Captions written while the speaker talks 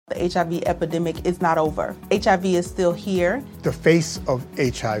The HIV epidemic is not over. HIV is still here. The face of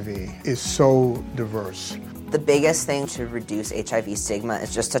HIV is so diverse. The biggest thing to reduce HIV stigma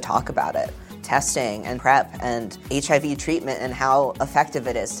is just to talk about it. Testing and PrEP and HIV treatment and how effective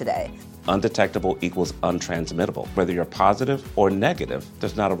it is today. Undetectable equals untransmittable. Whether you're positive or negative,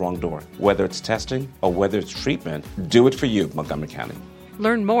 there's not a wrong door. Whether it's testing or whether it's treatment, do it for you, Montgomery County.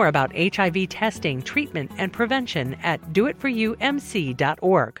 Learn more about HIV testing, treatment, and prevention at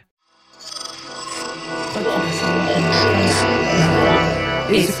doitforyoumc.org.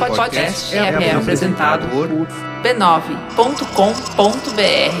 Esse podcast é apresentado por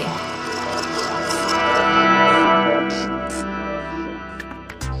b9.com.br.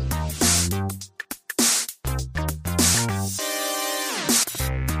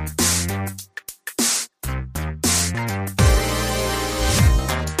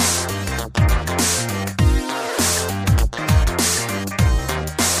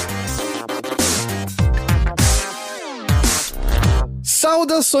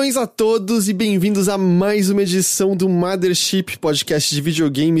 Saudações a todos e bem-vindos a mais uma edição do Mothership, podcast de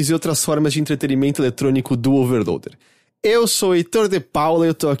videogames e outras formas de entretenimento eletrônico do Overloader. Eu sou Heitor de Paula,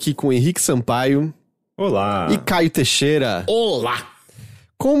 eu tô aqui com Henrique Sampaio. Olá! E Caio Teixeira. Olá!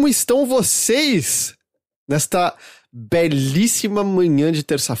 Como estão vocês nesta belíssima manhã de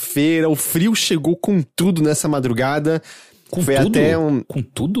terça-feira? O frio chegou com tudo nessa madrugada. Foi tudo? Com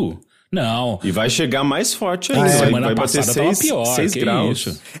tudo? Não. E vai chegar mais forte ainda. Semana passada tava pior. 6 graus.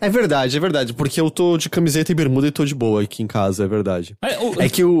 Isso? É verdade. Porque eu tô de camiseta e bermuda e tô de boa aqui em casa, é verdade. É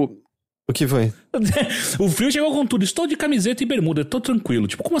que o... O que foi? O frio chegou com tudo. Estou de camiseta e bermuda, tô tranquilo.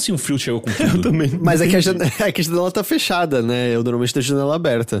 Tipo, como assim o frio chegou com tudo? Eu também. Mas é que a janela tá fechada, né? Eu normalmente tenho a janela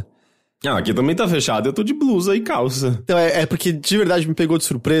aberta. Ah, aqui também tá fechado. Eu tô de blusa e calça. Então, é porque de verdade me pegou de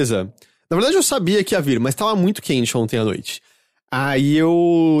surpresa. Na verdade eu sabia que ia vir, mas tava muito quente ontem à noite. Aí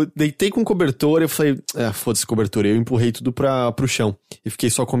eu deitei com cobertor, eu falei, foda-se cobertor, eu empurrei tudo pro chão. E fiquei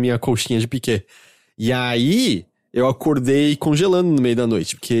só com a minha colchinha de piquê. E aí, eu acordei congelando no meio da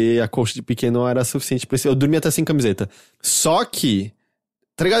noite, porque a colcha de piquê não era suficiente pra isso. Eu dormi até sem camiseta. Só que,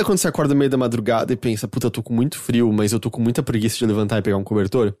 tá ligado quando você acorda no meio da madrugada e pensa, puta, eu tô com muito frio, mas eu tô com muita preguiça de levantar e pegar um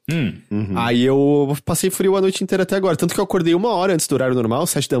cobertor? Aí eu passei frio a noite inteira até agora. Tanto que eu acordei 1 hora antes do horário normal,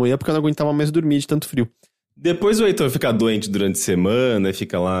 7 da manhã, porque eu não aguentava mais dormir de tanto frio. Depois o Heitor fica doente durante a semana e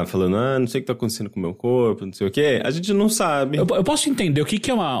fica lá falando, não sei o que tá acontecendo com o meu corpo, não sei o quê. A gente não sabe. Eu posso entender o que é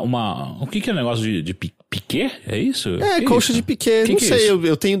o que é um negócio de piquê? É isso? É, coxa de piquê. Não sei,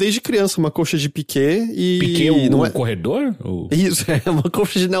 eu tenho desde criança uma coxa de piquê e... Piquê o corredor? Isso, é uma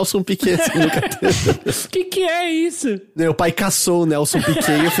coxa de Nelson Piquet, assim, nunca teve. Que é isso? Meu pai caçou o Nelson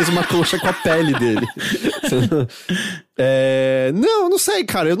Piquet e eu fiz uma coxa com a pele dele. Não sei,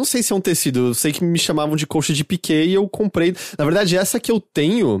 cara. Eu não sei se é um tecido. Eu sei que me chamavam de coxa de piquê e eu comprei. Na verdade, essa que eu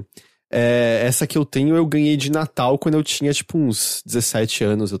tenho eu ganhei de Natal quando eu tinha, tipo, uns 17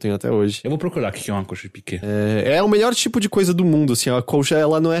 anos. Eu tenho até hoje. Eu vou procurar o que é uma coxa de piquê. É o melhor tipo de coisa do mundo, assim. A coxa,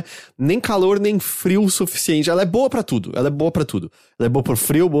 ela não é nem calor, nem frio o suficiente. Ela é boa pra tudo. Ela é boa pro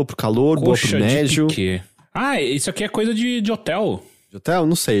frio, boa pro calor, coxa boa pro nédio. De piquê. Isso aqui é coisa de hotel. De hotel?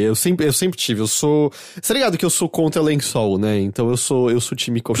 Não sei, eu sempre tive, Você tá ligado que eu sou contra lençol, né? Então eu sou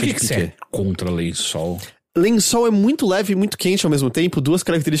time coxa de piquê. Por que você é contra lençol? Lençol é muito leve e muito quente ao mesmo tempo, 2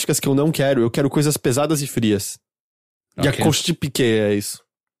 características que eu não quero. Eu quero coisas pesadas e frias. Okay. E a coxa de piquê é isso.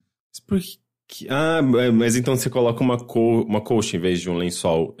 Mas então você coloca uma coxa em vez de um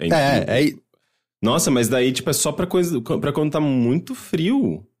lençol. Nossa, mas daí tipo é só pra quando tá muito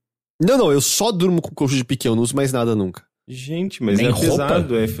frio. Não, eu só durmo com coxa de piquê, eu não uso mais nada nunca. Gente, mas nem é roupa?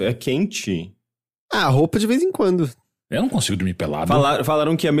 Pesado, é quente. Roupa de vez em quando. Eu não consigo dormir pelado.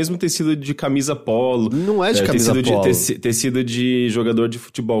 Falaram que é mesmo tecido de camisa polo. Não é de camisa polo. Tecido de jogador de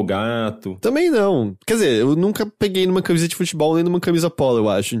futebol gato. Também não. Quer dizer, eu nunca peguei numa camisa de futebol nem numa camisa polo, eu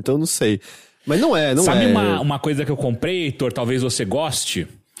acho. Então não sei. Mas não é. Sabe uma coisa que eu comprei, Heitor, talvez você goste?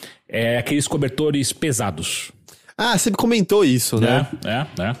 É aqueles cobertores pesados. Você me comentou isso, né?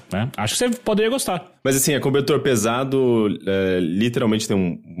 Acho que você poderia gostar. Mas assim, cobertor pesado, literalmente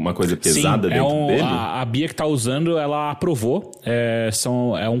tem uma coisa pesada dentro dele? A Bia que tá usando, ela aprovou. É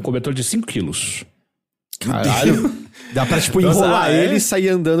um cobertor de 5 quilos. Caralho. Dá pra, tipo, enrolar ele e sair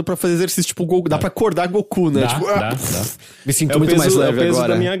andando pra fazer exercício, tipo, Goku. Dá pra acordar Goku, né? Dá. Me sinto muito mais leve agora. É o peso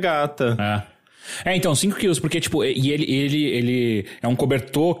da minha gata. Então, 5 quilos, porque, tipo, e ele é um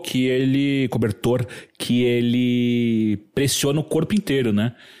cobertor que ele pressiona o corpo inteiro,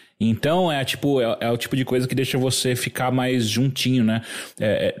 né? Então, é o tipo de coisa que deixa você ficar mais juntinho, né?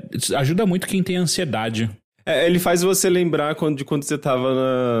 Ajuda muito quem tem ansiedade. Ele faz você lembrar de quando você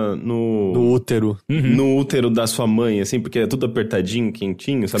tava no útero. No útero da sua mãe, assim, porque é tudo apertadinho,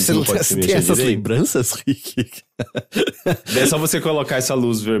 quentinho, sabe? Você tem essas lembranças, Rick? É só você colocar essa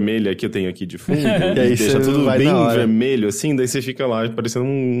luz vermelha que eu tenho aqui de fundo, e aí deixa tudo bem vermelho, assim, daí você fica lá parecendo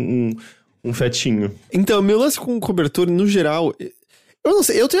um fetinho. Então, meu lance com cobertor, no geral... Eu não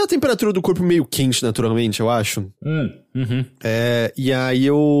sei, eu tenho a temperatura do corpo meio quente, naturalmente, eu acho. E aí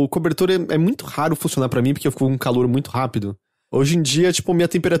o cobertor é muito raro funcionar pra mim, porque eu fico com um calor muito rápido. Hoje em dia, tipo, minha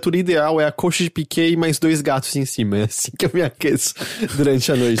temperatura ideal é a coxa de piquê e mais 2 gatos em cima. É assim que eu me aqueço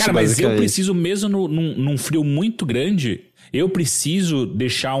durante a noite. Cara, mas eu preciso mesmo num frio muito grande... Eu preciso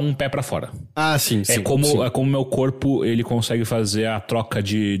deixar um pé pra fora. Ah, sim. É como meu corpo, ele consegue fazer a troca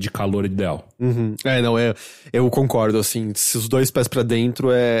de calor ideal. Eu concordo, assim, se os 2 pés pra dentro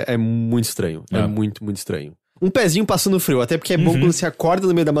é muito estranho. É muito, muito estranho. Um pezinho passando frio, até porque é bom quando você acorda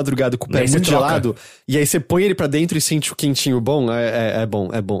no meio da madrugada com o pé muito gelado, e aí você põe ele pra dentro e sente o quentinho bom, é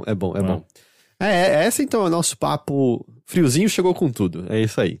bom. Essa então é o nosso papo. Friozinho chegou com tudo, é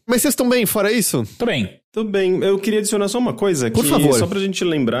isso aí. Mas vocês estão bem, fora isso? Tô bem. Tô bem. Eu queria adicionar só uma coisa. Por favor. Só pra gente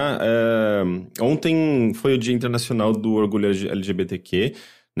lembrar, ontem foi o Dia Internacional do Orgulho LGBTQ,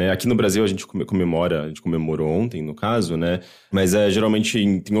 né? Aqui no Brasil a gente comemorou ontem, no caso, né? Mas geralmente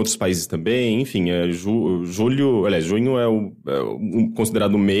em outros países também, enfim, junho é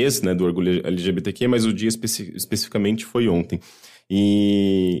considerado o mês, né, do Orgulho LGBTQ, mas o dia especificamente foi ontem.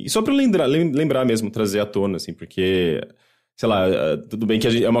 E só pra lembrar mesmo, trazer à tona, assim, porque... Sei lá, tudo bem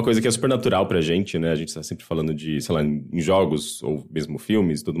que é uma coisa que é super natural pra gente, né? A gente tá sempre falando de, sei lá, em jogos ou mesmo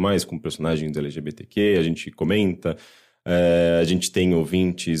filmes e tudo mais, com personagens LGBTQ, a gente comenta, a gente tem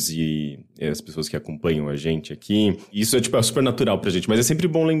ouvintes e as pessoas que acompanham a gente aqui. Isso é super natural pra gente, mas é sempre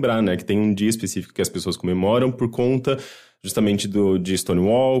bom lembrar, né? Que tem um dia específico que as pessoas comemoram por conta... justamente de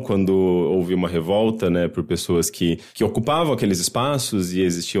Stonewall, quando houve uma revolta, né, por pessoas que ocupavam aqueles espaços e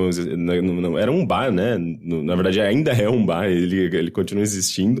existiam... Era um bar, né? Na verdade, ainda é um bar, ele continua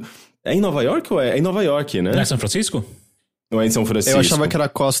existindo. É em Nova York ou é? É em Nova York, né? Não é São Francisco? Não é em São Francisco. Eu achava que era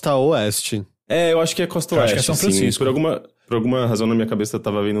Costa Oeste. Eu acho que é Costa Oeste, acho que é São Francisco. Sim. Por alguma razão na minha cabeça eu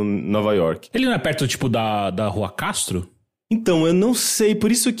tava vendo Nova York. Ele não é perto, tipo, da Rua Castro? Então, eu não sei,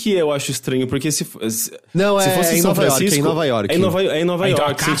 por isso que eu acho estranho, porque se fosse em Nova York, é em Nova York. É em Nova York. Então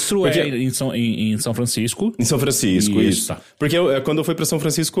a Castro é em São Francisco. Em São Francisco, isso. Porque quando eu fui pra São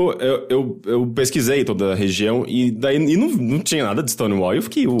Francisco, eu pesquisei toda a região e daí não tinha nada de Stonewall. Eu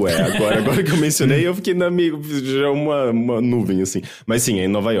fiquei, agora que eu mencionei, eu fiquei já uma nuvem, assim. Mas sim, é em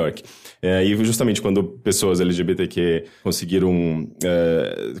Nova York. E justamente quando pessoas LGBTQ conseguiram,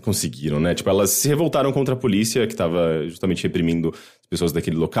 né? Tipo, elas se revoltaram contra a polícia, que tava justamente reprimindo as pessoas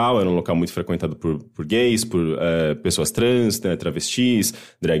daquele local. Era um local muito frequentado por gays, por pessoas trans, né, travestis,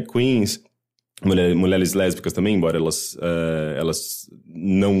 drag queens, mulheres lésbicas também, embora elas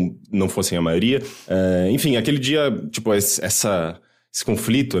não fossem a maioria. Enfim, aquele dia, tipo, esse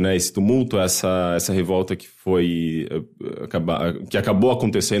conflito, né, esse tumulto, essa revolta que acabou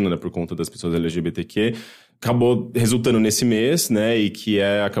acontecendo, né, por conta das pessoas LGBTQ, acabou resultando nesse mês, né, e que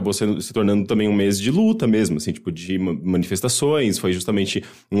acabou se tornando também um mês de luta mesmo, assim, tipo, de manifestações. Foi justamente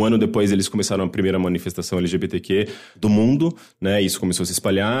um ano depois eles começaram a primeira manifestação LGBTQ do mundo, né, e isso começou a se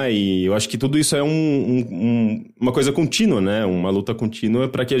espalhar, e eu acho que tudo isso é uma coisa contínua, né, uma luta contínua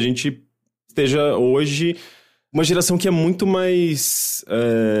para que a gente esteja hoje... Uma geração que é muito mais...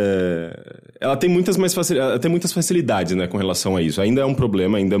 ela tem muitas facilidades, né, com relação a isso. Ainda é um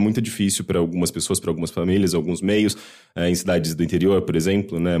problema, ainda é muito difícil para algumas pessoas, para algumas famílias, alguns meios. Em cidades do interior, por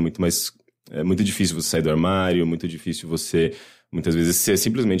exemplo, né, é muito difícil você sair do armário, muito difícil você, muitas vezes, ser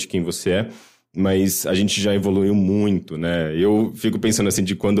simplesmente quem você é. Mas a gente já evoluiu muito, né? Eu fico pensando assim,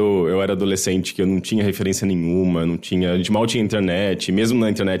 de quando eu era adolescente, que eu não tinha referência nenhuma, a gente mal tinha internet. Mesmo na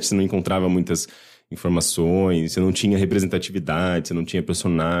internet você não encontrava muitas... informações, você não tinha representatividade, você não tinha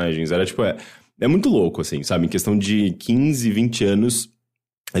personagens, era tipo, é muito louco, assim, sabe? Em questão de 15, 20 anos,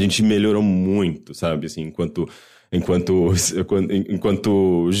 a gente melhorou muito, sabe? Assim, enquanto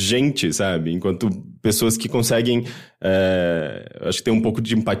gente, sabe? Enquanto pessoas que conseguem, acho que tem um pouco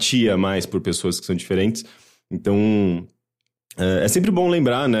de empatia a mais por pessoas que são diferentes. Então... É sempre bom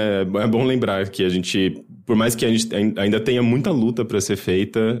lembrar, né? É bom lembrar que a gente, por mais que a gente ainda tenha muita luta pra ser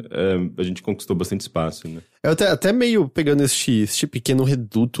feita, a gente conquistou bastante espaço, né? Eu até meio pegando este pequeno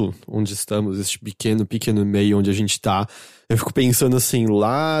reduto onde estamos, este pequeno meio onde a gente tá, eu fico pensando assim,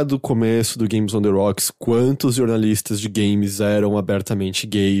 lá do começo do Games on the Rocks, quantos jornalistas de games eram abertamente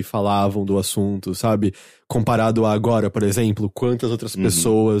gay e falavam do assunto, sabe? Comparado a agora, por exemplo, quantas outras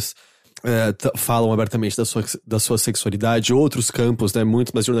pessoas... falam abertamente da sua sexualidade, outros campos, né,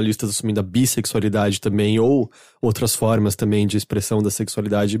 muitos mais jornalistas assumindo a bissexualidade também, ou outras formas também de expressão da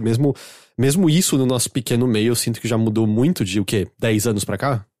sexualidade, mesmo isso no nosso pequeno meio, eu sinto que já mudou muito de, 10 anos pra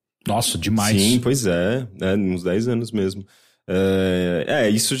cá? Nossa, demais. Sim, pois uns 10 anos mesmo.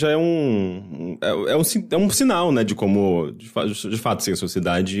 Isso já é um sinal, né, de como, de fato, assim, a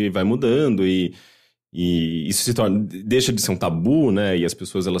sociedade vai mudando e isso deixa de ser um tabu, né, e as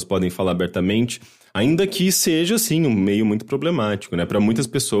pessoas elas podem falar abertamente, ainda que seja, assim, um meio muito problemático, né, para muitas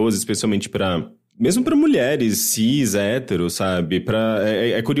pessoas, especialmente mesmo para mulheres cis, héteros, sabe?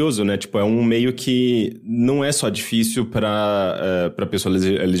 É curioso, né? Tipo, é um meio que não é só difícil para pessoas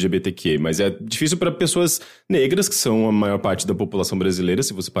LGBTQ, mas é difícil para pessoas negras, que são a maior parte da população brasileira,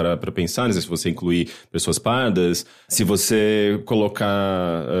 se você parar para pensar, né? Se você incluir pessoas pardas, se você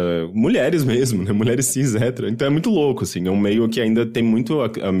colocar mulheres mesmo, né? Mulheres cis, hétero. Então é muito louco, assim. É um meio que ainda tem muito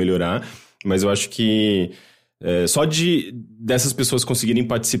a melhorar, mas eu acho que só dessas pessoas conseguirem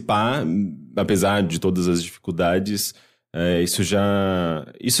participar, apesar de todas as dificuldades, isso já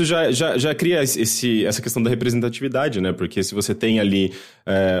cria essa questão da representatividade, né? Porque se você tem ali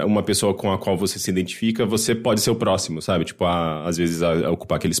uma pessoa com a qual você se identifica, você pode ser o próximo, sabe? Tipo, às vezes a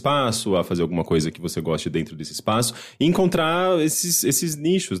ocupar aquele espaço, a fazer alguma coisa que você goste dentro desse espaço, e encontrar esses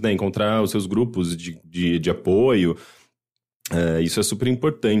nichos, né? Encontrar os seus grupos de apoio. Isso é super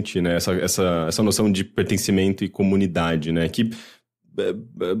importante, né? Essa noção de pertencimento e comunidade, né? Que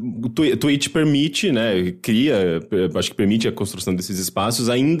o Twitch permite, né? Acho que permite a construção desses espaços,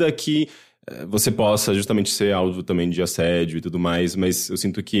 ainda que você possa justamente ser alvo também de assédio e tudo mais, mas eu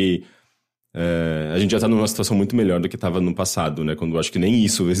sinto que a gente já tá numa situação muito melhor do que estava no passado, né? Quando eu acho que nem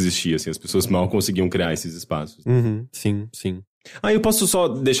isso existia, assim, as pessoas mal conseguiam criar esses espaços. Uhum, sim. Eu posso só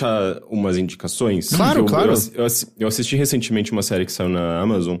deixar umas indicações? Claro. Eu assisti recentemente uma série que saiu na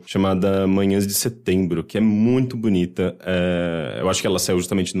Amazon, chamada Manhãs de Setembro, que é muito bonita. Eu acho que ela saiu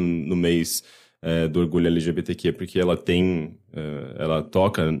justamente no mês do orgulho LGBTQ, porque ela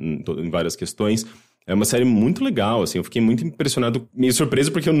toca em várias questões. É uma série muito legal, assim, eu fiquei muito impressionado, meio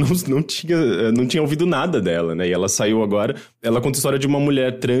surpreso, porque eu não tinha ouvido nada dela, né? E ela saiu agora. Ela conta a história de uma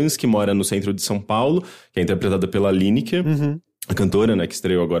mulher trans que mora no centro de São Paulo, que é interpretada pela Lineker. Uhum. A cantora, né, que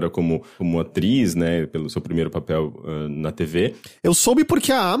estreou agora como atriz, né, pelo seu primeiro papel na TV. Eu soube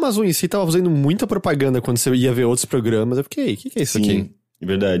porque a Amazon em si tava fazendo muita propaganda quando você ia ver outros programas. Eu fiquei, o que é isso aqui? Sim, é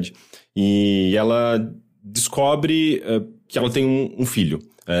verdade. E ela descobre que ela tem um filho,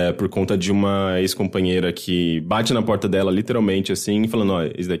 por conta de uma ex-companheira que bate na porta dela, literalmente, assim,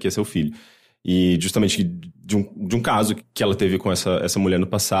 falando, esse daqui é seu filho. E justamente de um caso que ela teve com essa mulher no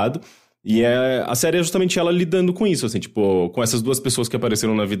passado. E a série é justamente ela lidando com isso, assim, tipo, com essas duas pessoas que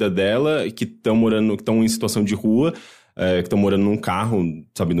apareceram na vida dela, que estão em situação de rua, que estão morando num carro,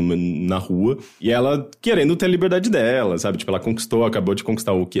 sabe, na rua, e ela querendo ter a liberdade dela, sabe, tipo, ela acabou de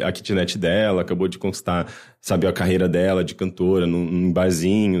conquistar a kitnet dela, acabou de conquistar, sabe, a carreira dela de cantora, em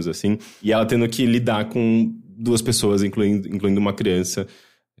barzinhos, assim, e ela tendo que lidar com duas pessoas, incluindo uma criança,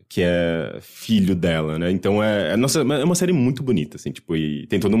 que é filho dela, né? Então é uma série muito bonita, assim, tipo, e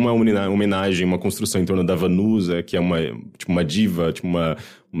tem toda uma homenagem, uma construção em torno da Vanusa, que é uma diva, tipo,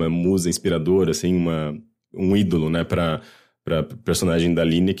 uma musa inspiradora, assim, um ídolo, né, pra personagem da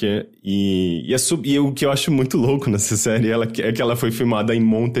Lineker. E o que eu acho muito louco nessa série é que ela foi filmada em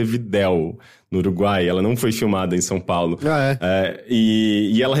Montevidéu, no Uruguai. Ela não foi filmada em São Paulo.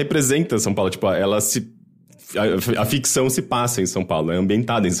 E ela representa São Paulo, tipo, a ficção se passa em São Paulo, é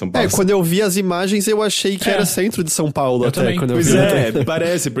ambientada em São Paulo. Quando eu vi as imagens, eu achei que era centro de São Paulo, até também. Quando eu pois vi.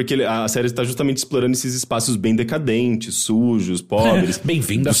 Parece, porque a série está justamente explorando esses espaços bem decadentes, sujos, pobres.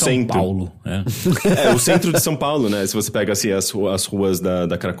 Bem-vindo a São Paulo. O centro de São Paulo, né? Se você pega assim, as ruas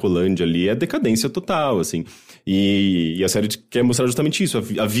da Cracolândia ali, é decadência total, assim. E a série quer mostrar justamente isso,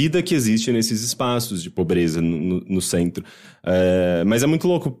 a vida que existe nesses espaços de pobreza no centro. Mas é muito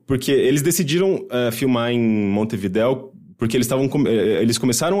louco, porque eles decidiram filmar em Montevidéu porque eles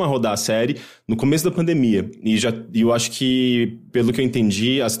começaram a rodar a série no começo da pandemia. E eu acho que, pelo que eu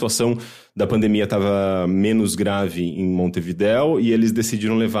entendi, a situação da pandemia estava menos grave em Montevidéu e eles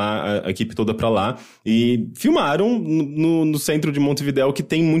decidiram levar a equipe toda para lá. E filmaram no centro de Montevidéu, que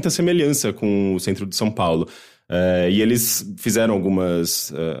tem muita semelhança com o centro de São Paulo. E eles fizeram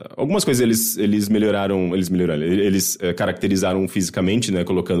algumas coisas, eles melhoraram, eles caracterizaram fisicamente, né,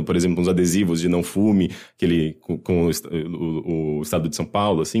 colocando, por exemplo, uns adesivos de não fume, com o estado de São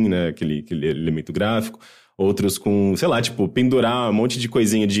Paulo, assim, né, aquele elemento gráfico. Outros com, sei lá, tipo, pendurar um monte de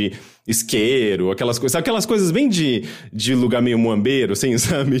coisinha de isqueiro, aquelas coisas, sabe, aquelas coisas bem de lugar meio muambeiro, assim,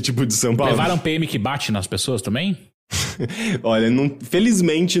 sabe, tipo de São Paulo. Levaram PM que bate nas pessoas também? Olha,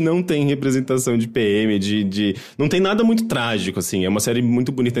 felizmente não tem representação de PM, não tem nada muito trágico, assim. É uma série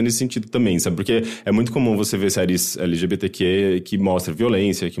muito bonita nesse sentido também, sabe? Porque é muito comum você ver séries LGBTQ que mostra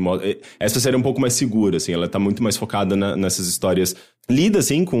violência, essa série é um pouco mais segura, assim. Ela tá muito mais focada nessas histórias. Lida,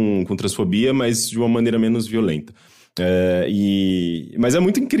 assim, com transfobia, mas de uma maneira menos violenta. Mas é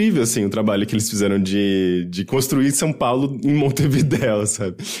muito incrível, assim, o trabalho que eles fizeram de construir São Paulo em Montevidéu,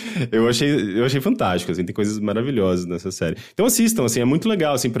 sabe? Eu achei fantástico, assim, tem coisas maravilhosas nessa série. Então assistam, assim, é muito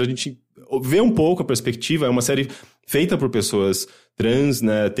legal, assim, pra gente ver um pouco a perspectiva. É uma série feita por pessoas trans,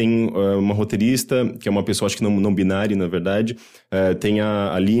 né? Tem uma roteirista, que é uma pessoa, acho que não binária, na verdade. Tem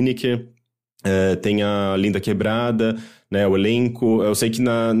a Lineker, tem a Linda Quebrada, né? O elenco. Eu sei que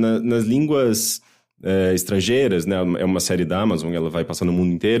nas línguas... estrangeiras, né? É uma série da Amazon, ela vai passar no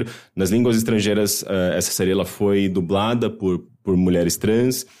mundo inteiro. Nas línguas estrangeiras, essa série ela foi dublada por mulheres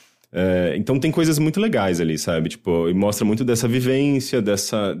trans. Então tem coisas muito legais ali, sabe? Tipo, e mostra muito dessa vivência,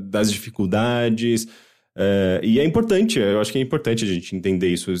 das dificuldades. E é importante, eu acho que é importante a gente entender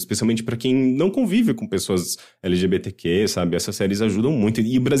isso, especialmente para quem não convive com pessoas LGBTQ, sabe? Essas séries ajudam muito.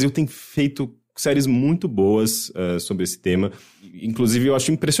 E o Brasil tem feito séries muito boas sobre esse tema. Inclusive, eu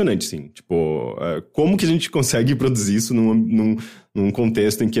acho impressionante, assim. Tipo, como que a gente consegue produzir isso num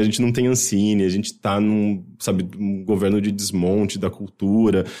contexto em que a gente não tem Ancine, a gente tá num governo de desmonte da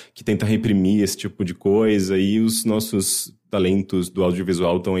cultura, que tenta reprimir esse tipo de coisa, e os nossos talentos do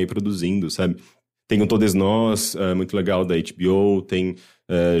audiovisual estão aí produzindo, sabe? Tem o Todos Nós, muito legal, da HBO, tem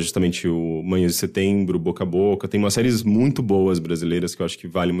justamente o Manhãs de Setembro, Boca a Boca, tem umas séries muito boas brasileiras que eu acho que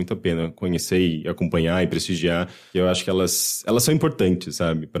vale muito a pena conhecer e acompanhar e prestigiar, e eu acho que elas são importantes,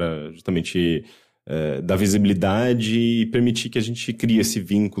 sabe, para justamente dar visibilidade e permitir que a gente crie esse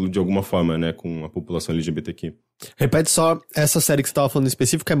vínculo de alguma forma, né, com a população LGBTQ. Repete só, essa série que você estava falando em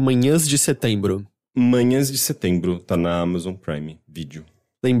específico é Manhãs de Setembro. Manhãs de Setembro, tá na Amazon Prime Video.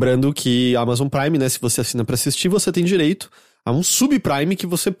 Lembrando que a Amazon Prime, né, se você assina pra assistir, você tem direito a um subprime que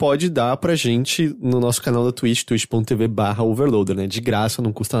você pode dar pra gente no nosso canal da Twitch, twitch.tv/overloader, né? De graça,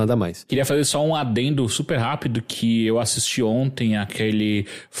 não custa nada mais. Queria fazer só um adendo super rápido que eu assisti ontem, aquele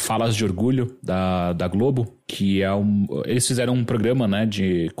Falas de Orgulho da Globo, que é eles fizeram um programa, né,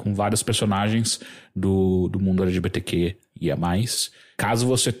 com vários personagens do mundo LGBTQ e a mais. Caso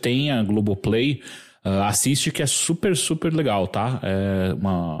você tenha Globoplay, assiste, que é super, super legal, tá?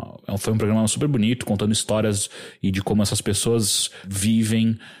 Foi um programa super bonito, contando histórias e de como essas pessoas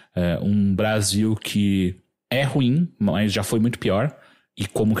vivem um Brasil que é ruim, mas já foi muito pior, e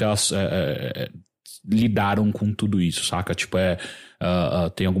como que elas lidaram com tudo isso, saca? Tipo,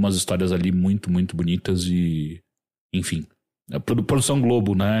 tem algumas histórias ali muito, muito bonitas e... Enfim... Produção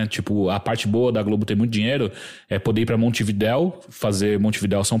Globo, né? Tipo, a parte boa da Globo ter muito dinheiro é poder ir pra Montevidéu, fazer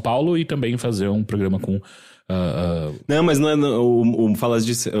Montevidéu São Paulo e também fazer um programa com... Não, mas não é o Falas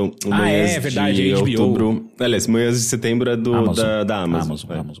de... é verdade, de HBO. Outubro. Aliás, Manhãs de Setembro é da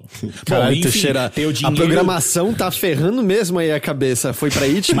Amazon. Amazon. Caralho, Bom, enfim, Teixeira, tem o dinheiro... a programação tá ferrando mesmo aí a cabeça. Foi pra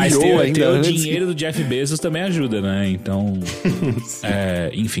HBO mas ainda ter o antes. dinheiro do Jeff Bezos também ajuda, né? Então...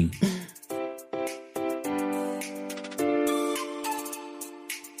 enfim...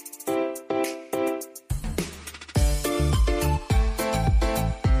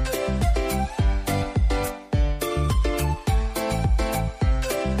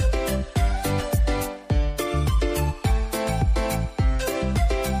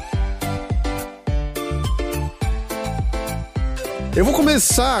 Eu vou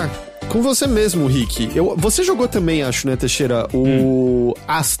começar com você mesmo, Rick. Você jogou também, acho, né, Teixeira, o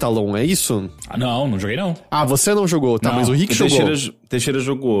Astalon, é isso? Não joguei não. Ah, você não jogou, tá, Não, mas o Rick jogou. Teixeira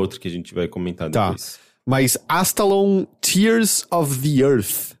jogou outro que a gente vai comentar depois. Mas Astalon Tears of the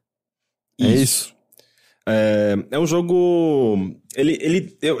Earth. É isso? É um jogo...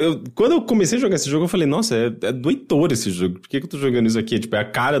 Quando eu comecei a jogar esse jogo, eu falei, nossa, é do Heitor esse jogo. Por que eu tô jogando isso aqui? Tipo, é a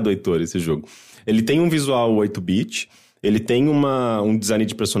cara do Heitor esse jogo. Ele tem um visual 8-bit, ele tem um design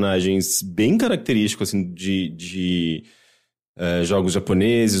de personagens bem característico, assim, de jogos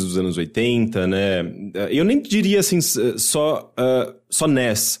japoneses dos anos 80, né? Eu nem diria, assim, só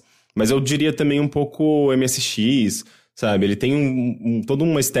NES, mas eu diria também um pouco MSX, sabe? Ele tem toda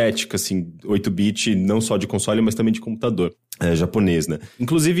uma estética, assim, 8-bit, não só de console, mas também de computador japonês, né?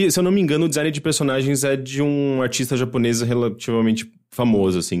 Inclusive, se eu não me engano, o design de personagens é de um artista japonês relativamente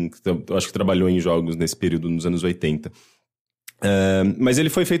famoso, assim, que eu acho que trabalhou em jogos nesse período, nos anos 80. Mas ele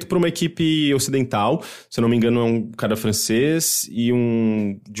foi feito por uma equipe ocidental, se eu não me engano é um cara francês e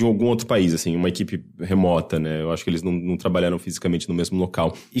de algum outro país, assim, uma equipe remota, né? Eu acho que eles não trabalharam fisicamente no mesmo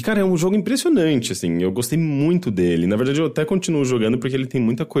local. E, cara, é um jogo impressionante, assim, eu gostei muito dele. Na verdade, eu até continuo jogando porque ele tem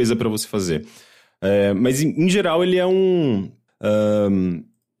muita coisa pra você fazer. Mas, em geral, ele é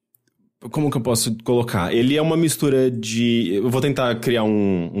como que eu posso colocar? Ele é uma mistura de... Eu vou tentar criar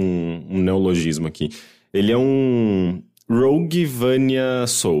um neologismo aqui. Ele é um Roguevania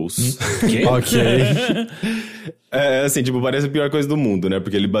Souls. Ok. Assim, tipo, parece a pior coisa do mundo, né?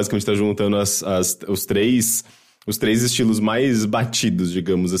 Porque ele basicamente tá juntando os três estilos mais batidos,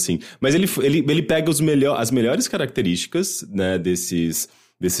 digamos assim. Mas ele pega as melhores características, né, desses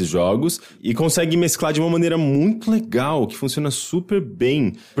jogos e consegue mesclar de uma maneira muito legal, que funciona super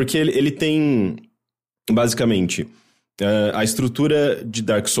bem. Porque ele tem, basicamente, a estrutura de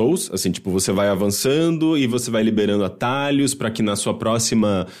Dark Souls, assim, tipo, você vai avançando e você vai liberando atalhos para que na sua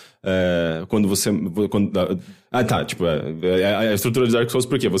próxima... a estrutura de Dark Souls,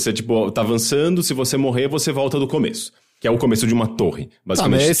 por quê? Você, tipo, tá avançando, se você morrer, você volta do começo. Que é o começo de uma torre,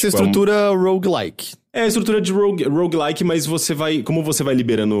 basicamente. Mas essa estrutura roguelike. É a estrutura de roguelike, mas como você vai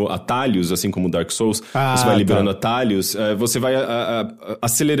liberando atalhos, assim como Dark Souls, você vai liberando atalhos, você vai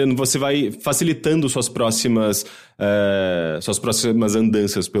acelerando, você vai facilitando suas próximas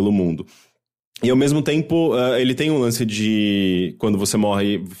andanças pelo mundo. E ao mesmo tempo, ele tem um lance de quando você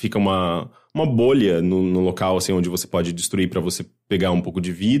morre, fica uma bolha no local, assim, onde você pode destruir pra você pegar um pouco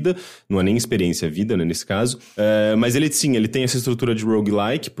de vida. Não é nem experiência, é vida, né, nesse caso. Mas ele tem essa estrutura de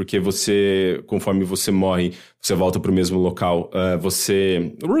roguelike, porque conforme você morre, você volta pro mesmo local.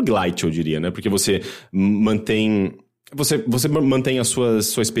 Roguelite, eu diria, né? Porque você mantém... Você mantém a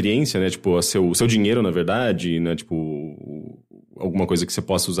sua experiência, né? Tipo, o seu dinheiro, na verdade, né? Tipo... alguma coisa que você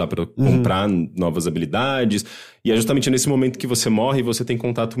possa usar para comprar novas habilidades. E é justamente nesse momento que você morre, você tem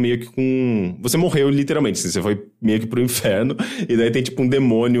contato meio que com... Você morreu, literalmente. Assim, você foi meio que pro inferno. E daí tem, tipo, um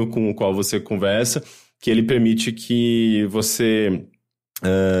demônio com o qual você conversa, que ele permite que você...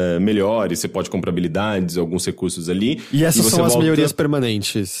 melhore, você pode comprar habilidades, alguns recursos ali. E essas são as melhorias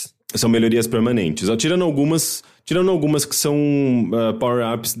permanentes. São melhorias permanentes. Tirando algumas que são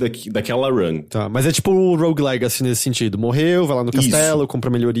power-ups daquela run. Tá, mas é tipo o roguelike, assim, nesse sentido. Morreu, vai lá no castelo, compra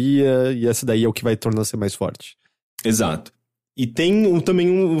melhoria, e essa daí é o que vai tornar você mais forte. Exato. E tem também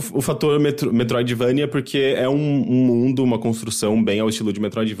o fator Metroidvania, porque é um mundo, uma construção bem ao estilo de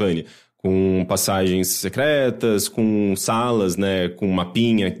Metroidvania. Com passagens secretas, com salas, né, com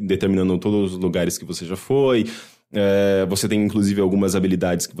mapinha determinando todos os lugares que você já foi. Você tem, inclusive, algumas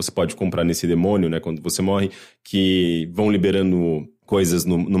habilidades que você pode comprar nesse demônio, né, quando você morre, que vão liberando coisas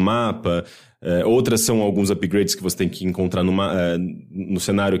no mapa. Outras são alguns upgrades que você tem que encontrar no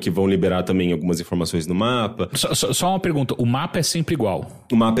cenário, que vão liberar também algumas informações no mapa. Só uma pergunta, o mapa é sempre igual?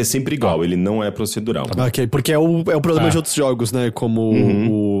 O mapa é sempre igual, ele não é procedural. Ok, porque é o problema de outros jogos, né, como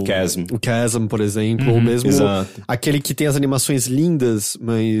o Chasm. O Chasm, por exemplo, ou mesmo aquele que tem as animações lindas,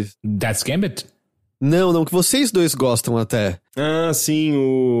 mas... Death's Gambit? Não, que vocês dois gostam até. Ah, sim,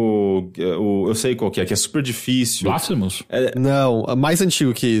 eu sei qual que é super difícil. Blasphemous? Não, mais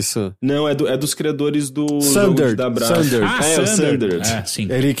antigo que isso. Não, é dos criadores do Sundered, jogo da Brasa. Sundered. O Sundered. Sim.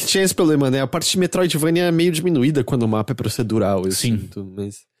 Ele que tinha esse problema, né? A parte de Metroidvania é meio diminuída quando o mapa é procedural. Sim.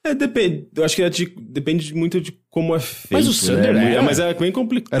 Mas... Depende. Eu acho que depende muito de como é feito. Mas o Sundered Mas é bem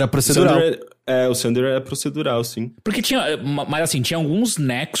complicado. Era procedural. O Sundered é procedural, sim. Porque tinha alguns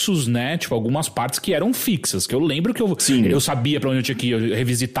nexos, né? Tipo, algumas partes que eram fixas, que eu lembro que eu sabia pra onde eu tinha que ir, eu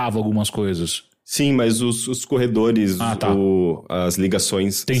revisitava algumas coisas. Sim, mas os corredores, as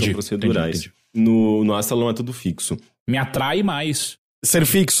ligações são procedurais. Entendi. No Astalon é tudo fixo. Me atrai mais. Ser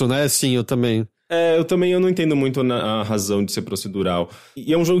fixo, né? Sim, eu também. Eu não entendo muito a razão de ser procedural.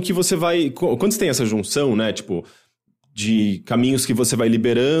 E é um jogo que você vai... Quando você tem essa junção, né? Tipo, de caminhos que você vai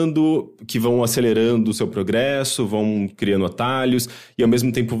liberando, que vão acelerando o seu progresso, vão criando atalhos, e ao mesmo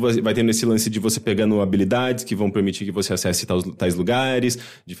tempo vai tendo esse lance de você pegando habilidades que vão permitir que você acesse tais lugares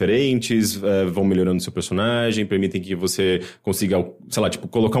diferentes, vão melhorando o seu personagem, permitem que você consiga, sei lá, tipo,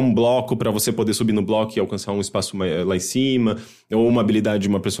 colocar um bloco pra você poder subir no bloco e alcançar um espaço lá em cima, ou uma habilidade de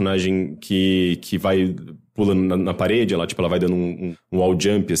uma personagem que vai... pulando na parede, ela vai dando um wall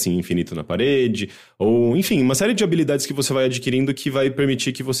jump, assim, infinito na parede. Ou, enfim, uma série de habilidades que você vai adquirindo que vai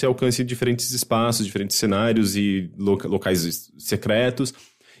permitir que você alcance diferentes espaços, diferentes cenários e locais secretos.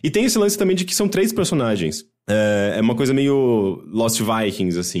 E tem esse lance também de que são 3 personagens. É uma coisa meio Lost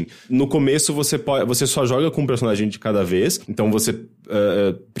Vikings, assim. No começo, você só joga com um personagem de cada vez. Então, você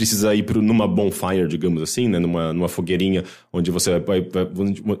precisa ir numa bonfire, digamos assim, né? Numa fogueirinha onde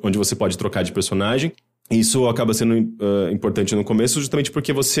você pode trocar de personagem. Isso acaba sendo importante no começo, justamente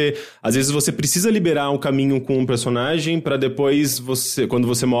porque às vezes você precisa liberar um caminho com um personagem pra depois quando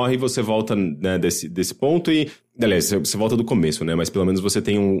você morre, você volta, né, desse ponto e, aliás, você volta do começo, né, mas pelo menos você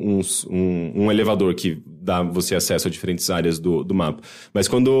tem um elevador que dá você acesso a diferentes áreas do mapa. Mas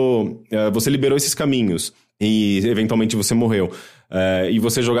quando você liberou esses caminhos e eventualmente você morreu, e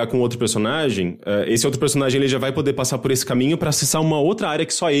você jogar com outro personagem, esse outro personagem ele já vai poder passar por esse caminho para acessar uma outra área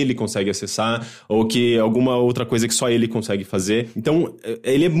que só ele consegue acessar, ou que alguma outra coisa que só ele consegue fazer. Então,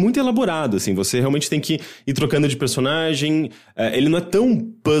 ele é muito elaborado, assim, você realmente tem que ir trocando de personagem. Ele não é tão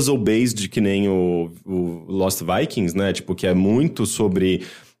puzzle-based que nem o Lost Vikings, né? Tipo, que é muito sobre...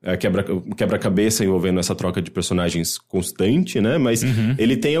 quebra-cabeça envolvendo essa troca de personagens constante, né? Mas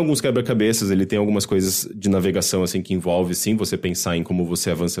ele tem alguns quebra-cabeças, ele tem algumas coisas de navegação, assim, que envolve, sim, você pensar em como você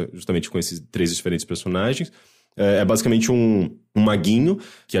avança justamente com esses 3 diferentes personagens. É basicamente um maguinho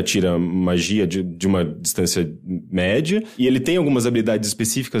que atira magia de uma distância média. E ele tem algumas habilidades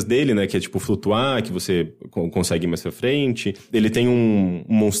específicas dele, né? Que é tipo flutuar, que você consegue ir mais pra frente. Ele tem um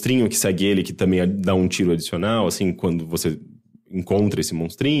monstrinho que segue ele, que também dá um tiro adicional, assim, quando você encontra esse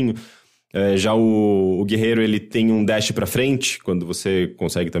monstrinho. Já o guerreiro, ele tem um dash pra frente, quando você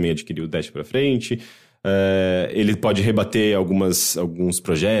consegue também adquirir o dash pra frente. Ele pode rebater alguns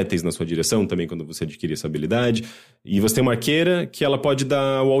projéteis na sua direção também, quando você adquire essa habilidade. E você tem uma arqueira que ela pode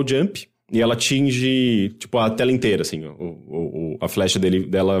dar wall jump, e ela atinge, tipo, a tela inteira, assim. A flecha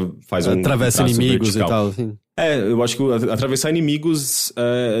dela faz atravessa inimigos vertical. E tal, assim. Eu acho que atravessar inimigos,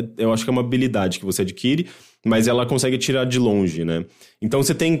 eu acho que é uma habilidade que você adquire, mas ela consegue atirar de longe, né? Então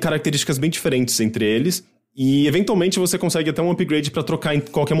você tem características bem diferentes entre eles, e eventualmente você consegue até um upgrade pra trocar em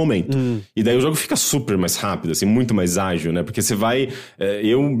qualquer momento. E daí o jogo fica super mais rápido, assim, muito mais ágil, né? Porque você vai...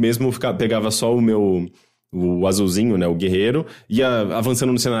 eu mesmo pegava só o azulzinho, né, o guerreiro, ia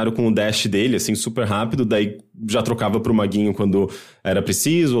avançando no cenário com o dash dele, assim, super rápido, daí já trocava pro maguinho quando era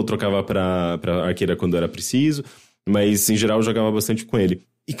preciso, ou trocava pra arqueira quando era preciso, mas em geral eu jogava bastante com ele.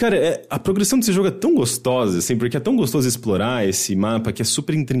 E, cara, a progressão desse jogo é tão gostosa, assim, porque é tão gostoso explorar esse mapa que é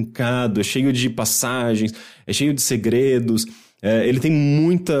super intrincado, é cheio de passagens, é cheio de segredos. Ele tem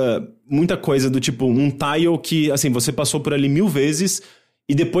muita coisa do tipo, um tile que, assim, você passou por ali 1000 vezes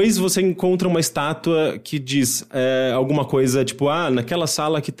e depois você encontra uma estátua que diz alguma coisa, tipo, naquela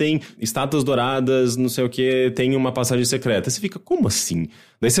sala que tem estátuas douradas, não sei o que, tem uma passagem secreta. Você fica, como assim?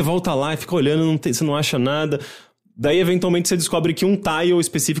 Daí você volta lá e fica olhando, você não acha nada... Daí, eventualmente, você descobre que um tile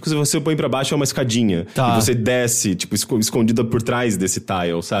específico, se você põe pra baixo, é uma escadinha. Tá. E você desce, tipo, escondida por trás desse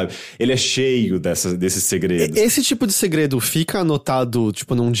tile, sabe? Ele é cheio desses segredos. Esse tipo de segredo fica anotado,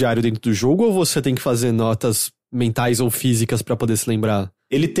 tipo, num diário dentro do jogo? Ou você tem que fazer notas mentais ou físicas pra poder se lembrar?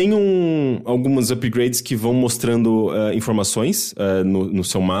 Ele tem alguns upgrades que vão mostrando informações no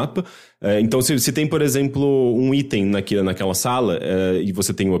seu mapa. Então, se tem, por exemplo, um item naquela sala e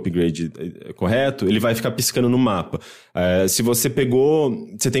você tem o upgrade correto, ele vai ficar piscando no mapa. Se você pegou...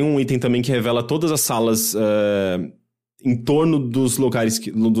 Você tem um item também que revela todas as salas... em torno dos locais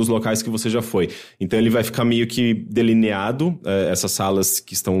que você já foi. Então ele vai ficar meio que delineado, essas salas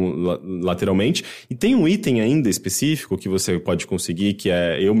que estão lateralmente. E tem um item ainda específico que você pode conseguir, que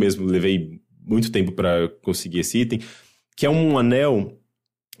eu mesmo levei muito tempo para conseguir esse item, que é um anel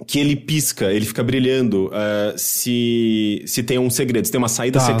que ele pisca, ele fica brilhando se tem um segredo, se tem uma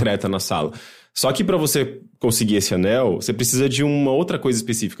saída secreta na sala. Só que pra você conseguir esse anel, você precisa de uma outra coisa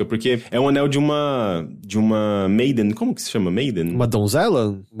específica, porque é um anel de uma maiden. Como que se chama maiden? Uma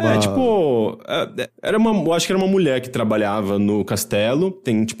donzela? Eu acho que era uma mulher que trabalhava no castelo.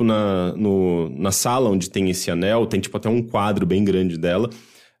 Tem, tipo, na sala onde tem esse anel, tem, tipo, até um quadro bem grande dela.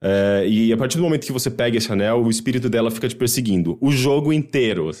 E a partir do momento que você pega esse anel, o espírito dela fica te perseguindo o jogo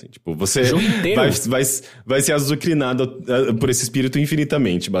inteiro, assim, tipo, você vai ser azucrinado por esse espírito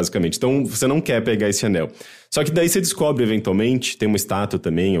infinitamente, basicamente. Então, você não quer pegar esse anel. Só que daí você descobre, eventualmente, tem uma estátua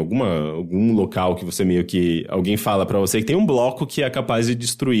também, algum local que você meio que... Alguém fala pra você que tem um bloco que é capaz de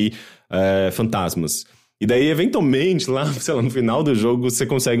destruir fantasmas. E daí, eventualmente, lá, sei lá, no final do jogo, você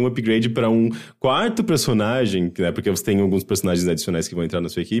consegue um upgrade pra um quarto personagem, né? Porque você tem alguns personagens adicionais que vão entrar na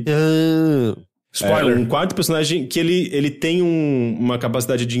sua equipe. Spoiler. Um quarto personagem que ele tem uma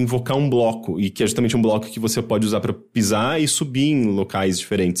capacidade de invocar um bloco, e que é justamente um bloco que você pode usar pra pisar e subir em locais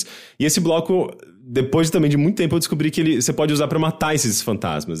diferentes. E esse bloco... Depois também de muito tempo eu descobri que você pode usar pra matar esses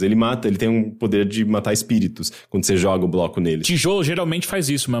fantasmas. Ele tem um poder de matar espíritos quando você joga o bloco nele. Tijolo geralmente faz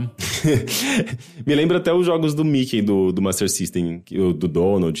isso mesmo. Me lembra até os jogos do Mickey, do Master System, do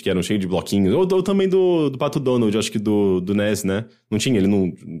Donald, que eram cheios de bloquinhos. Ou também do Pato Donald, acho que do NES, né? Não tinha, ele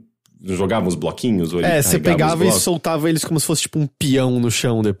não jogava os bloquinhos? Ou ele você pegava e soltava eles como se fosse tipo um peão no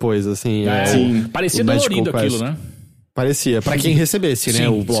chão depois, assim. Sim. Parecia dolorido aquilo, né? Parecia, pra quem recebesse, né?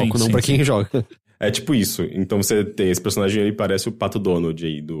 O bloco, não pra quem joga. É tipo isso. Então você tem esse personagem, ele parece o Pato Donald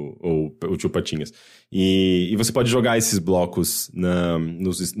aí, ou o Tio Patinhas. E você pode jogar esses blocos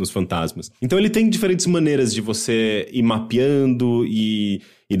nos fantasmas. Então ele tem diferentes maneiras de você ir mapeando e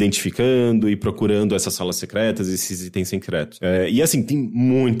identificando e procurando essas salas secretas, esses itens secretos. E assim, tem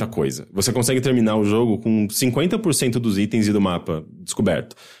muita coisa. Você consegue terminar o jogo com 50% dos itens e do mapa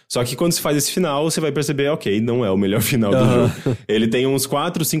descoberto. Só que quando você faz esse final, você vai perceber, ok, não é o melhor final do jogo. Ele tem uns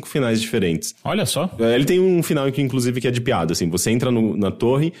 4, 5 finais diferentes. Olha só. Ele tem um final que, inclusive, que é de piada, assim. Você entra na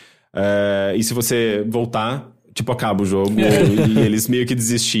torre, e se você voltar, tipo, acaba o jogo. E eles meio que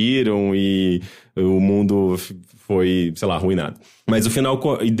desistiram e o mundo foi, sei lá, arruinado. Mas o final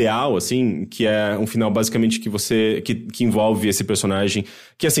ideal, assim, que é um final basicamente que envolve esse personagem,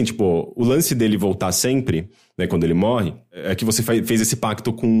 que assim, tipo, o lance dele voltar sempre, né, quando ele morre, é que você fez esse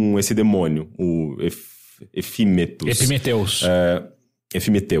pacto com esse demônio, o Epimetheus.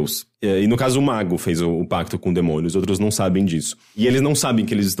 Epimetheus. E no caso o mago fez o pacto com o demônio, os outros não sabem disso. E eles não sabem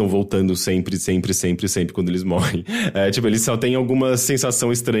que eles estão voltando sempre quando eles morrem. Tipo, eles só têm alguma sensação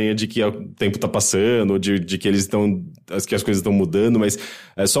estranha de que o tempo tá passando, ou de que eles estão, que as coisas estão mudando, mas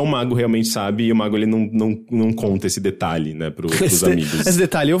só o mago realmente sabe, e o mago ele não conta esse detalhe, né, pros amigos. Esse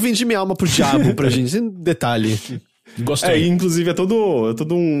detalhe, eu vendi minha alma pro diabo pra gente, esse detalhe. Gostei. Inclusive é todo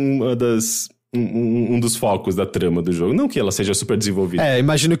um dos focos da trama do jogo. Não que ela seja super desenvolvida.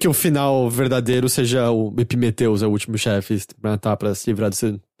 Imagino que o final verdadeiro seja o Epimetheus, é o último chefe, pra se livrar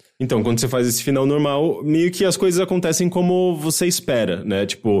desse... Então, quando você faz esse final normal, meio que as coisas acontecem como você espera, né?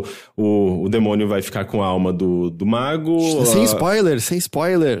 Tipo, o demônio vai ficar com a alma do mago... Sem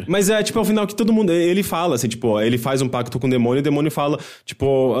spoiler. Mas tipo, é o final que todo mundo... Ele fala, assim, tipo, ele faz um pacto com o demônio fala,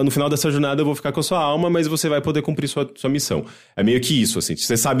 tipo, no final dessa jornada eu vou ficar com a sua alma, mas você vai poder cumprir sua missão. É meio que isso, assim.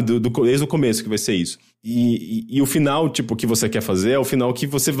 Você sabe desde o começo que vai ser isso. E o final, tipo, que você quer fazer é o final que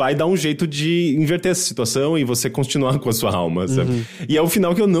você vai dar um jeito de inverter essa situação e você continuar com a sua alma, sabe? E é o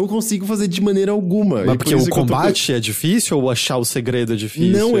final que eu não consigo fazer de maneira alguma. Mas porque o combate é difícil ou achar o segredo é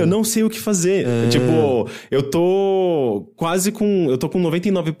difícil? Não, eu não sei o que fazer. Tipo, eu tô com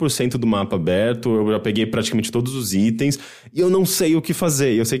 99% do mapa aberto, eu já peguei praticamente todos os itens e eu não sei o que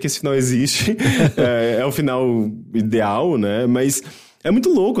fazer. Eu sei que esse final existe, é o final ideal, né? Mas... é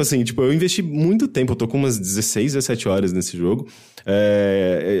muito louco, assim, tipo, eu investi muito tempo, eu tô com umas 16, 17 horas nesse jogo.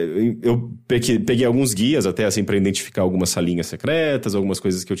 Eu peguei alguns guias até, assim, pra identificar algumas salinhas secretas, algumas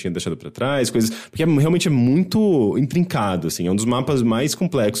coisas que eu tinha deixado pra trás, porque realmente é muito intrincado, assim, é um dos mapas mais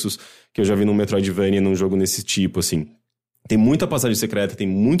complexos que eu já vi num Metroidvania, num jogo nesse tipo, assim. Tem muita passagem secreta, tem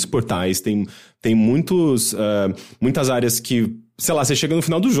muitos portais, tem muitas áreas que, sei lá, você chega no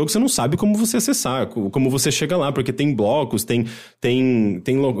final do jogo, você não sabe como você acessar, como você chega lá, porque tem blocos, tem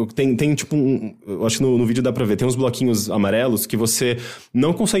tipo, eu acho que no vídeo dá pra ver, tem uns bloquinhos amarelos que você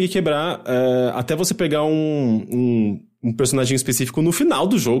não consegue quebrar até você pegar um personagem específico no final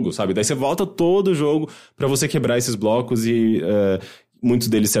do jogo, sabe? Daí você volta todo o jogo pra você quebrar esses blocos e muitos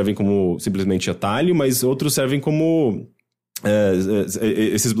deles servem como simplesmente atalho, mas outros servem como...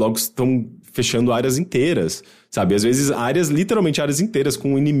 esses blocos estão fechando áreas inteiras, sabe? Às vezes literalmente áreas inteiras,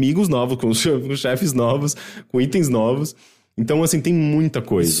 com inimigos novos, com chefes novos, com itens novos. Então, assim, tem muita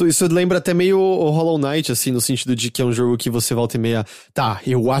coisa. Isso lembra até meio o Hollow Knight, assim, no sentido de que é um jogo que você volta e meia... Tá,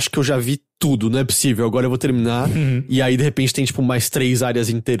 eu acho que eu já vi tudo, não é possível, agora eu vou terminar. E aí, de repente, tem, tipo, mais 3 áreas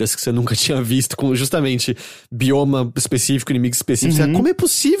inteiras que você nunca tinha visto, com justamente bioma específico, inimigo específico. Como é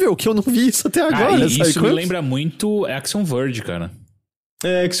possível que eu não vi isso até agora, sabe? Isso me lembra muito Axiom Verge, cara.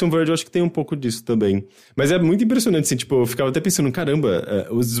 Axiom Verge eu acho que tem um pouco disso também. Mas é muito impressionante, assim, tipo, eu ficava até pensando, caramba,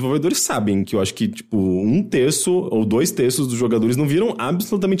 os desenvolvedores sabem que eu acho que, tipo, 1/3 ou 2/3 dos jogadores não viram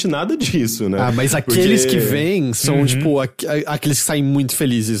absolutamente nada disso, né? Mas aqueles que vêm são, tipo, aqueles que saem muito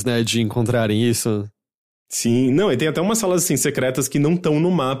felizes, né, de encontrarem isso. Sim, não, e tem até umas salas, assim, secretas que não estão no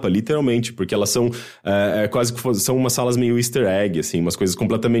mapa, literalmente, porque elas são quase que são umas salas meio easter egg, assim, umas coisas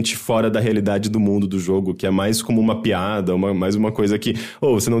completamente fora da realidade do mundo do jogo, que é mais como uma piada, mais uma coisa que,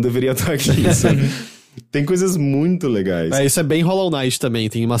 você não deveria estar aqui, sabe? Tem coisas muito legais. Isso é bem Hollow Knight também,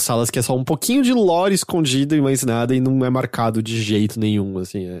 tem umas salas que é só um pouquinho de lore escondido e mais nada, e não é marcado de jeito nenhum,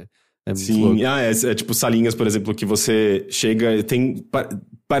 assim, é muito louco. Sim, é tipo salinhas, por exemplo, que você chega,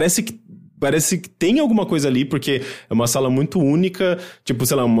 parece que tem alguma coisa ali, porque é uma sala muito única, tipo,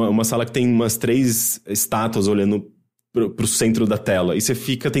 sei lá, uma sala que tem umas 3 estátuas olhando pro centro da tela, e você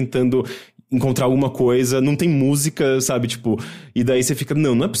fica tentando encontrar alguma coisa, não tem música, sabe, tipo, e daí você fica,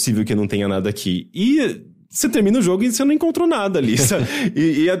 não é possível que não tenha nada aqui. E você termina o jogo e você não encontrou nada ali, sabe?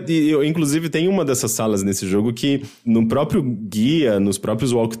 Inclusive, tem uma dessas salas nesse jogo que, no próprio guia, nos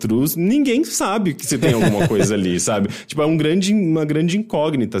próprios walkthroughs, ninguém sabe que você tem alguma coisa ali, sabe? Tipo, é uma grande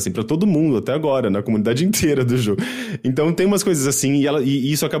incógnita, assim, pra todo mundo, até agora, na comunidade inteira do jogo. Então, tem umas coisas assim,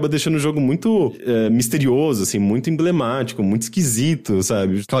 e isso acaba deixando o jogo muito misterioso, assim, muito emblemático, muito esquisito,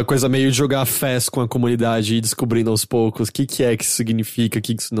 sabe? Aquela coisa meio de jogar fast com a comunidade e descobrindo aos poucos o que é que isso significa, o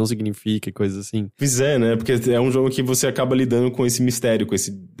que isso não significa, coisas assim. Pois é, né? Porque é um jogo que você acaba lidando com esse mistério, com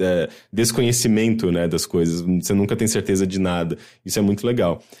esse desconhecimento, né, das coisas. Você nunca tem certeza de nada. Isso é muito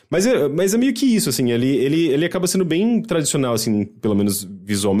legal. Mas é meio que isso, assim. Ele acaba sendo bem tradicional, assim, pelo menos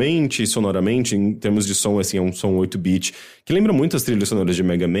visualmente, sonoramente, em termos de som, assim, é um som 8-bit, que lembra muito as trilhas sonoras de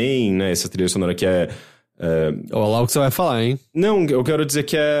Mega Man, né? Essa trilha sonora que é... Olha lá o que você vai falar, hein? Não, eu quero dizer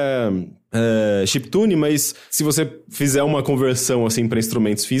que é chiptune, mas se você fizer uma conversão, assim, pra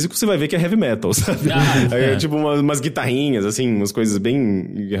instrumentos físicos, você vai ver que é heavy metal, sabe? Tipo umas guitarrinhas, assim, umas coisas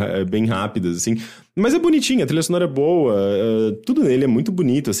bem rápidas, assim. Mas é bonitinho, a trilha sonora é boa, tudo nele é muito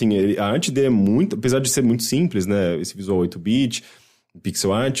bonito, assim. A arte dele é muito... Apesar de ser muito simples, né? Esse visual 8-bit...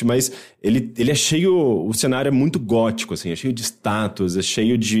 pixel art, mas ele é cheio... O cenário é muito gótico, assim, é cheio de estátuas, é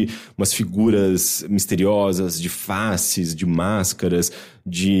cheio de umas figuras misteriosas, de faces, de máscaras,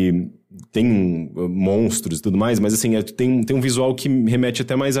 tem monstros e tudo mais, mas assim, tem um visual que remete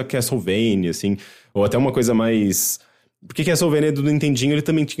até mais a Castlevania, assim, ou até uma coisa mais... Porque Castlevania do Nintendinho, ele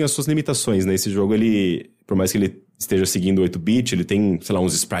também tinha as suas limitações, né? Esse jogo, ele, por mais que ele esteja seguindo o 8-bit, ele tem, sei lá,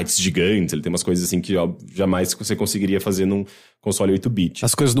 uns sprites gigantes, ele tem umas coisas assim que jamais você conseguiria fazer num console 8-bit.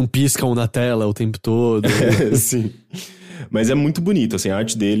 As coisas não piscam na tela o tempo todo. Sim. Mas é muito bonito, assim, a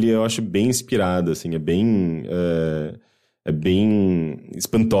arte dele eu acho bem inspirada, assim, é bem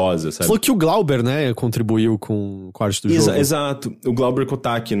espantosa, sabe? Falou que o Glauber, né, contribuiu com a arte do jogo. Exato. O Glauber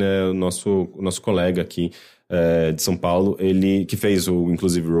Kotaki, né, o nosso colega aqui de São Paulo, ele que fez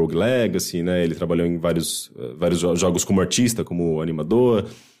inclusive o Rogue Legacy, né, ele trabalhou em vários jogos como artista, como animador.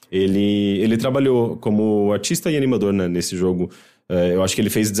 Ele trabalhou como artista e animador, né, nesse jogo. Eu acho que ele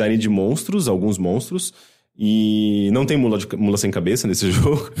fez design de monstros, alguns monstros. E não tem mula sem cabeça nesse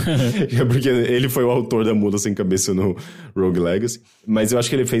jogo, porque ele foi o autor da mula sem cabeça no Rogue Legacy. Mas eu acho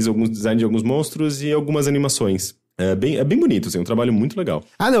que ele fez alguns design de alguns monstros e algumas animações. É bem bonito, assim, um trabalho muito legal.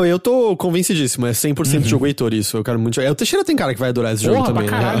 Não, eu tô convencidíssimo, é 100% jogo Heitor isso, eu quero muito jogar. O Teixeira tem cara que vai adorar esse jogo também,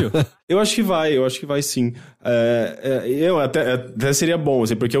 caralho. Né? Eu acho que vai sim. Eu até seria bom,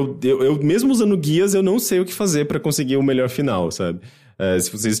 assim, porque eu mesmo usando guias, eu não sei o que fazer pra conseguir o melhor final, sabe? Se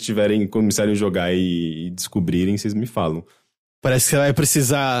vocês começarem a jogar e descobrirem, vocês me falam. Parece que você vai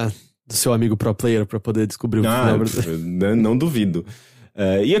precisar do seu amigo pro player pra poder descobrir o final. Não duvido.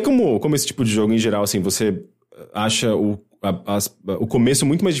 E é como esse tipo de jogo em geral, assim, você acha o começo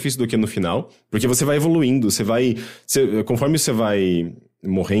muito mais difícil do que no final, porque você vai evoluindo, conforme você vai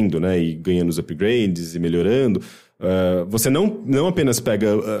morrendo, né, e ganhando os upgrades e melhorando, você não apenas pega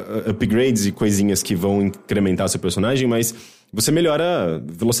upgrades e coisinhas que vão incrementar seu personagem, mas você melhora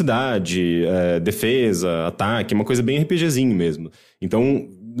velocidade, defesa, ataque, uma coisa bem RPGzinho mesmo. Então,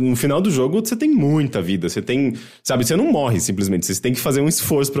 no final do jogo, você tem muita vida. Você não morre simplesmente. Você tem que fazer um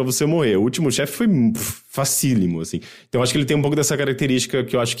esforço pra você morrer. O último chefe foi facílimo, assim. Então, eu acho que ele tem um pouco dessa característica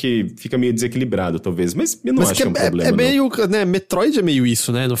que eu acho que fica meio desequilibrado, talvez. Mas eu não acho que é um problema. Meio, né, Metroid é meio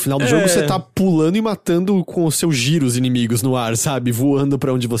isso, né? No final do jogo, você tá pulando e matando com os seus giros inimigos no ar, sabe? Voando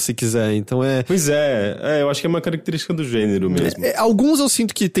pra onde você quiser. Então é... Pois eu acho que é uma característica do gênero mesmo. Alguns eu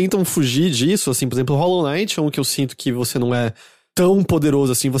sinto que tentam fugir disso, assim. Por exemplo, Hollow Knight é um que eu sinto que você não é tão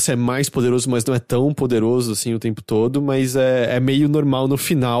poderoso assim, você é mais poderoso, mas não é tão poderoso assim o tempo todo, mas é meio normal no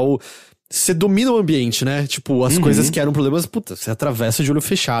final. Você domina o ambiente, né? Tipo, as coisas que eram problemas, puta, você atravessa de olho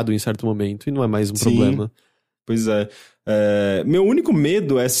fechado em certo momento e não é mais um problema. Pois é. Meu único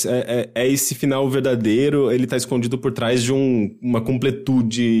medo é esse final verdadeiro, ele tá escondido por trás de uma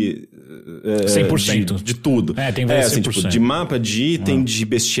completude 100%. De tudo. Tem vários 100%. Assim, tipo, de mapa, de item, de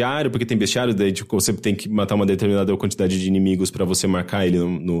bestiário, porque tem bestiário, daí tipo, você tem que matar uma determinada quantidade de inimigos pra você marcar ele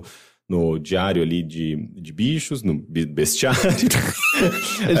no diário ali de bichos, no bestiário.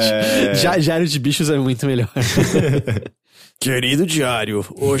 Diário de bichos é muito melhor. Querido diário,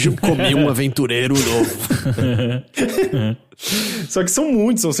 hoje eu comi um aventureiro novo. Só que são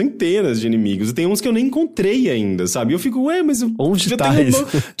muitos, são centenas de inimigos. E tem uns que eu nem encontrei ainda, sabe? E eu fico, mas eu onde já tá tenho, isso?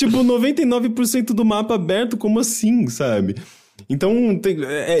 tipo, 99% do mapa aberto, como assim, sabe? Então,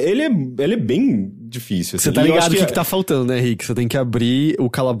 ele é bem difícil. Assim. Você tá E eu acho ligado o que tá faltando, né, Rick? Você tem que abrir o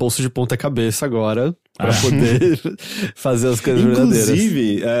calabouço de ponta cabeça agora pra poder fazer as coisas verdadeiras.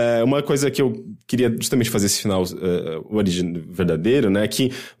 Inclusive, uma coisa que eu queria justamente fazer esse final origem verdadeiro, né?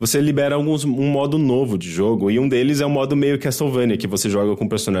 Que você libera um modo novo de jogo. E um deles é o modo meio Castlevania, que você joga com um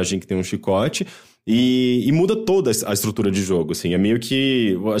personagem que tem um chicote. E muda toda a estrutura de jogo, assim. É meio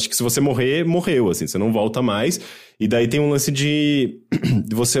que... Acho que se você morrer, morreu, assim. Você não volta mais. E daí tem um lance de...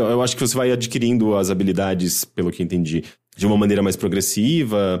 eu acho que você vai adquirindo as habilidades, pelo que entendi, de uma maneira mais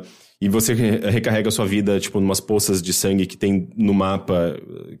progressiva. E você recarrega a sua vida, tipo, numas poças de sangue que tem no mapa,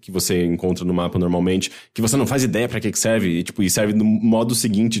 que você encontra no mapa normalmente, que você não faz ideia pra que serve, e serve no modo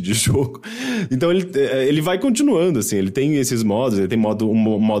seguinte de jogo. Então ele vai continuando, assim, ele tem esses modos, ele tem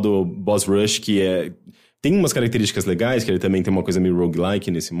um modo Boss Rush que tem umas características legais, que ele também tem uma coisa meio roguelike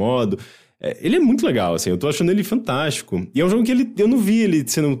nesse modo. Ele é muito legal, assim, eu tô achando ele fantástico. E é um jogo que eu não vi ele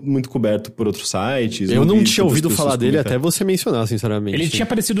sendo muito coberto por outros sites. Eu não tinha ouvido falar dele até você mencionar, sinceramente. Ele tinha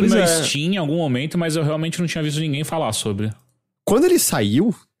aparecido no meu Steam em algum momento, mas eu realmente não tinha visto ninguém falar sobre. Quando ele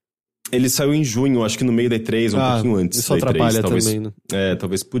saiu... Ele saiu em junho, acho que no meio da E3, um pouquinho antes. Isso atrapalha também, né?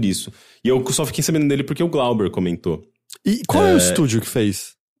 Talvez por isso. E eu só fiquei sabendo dele porque o Glauber comentou. E qual é o estúdio que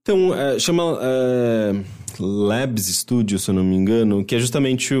fez? Então, chama Labs Studio, se eu não me engano, que é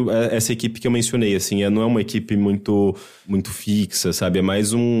justamente essa equipe que eu mencionei, assim, não é uma equipe muito, muito fixa, sabe? É mais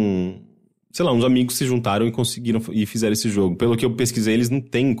sei lá, uns amigos se juntaram e conseguiram e fizeram esse jogo. Pelo que eu pesquisei, eles não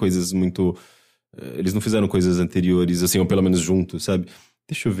têm coisas muito... Eles não fizeram coisas anteriores, assim, ou pelo menos juntos, sabe?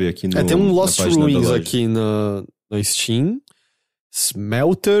 Deixa eu ver aqui no... tem um Lost Ruins aqui no Steam.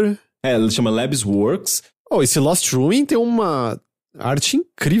 Smelter. Ele chama Labs Works. Esse Lost Ruin tem uma... arte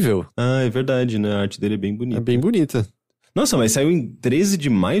incrível. É verdade, né? A arte dele é bem bonita. É bem bonita. Nossa, mas saiu em 13 de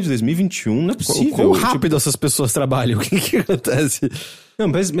maio de 2021, não é possível. Quão rápido essas pessoas trabalham? O que acontece? Não,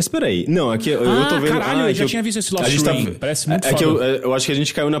 mas peraí. Não, aqui eu tô vendo... Caralho, eu já tinha visto esse Lost Ruin. Parece muito foda. Eu acho que a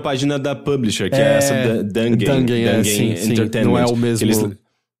gente caiu na página da Publisher, que é essa Dungeon Entertainment. Não é o mesmo...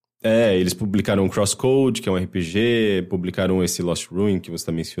 Eles publicaram Crosscode, que é um RPG, publicaram esse Lost Ruin que você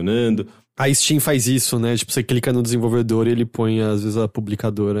tá mencionando. A Steam faz isso, né? Tipo, você clica no desenvolvedor e ele põe, às vezes, a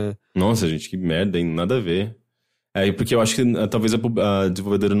publicadora. Nossa, gente, que merda, hein? Nada a ver. Porque eu acho que talvez a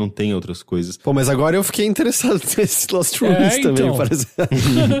desenvolvedora não tenha outras coisas. Pô, mas agora eu fiquei interessado nesse Lost Ruins também, então. parece.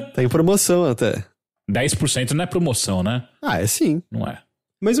 Tá em promoção até. 10% não é promoção, né? É sim. Não é.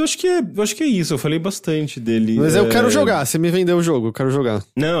 Mas eu acho que é isso, eu falei bastante dele. Mas eu quero jogar, você me vendeu o jogo, eu quero jogar.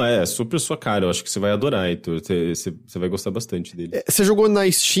 Não, super sua cara, eu acho que você vai adorar, Heitor. Você vai gostar bastante dele. Você jogou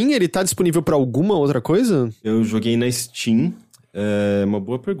na Steam? Ele tá disponível pra alguma outra coisa? Eu joguei na Steam, uma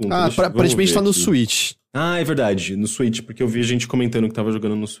boa pergunta. Aparentemente tá no Switch. É verdade, no Switch, porque eu vi gente comentando que tava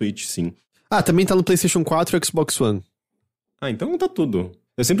jogando no Switch, sim. Também tá no PlayStation 4 e Xbox One. Então tá tudo.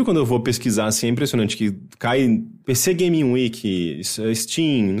 Eu sempre quando eu vou pesquisar, assim, é impressionante que cai PC Gaming Week,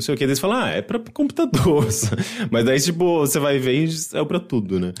 Steam, não sei o que, eles falam, é pra computador. Mas daí, tipo, você vai ver e é pra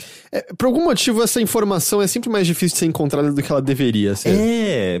tudo, né? Por algum motivo, essa informação é sempre mais difícil de ser encontrada do que ela deveria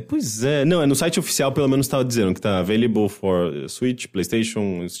ser. Pois é. Não, no site oficial, pelo menos, tava dizendo que tá available for Switch,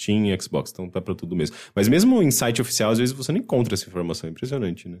 PlayStation, Steam e Xbox. Então tá pra tudo mesmo. Mas mesmo em site oficial, às vezes você não encontra essa informação. É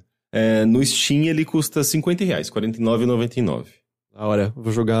impressionante, né? No Steam, ele custa R$50, R$49,99. Da hora,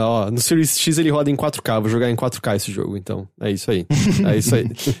 vou jogar, no Series X ele roda em 4K, vou jogar em 4K esse jogo, então, é isso aí,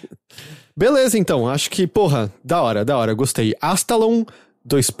 Beleza, então, acho que, da hora, gostei. Astalon,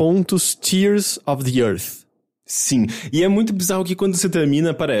 Tears of the Earth. Sim, e é muito bizarro que quando você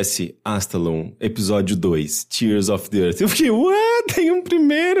termina aparece Astalon, episódio 2, Tears of the Earth. Eu fiquei, tem um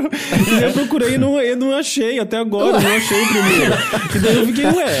primeiro? E eu procurei e não achei, até agora não achei o primeiro. E daí eu fiquei,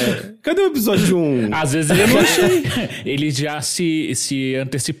 cadê o episódio 1? Às vezes eu não achei. Eles já se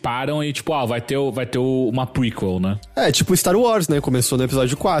anteciparam e tipo, vai ter uma prequel, né? Tipo Star Wars, né? Começou no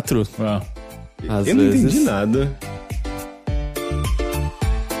episódio 4. Eu não entendi nada.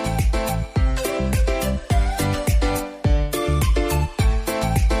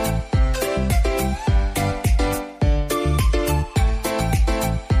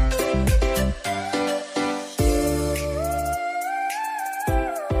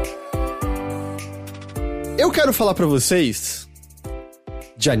 Eu quero falar pra vocês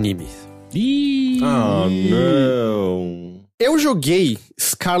de anime. Não. Eu joguei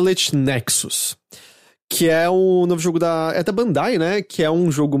Scarlet Nexus, que é um novo jogo da Bandai, né? Que é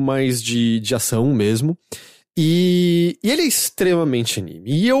um jogo mais de ação mesmo. E ele é extremamente anime.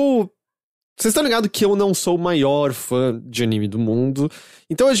 E vocês estão ligados que eu não sou o maior fã de anime do mundo.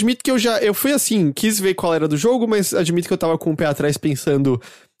 Então eu admito que eu fui assim, quis ver qual era do jogo, mas admito que eu tava com o pé atrás pensando...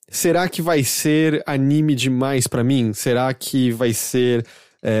 será que vai ser anime demais pra mim? Será que vai ser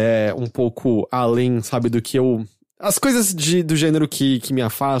um pouco além, sabe, do que eu... As coisas do gênero que me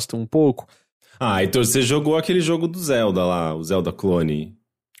afastam um pouco. Ah, então você jogou aquele jogo do Zelda lá, o Zelda Clone.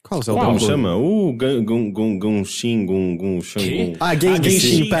 Qual Zelda? Como chama? O Genshin, Shangon.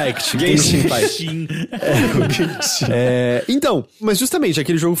 Genshin Impact. Genshin Impact. Então, mas justamente,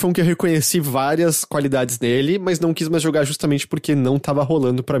 aquele jogo foi um que eu reconheci várias qualidades nele, mas não quis mais jogar justamente porque não tava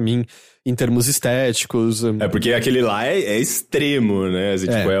rolando pra mim em termos estéticos. É porque aquele lá é extremo, né? Assim,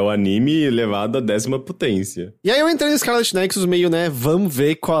 tipo, é o anime levado à 10ª potência. E aí eu entrei no Scarlet Nexus meio, né, vamos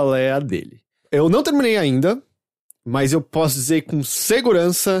ver qual é a dele. Eu não terminei ainda, mas eu posso dizer com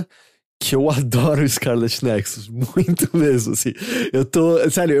segurança que eu adoro Scarlet Nexus, muito mesmo, assim.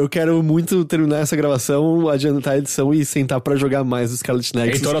 Sério, eu quero muito terminar essa gravação, adiantar a edição e sentar pra jogar mais o Scarlet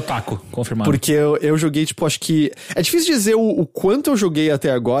Nexus. Heitor Otaku, confirmado. Porque eu joguei, tipo, acho que... É difícil dizer o quanto eu joguei até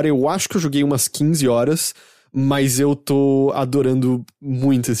agora, eu acho que eu joguei umas 15 horas, mas eu tô adorando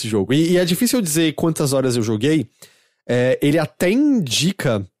muito esse jogo. E é difícil eu dizer quantas horas eu joguei, ele até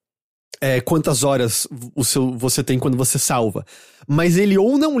indica... quantas horas você tem quando você salva. Mas ele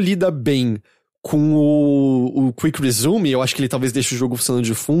ou não lida bem com o Quick Resume, eu acho que ele talvez deixe o jogo funcionando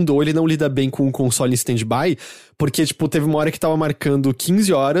de fundo, ou ele não lida bem com o console em stand-by, porque, tipo, teve uma hora que tava marcando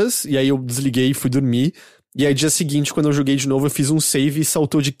 15 horas, e aí eu desliguei e fui dormir, e aí dia seguinte, quando eu joguei de novo, eu fiz um save e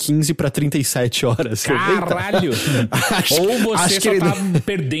saltou de 15 pra 37 horas. Caralho! Ou você que só tá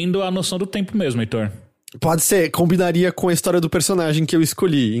perdendo a noção do tempo mesmo, Heitor. Pode ser, combinaria com a história do personagem que eu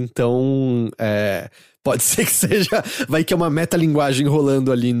escolhi, então pode ser que seja, vai que é uma metalinguagem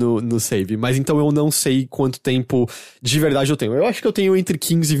rolando ali no save, mas então eu não sei quanto tempo de verdade eu tenho. Eu acho que eu tenho entre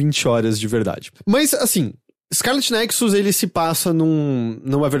 15 e 20 horas de verdade. Mas assim, Scarlet Nexus ele se passa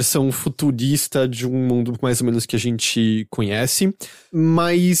numa versão futurista de um mundo mais ou menos que a gente conhece,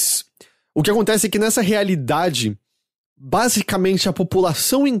 mas o que acontece é que nessa realidade... Basicamente, a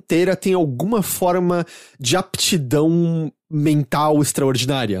população inteira tem alguma forma de aptidão mental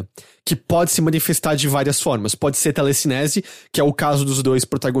extraordinária, que pode se manifestar de várias formas. Pode ser telecinese, que é o caso dos dois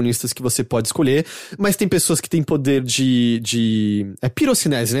protagonistas que você pode escolher, mas tem pessoas que têm poder de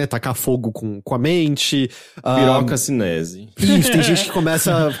pirocinese, né? Tacar fogo com a mente. Pirocacinese. Isso, tem gente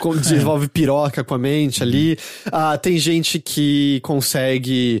que desenvolve piroca com a mente ali. Tem gente que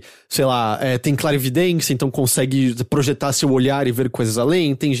consegue, sei lá, tem clarividência, então consegue projetar seu olhar e ver coisas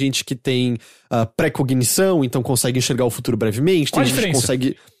além. Tem gente que tem pré-cognição, então consegue enxergar o futuro brevemente. Qual tem a gente que diferença?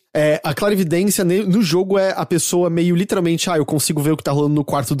 consegue... a clarividência no jogo é a pessoa meio literalmente, eu consigo ver o que tá rolando no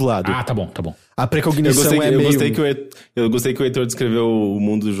quarto do lado. Ah, tá bom. A precognição meio... Eu gostei que o Heitor descreveu o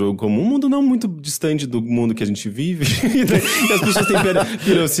mundo do jogo como um mundo não muito distante do mundo que a gente vive. E as pessoas têm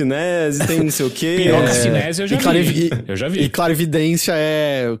pirocinese, tem não sei o quê. Pirocinese eu já vi. E clarividência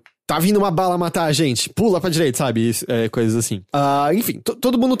tá vindo uma bala matar a gente, pula pra direita, sabe? Coisas assim. Enfim,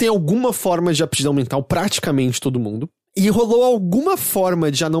 todo mundo tem alguma forma de aptidão mental, praticamente todo mundo. E rolou alguma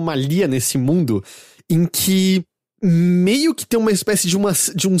forma de anomalia nesse mundo em que meio que tem uma espécie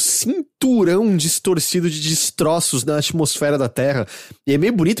de um cinturão distorcido de destroços na atmosfera da Terra. E é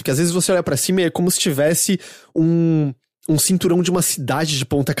meio bonito, porque às vezes você olha pra cima e é como se tivesse um cinturão de uma cidade de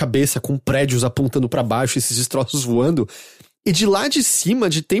ponta cabeça, com prédios apontando pra baixo, esses destroços voando. E de lá de cima,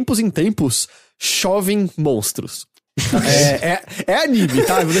 de tempos em tempos, chovem monstros. É anime,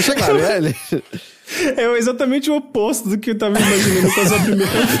 tá? Vou deixar claro. É exatamente o oposto do que eu tava imaginando com a sua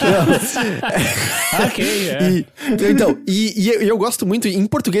primeira Ok, E eu gosto muito, em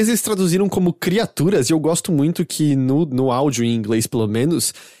português eles traduziram como criaturas, e eu gosto muito que no áudio, em inglês pelo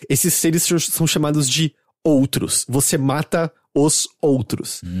menos, esses seres são chamados de outros. Você mata os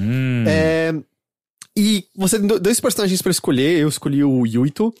outros. E você tem dois personagens pra escolher, eu escolhi o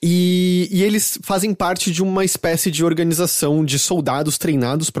Yuito, e eles fazem parte de uma espécie de organização de soldados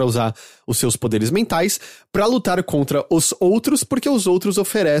treinados pra usar os seus poderes mentais pra lutar contra os outros, porque os outros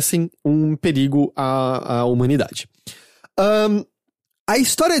oferecem um perigo à humanidade. A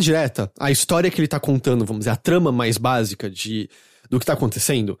história direta, a história que ele tá contando, vamos dizer, a trama mais básica do que tá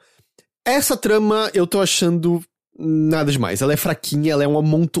acontecendo, essa trama eu tô achando... nada demais, ela é fraquinha, ela é um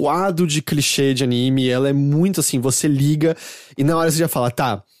amontoado de clichê de anime, ela é muito assim, você liga e na hora você já fala,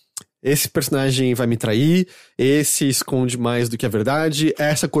 tá, esse personagem vai me trair, esse esconde mais do que a verdade,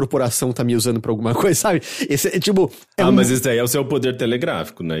 essa corporação tá me usando pra alguma coisa, sabe? Esse é tipo... mas esse daí é o seu poder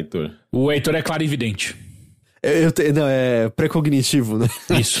telegráfico, né, Heitor? O Heitor é clarividente. Não, é precognitivo, né?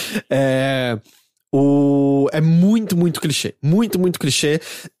 Isso. É muito, muito clichê, muito, muito clichê.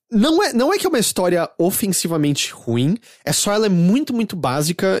 Não é que é uma história ofensivamente ruim, é só ela é muito, muito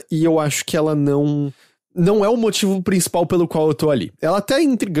básica e eu acho que ela não não é o motivo principal pelo qual eu tô ali. Ela até é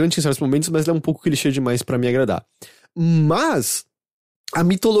intrigante em certos momentos, mas ela é um pouco clichê demais pra me agradar. Mas a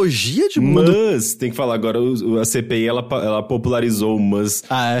mitologia de mundo... Mas, tem que falar agora, a CPI, ela popularizou o mas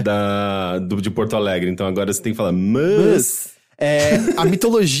de Porto Alegre. Então agora você tem que falar mas... a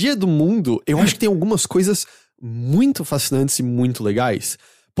mitologia do mundo, eu acho que tem algumas coisas muito fascinantes e muito legais.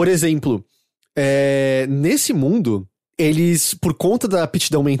 Por exemplo, nesse mundo, eles, por conta da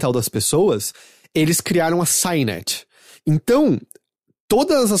aptidão mental das pessoas, eles criaram a Cynet. Então,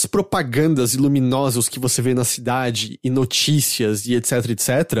 todas as propagandas luminosas que você vê na cidade, e notícias, e etc,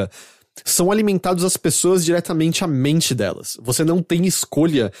 etc, são alimentados às pessoas diretamente à mente delas. Você não tem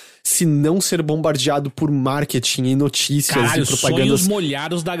escolha se não ser bombardeado por marketing e notícias e propagandas... sonhos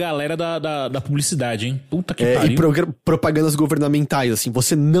molhados da galera da publicidade, hein? Puta que pariu. E propagandas governamentais, assim,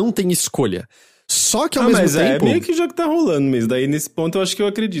 você não tem escolha. Só que ao mesmo tempo... É meio que já que tá rolando mesmo. Daí, nesse ponto, eu acho que eu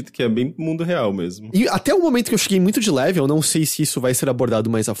acredito que é bem mundo real mesmo. E até o momento que eu cheguei muito de leve, eu não sei se isso vai ser abordado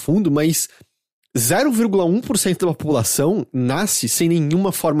mais a fundo, mas 0,1% da população nasce sem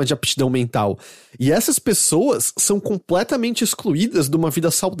nenhuma forma de aptidão mental. E essas pessoas são completamente excluídas de uma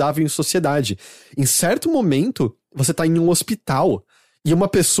vida saudável em sociedade. Em certo momento, você tá em um hospital e uma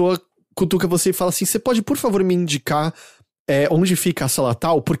pessoa cutuca você e fala assim, você pode, por favor, me indicar onde fica a sala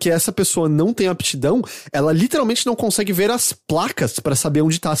tal, porque essa pessoa não tem aptidão, ela literalmente não consegue ver as placas pra saber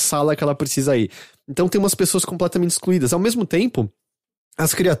onde tá a sala que ela precisa ir. Então tem umas pessoas completamente excluídas. Ao mesmo tempo,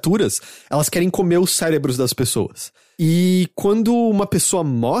 as criaturas, elas querem comer os cérebros das pessoas. E quando uma pessoa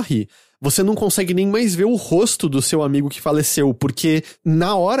morre, você não consegue nem mais ver o rosto do seu amigo que faleceu, porque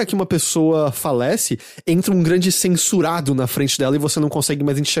na hora que uma pessoa falece, entra um grande censurado na frente dela e você não consegue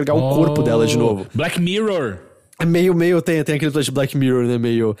mais enxergar o corpo dela de novo. Black Mirror! Tem aquele plano de Black Mirror, né,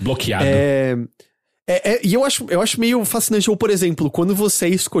 meio... bloqueado. E eu acho meio fascinante, ou por exemplo, quando você é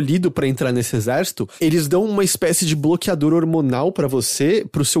escolhido pra entrar nesse exército, eles dão uma espécie de bloqueador hormonal pra você,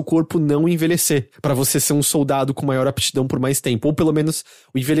 pro seu corpo não envelhecer, pra você ser um soldado com maior aptidão por mais tempo, ou pelo menos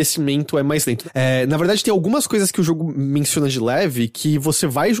o envelhecimento é mais lento. Na verdade, tem algumas coisas que o jogo menciona de leve, que você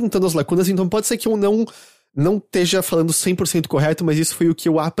vai juntando as lacunas, então pode ser que eu não esteja falando 100% correto, mas isso foi o que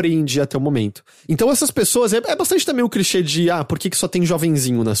eu aprendi até o momento. Então essas pessoas, é bastante também o clichê de, por que só tem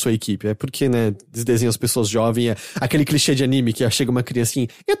jovenzinho na sua equipe? É porque, né, eles desenham as pessoas jovens, aquele clichê de anime que chega uma criancinha,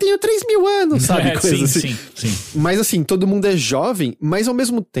 eu tenho 3.000 anos, sabe? Coisa assim. Sim. Mas assim, todo mundo é jovem, mas ao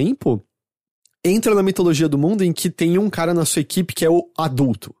mesmo tempo, entra na mitologia do mundo em que tem um cara na sua equipe que é o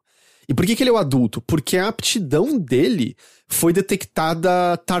adulto. E por que ele é o adulto? Porque a aptidão dele foi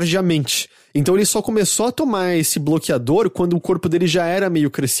detectada tardiamente. Então ele só começou a tomar esse bloqueador quando o corpo dele já era meio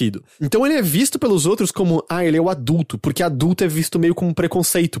crescido. Então ele é visto pelos outros como, ele é o adulto, porque adulto é visto meio como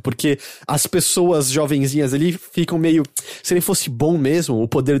preconceito, porque as pessoas jovenzinhas ali ficam meio... Se ele fosse bom mesmo, o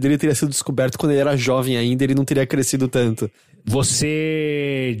poder dele teria sido descoberto quando ele era jovem ainda, ele não teria crescido tanto.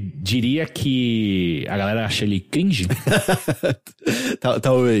 Você diria que a galera acha ele cringe?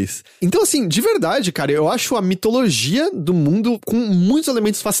 Talvez. Então, assim, de verdade, cara, eu acho a mitologia do mundo com muitos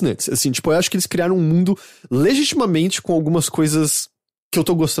elementos fascinantes. Assim, tipo, eu acho que eles criaram um mundo legitimamente com algumas coisas que eu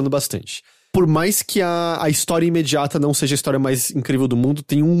tô gostando bastante. Por mais que a história imediata não seja a história mais incrível do mundo,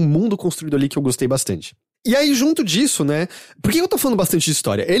 tem um mundo construído ali que eu gostei bastante. E aí, junto disso, né, por que eu tô falando bastante de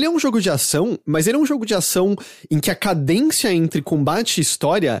história? Ele é um jogo de ação, mas ele é um jogo de ação em que a cadência entre combate e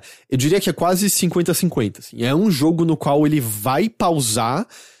história, eu diria que é quase 50-50, assim. É um jogo no qual ele vai pausar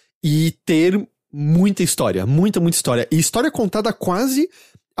e ter muita história, muita história. E história contada quase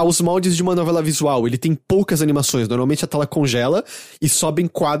aos moldes de uma novela visual. Ele tem poucas animações, normalmente a tela congela e sobem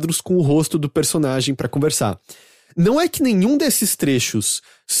quadros com o rosto do personagem pra conversar. Não é que nenhum desses trechos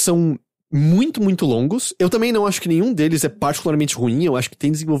são muito longos. Eu também não acho que nenhum deles é particularmente ruim. Eu acho que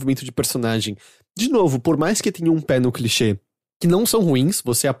tem desenvolvimento de personagem. De novo, por mais que tenha um pé no clichê, que não são ruins,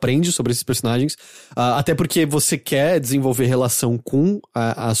 você aprende sobre esses personagens, até porque você quer desenvolver relação com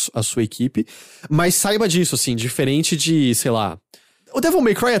a sua equipe. Mas saiba disso, assim, diferente de, sei lá... O Devil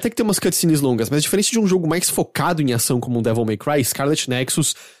May Cry até que tem umas cutscenes longas, mas diferente de um jogo mais focado em ação como o Devil May Cry, Scarlet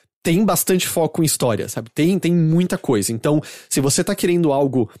Nexus tem bastante foco em história, sabe? Tem muita coisa. Então, se você tá querendo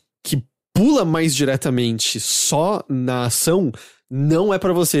algo que pula mais diretamente só na ação, não é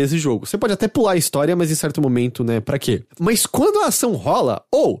pra você esse jogo. Você pode até pular a história, mas em certo momento, né, pra quê? Mas quando a ação rola,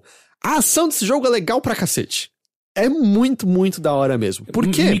 a ação desse jogo é legal pra cacete. É muito da hora mesmo. Por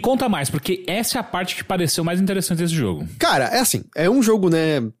quê? Me conta mais, porque essa é a parte que pareceu mais interessante desse jogo. Cara, é assim, é um jogo,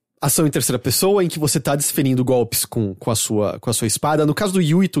 né, ação em terceira pessoa, em que você tá desferindo golpes com a sua espada. No caso do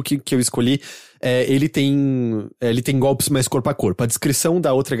Yuito, que eu escolhi, ele tem golpes mais corpo a corpo. A descrição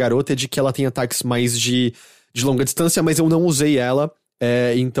da outra garota é de que ela tem ataques mais de longa distância, mas eu não usei ela.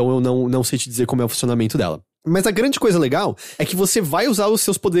 então eu não sei te dizer como é o funcionamento dela. Mas a grande coisa legal é que você vai usar os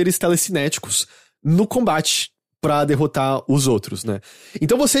seus poderes telecinéticos no combate pra derrotar os outros, né?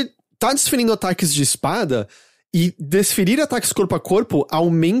 Então você tá desferindo ataques de espada, e desferir ataques corpo a corpo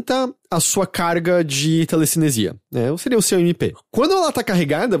aumenta a sua carga de telecinesia, né? Ou seria o seu MP. Quando ela tá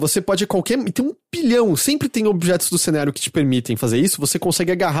carregada, você pode tem um pilhão, sempre tem objetos do cenário que te permitem fazer isso, você consegue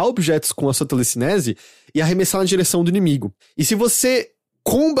agarrar objetos com a sua telecinese e arremessar na direção do inimigo. E se você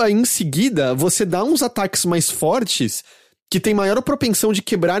comba em seguida, você dá uns ataques mais fortes que tem maior propensão de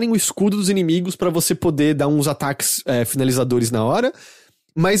quebrarem o escudo dos inimigos pra você poder dar uns ataques finalizadores na hora,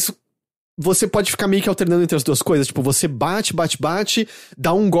 mas você pode ficar meio que alternando entre as duas coisas, tipo, você bate,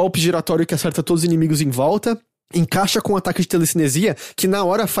 dá um golpe giratório que acerta todos os inimigos em volta, encaixa com um ataque de telecinesia, que na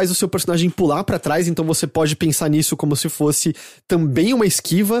hora faz o seu personagem pular pra trás, então você pode pensar nisso como se fosse também uma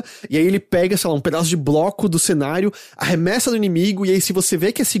esquiva, e aí ele pega, sei lá, um pedaço de bloco do cenário, arremessa no inimigo, e aí se você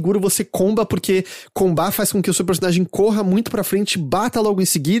vê que é seguro, você comba, porque combar faz com que o seu personagem corra muito pra frente, bata logo em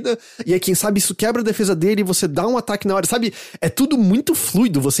seguida, e aí quem sabe isso quebra a defesa dele, e você dá um ataque na hora, sabe? É tudo muito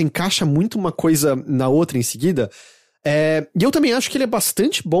fluido, você encaixa muito uma coisa na outra em seguida, e eu também acho que ele é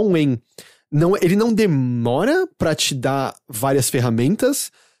bastante bom em... ele não demora pra te dar várias ferramentas,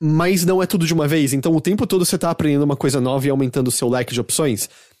 mas não é tudo de uma vez. Então, o tempo todo você tá aprendendo uma coisa nova e aumentando o seu leque de opções.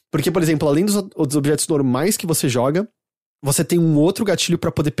 Porque, por exemplo, além dos objetos normais que você joga, você tem um outro gatilho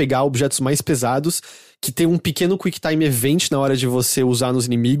pra poder pegar objetos mais pesados, que tem um pequeno quick time event na hora de você usar nos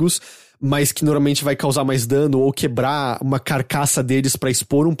inimigos, mas que normalmente vai causar mais dano ou quebrar uma carcaça deles pra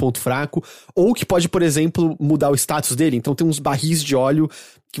expor um ponto fraco, ou que pode, por exemplo, mudar o status dele. Então tem uns barris de óleo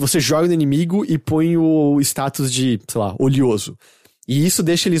que você joga no inimigo e põe o status de, sei lá, oleoso. E isso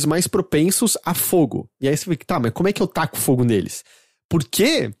deixa eles mais propensos a fogo. E aí você fica, tá, mas como é que eu taco fogo neles?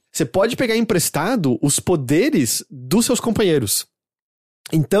 Porque você pode pegar emprestado os poderes dos seus companheiros.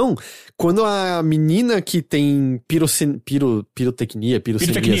 Então, quando a menina que tem pirotecnia,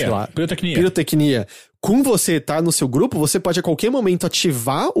 sei lá, pirotecnia, com você tá no seu grupo, você pode a qualquer momento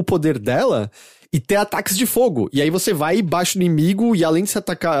ativar o poder dela e ter ataques de fogo. E aí você vai e baixa o inimigo e além de se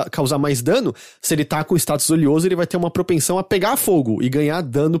atacar, causar mais dano, se ele tá com status oleoso, ele vai ter uma propensão a pegar fogo e ganhar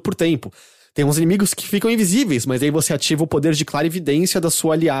dano por tempo. Tem uns inimigos que ficam invisíveis, mas aí você ativa o poder de clarividência da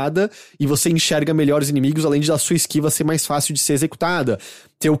sua aliada e você enxerga melhor os inimigos, além de a sua esquiva ser mais fácil de ser executada.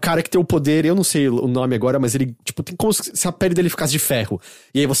 Tem o cara que tem o poder, eu não sei o nome agora, mas ele, tipo, tem como se a pele dele ficasse de ferro.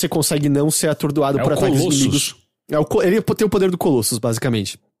 E aí você consegue não ser atordoado por ataques inimigos. Ele tem o poder do Colossus,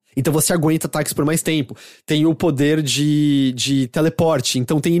 basicamente. Então você aguenta ataques por mais tempo. Tem o poder de teleporte.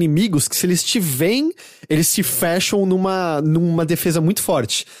 Então tem inimigos que se eles te veem, eles se fecham numa defesa muito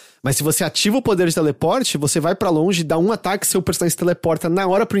forte. Mas se você ativa o poder de teleporte, você vai pra longe, dá um ataque, seu personagem se teleporta na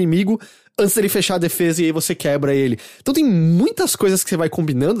hora pro inimigo, antes dele fechar a defesa e aí você quebra ele. Então tem muitas coisas que você vai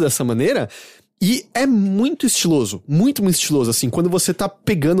combinando dessa maneira e é muito estiloso, muito estiloso, assim, quando você tá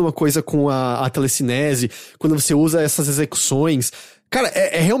pegando uma coisa com a telecinese, quando você usa essas execuções. Cara,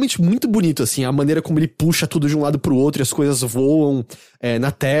 é realmente muito bonito, assim, a maneira como ele puxa tudo de um lado pro outro e as coisas voam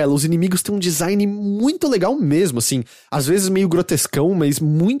na tela. Os inimigos têm um design muito legal mesmo, assim. Às vezes meio grotescão, mas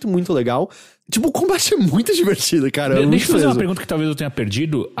muito, muito legal. Tipo, o combate é muito divertido, cara. Deixa eu fazer uma pergunta que talvez eu tenha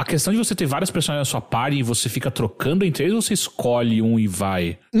perdido. A questão de você ter vários personagens na sua party e você fica trocando entre eles ou você escolhe um e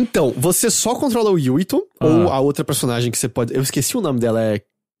vai? Então, você só controla o Yuito ou a outra personagem que você pode... Eu esqueci o nome dela, é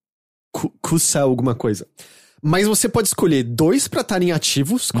Kusa alguma coisa. Mas você pode escolher 2 pra estarem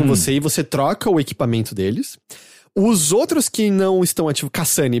ativos com você e você troca o equipamento deles. Os outros que não estão ativos...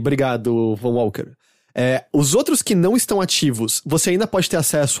 Kassani, obrigado, Von Walker. Os outros que não estão ativos, você ainda pode ter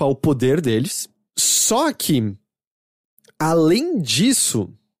acesso ao poder deles. Só que, além disso,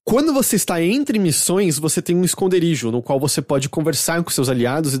 quando você está entre missões, você tem um esconderijo no qual você pode conversar com seus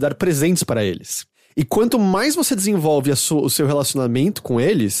aliados e dar presentes para eles. E quanto mais você desenvolve o seu relacionamento com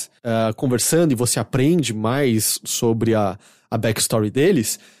eles, conversando e você aprende mais sobre a backstory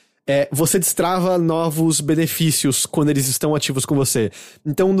deles, você destrava novos benefícios quando eles estão ativos com você.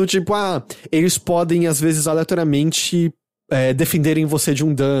 Então, do tipo, eles podem, às vezes, aleatoriamente defenderem você de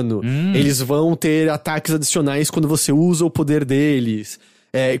um dano. Eles vão ter ataques adicionais quando você usa o poder deles.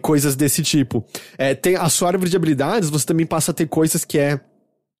 Coisas desse tipo. Tem a sua árvore de habilidades, você também passa a ter coisas que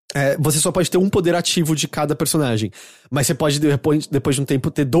você só pode ter um poder ativo de cada personagem. Mas você pode, depois de um tempo,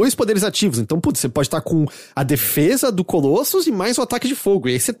 ter 2 poderes ativos. Então, você pode estar com a defesa do Colossus e mais o ataque de fogo.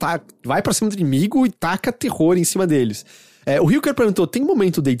 E aí você vai pra cima do inimigo e taca terror em cima deles. O Hilker perguntou, tem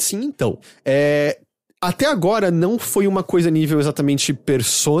momento date? Sim, então. Até agora não foi uma coisa nível exatamente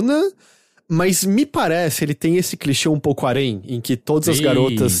Persona, Mas me parece, ele tem esse clichê um pouco harém, em que todas as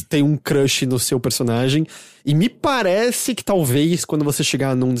garotas têm um crush no seu personagem. E me parece que talvez, quando você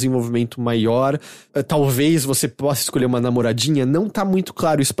chegar num desenvolvimento maior, talvez você possa escolher uma namoradinha. Não tá muito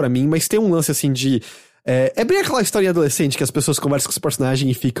claro isso pra mim, mas tem um lance assim de... É bem aquela historinha adolescente que as pessoas conversam com os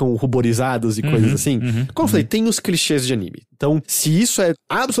personagens e ficam ruborizados e coisas assim. Como eu falei, tem os clichês de anime. Então, se isso é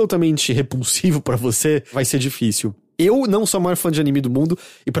absolutamente repulsivo pra você, vai ser difícil. Eu não sou o maior fã de anime do mundo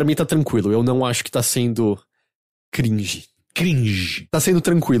e pra mim tá tranquilo. Eu não acho que tá sendo cringe. Tá sendo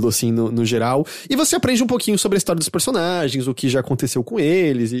tranquilo, assim, no geral. E você aprende um pouquinho sobre a história dos personagens, o que já aconteceu com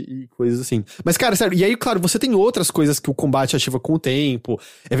eles e coisas assim. Mas, cara, sério, e aí, claro, você tem outras coisas que o combate ativa com o tempo.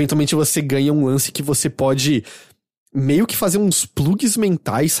 Eventualmente você ganha um lance que você pode meio que fazer uns plugs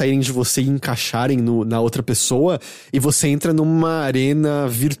mentais saírem de você e encaixarem na outra pessoa, e você entra numa arena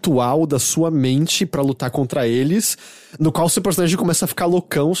virtual da sua mente pra lutar contra eles, no qual o seu personagem começa a ficar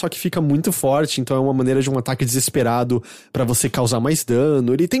loucão, só que fica muito forte, então é uma maneira de um ataque desesperado pra você causar mais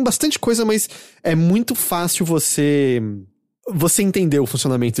dano. Ele tem bastante coisa, mas é muito fácil você entender o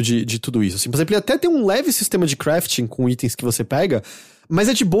funcionamento de tudo isso. Assim, por exemplo, ele até tem um leve sistema de crafting com itens que você pega, mas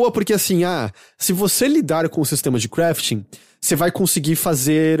é de boa porque, assim, se você lidar com o sistema de crafting, você vai conseguir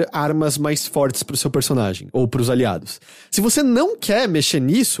fazer armas mais fortes pro seu personagem, ou pros aliados. Se você não quer mexer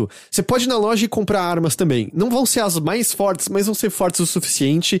nisso, você pode ir na loja e comprar armas também. Não vão ser as mais fortes, mas vão ser fortes o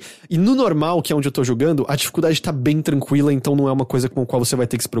suficiente, e no normal, que é onde eu tô jogando, a dificuldade tá bem tranquila, então não é uma coisa com a qual você vai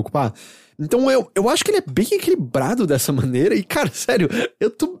ter que se preocupar. Então eu acho que ele é bem equilibrado dessa maneira, e cara, sério,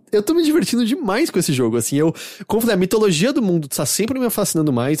 eu tô me divertindo demais com esse jogo, assim, como eu falei, a mitologia do mundo tá sempre me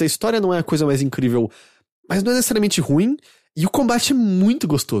fascinando mais, a história não é a coisa mais incrível, mas não é necessariamente ruim, e o combate é muito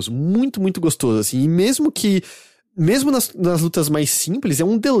gostoso, muito, muito gostoso, assim, e mesmo nas lutas mais simples, é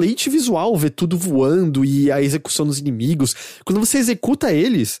um deleite visual ver tudo voando e a execução dos inimigos. Quando você executa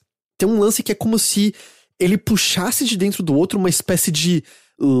eles, tem um lance que é como se ele puxasse de dentro do outro uma espécie de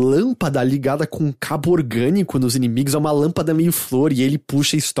lâmpada ligada com um cabo orgânico nos inimigos, é uma lâmpada meio flor, e ele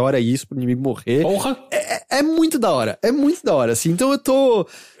puxa e estoura isso pro inimigo morrer. Porra! É muito da hora, assim, então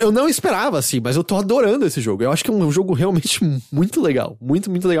eu não esperava, assim, mas eu tô adorando esse jogo, eu acho que é um jogo realmente muito legal, muito,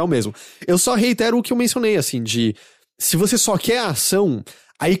 muito legal mesmo. Eu só reitero o que eu mencionei, assim, se você só quer a ação,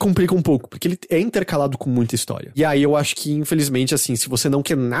 aí complica um pouco, porque ele é intercalado com muita história. E aí eu acho que, infelizmente, assim, se você não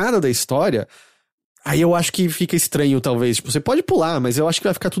quer nada da história, aí eu acho que fica estranho, talvez. Tipo, você pode pular, mas eu acho que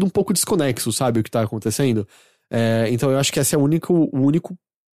vai ficar tudo um pouco desconexo, sabe? O que tá acontecendo. Então eu acho que esse é o único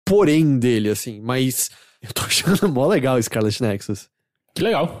porém dele, assim. Mas eu tô achando mó legal Scarlet Nexus. Que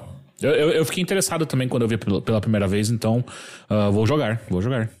legal. Eu fiquei interessado também quando eu vi pela primeira vez, então vou jogar.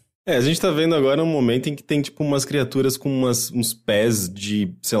 A gente tá vendo agora um momento em que tem, tipo, umas criaturas com uns pés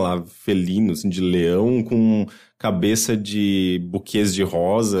de, sei lá, felino, assim, de leão, com cabeça de buquês de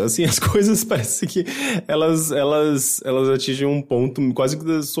rosa, assim, as coisas parecem que elas atingem um ponto quase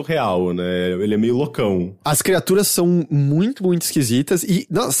que surreal, né? Ele é meio loucão. As criaturas são muito, muito esquisitas e,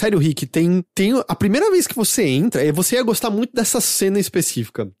 não, sério, Rick, tem a primeira vez que você entra, você ia gostar muito dessa cena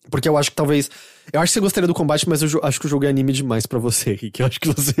específica, porque eu acho que você gostaria do combate, mas eu acho que o jogo é anime demais pra você, Rick. Eu acho que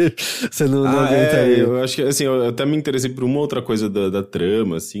você não aguentaria. Eu acho que, assim, eu até me interessei por uma outra coisa da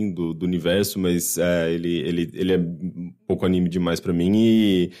trama, assim, do universo, mas ele é um pouco anime demais pra mim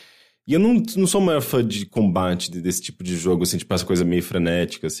e eu não sou o maior fã de combate desse tipo de jogo, assim, tipo essa coisa meio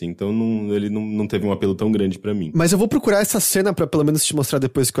frenética, assim, então ele não teve um apelo tão grande pra mim. Mas eu vou procurar essa cena pra pelo menos te mostrar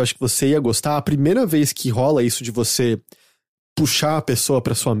depois, que eu acho que você ia gostar. A primeira vez que rola isso de você puxar a pessoa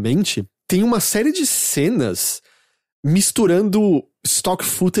pra sua mente, tem uma série de cenas misturando stock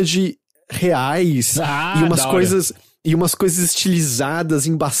footage reais e umas coisas estilizadas,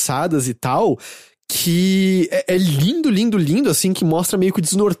 embaçadas e tal, que é lindo, lindo, lindo, assim, que mostra meio que o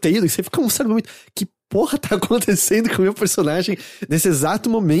desnorteio, e você fica mostrando muito que porra tá acontecendo com o meu personagem nesse exato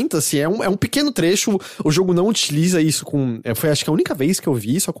momento, assim, é um pequeno trecho, o jogo não utiliza isso foi acho que a única vez que eu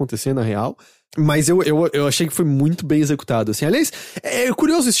vi isso acontecer na real, mas eu achei que foi muito bem executado, assim, aliás, é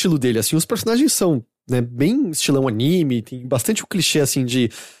curioso o estilo dele, assim, os personagens são, né, bem estilão anime, tem bastante o clichê, assim, de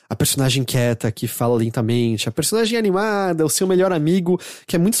a personagem quieta, que fala lentamente, a personagem animada, o seu melhor amigo,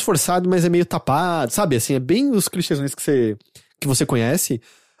 que é muito esforçado, mas é meio tapado, sabe, assim, é bem os clichês que você conhece.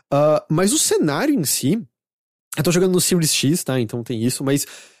 Mas o cenário em si, eu tô jogando no Series X, tá? Então tem isso, mas,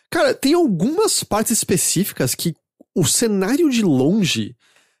 cara, tem algumas partes específicas que o cenário de longe,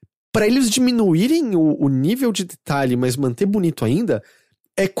 pra eles diminuírem o nível de detalhe, mas manter bonito ainda,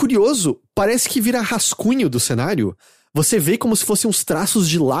 é curioso, parece que vira rascunho do cenário. Você vê como se fossem uns traços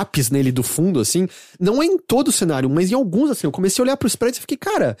de lápis nele do fundo, assim. Não é em todo o cenário, mas em alguns, assim. Eu comecei a olhar pros prédios e fiquei,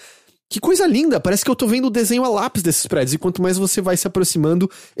 cara, que coisa linda, parece que eu tô vendo o desenho a lápis desses prédios, e quanto mais você vai se aproximando,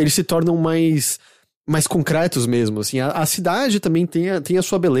 eles se tornam mais concretos mesmo, assim. A cidade também tem a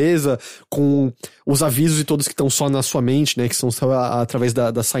sua beleza, com os avisos e todos que estão só na sua mente, né, que são só através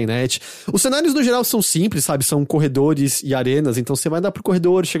da Cynet. Os cenários, no geral, são simples, sabe, são corredores e arenas, então você vai andar pro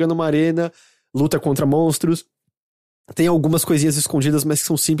corredor, chega numa arena, luta contra monstros. Tem algumas coisinhas escondidas, mas que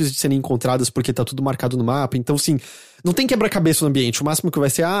são simples de serem encontradas porque tá tudo marcado no mapa. Então, assim, não tem quebra-cabeça no ambiente. O máximo que vai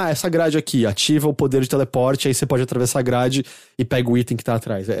ser, essa grade aqui, ativa o poder de teleporte, aí você pode atravessar a grade e pega o item que tá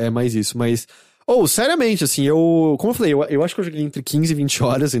atrás. É mais isso, mas... seriamente, assim, como eu falei, eu acho que eu joguei entre 15 e 20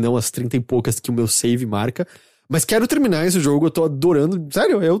 horas e não as 30 e poucas que o meu save marca. Mas quero terminar esse jogo, eu tô adorando.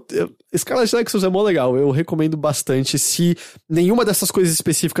 Sério, Scarlet Nexus é mó legal. Eu recomendo bastante, se nenhuma dessas coisas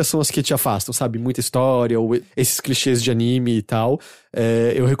específicas são as que te afastam, sabe? Muita história, ou esses clichês de anime e tal.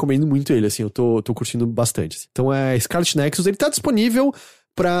 Eu recomendo muito ele, assim, eu tô curtindo bastante. Então Scarlet Nexus, ele tá disponível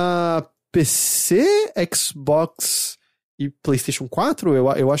pra PC, Xbox e PlayStation 4,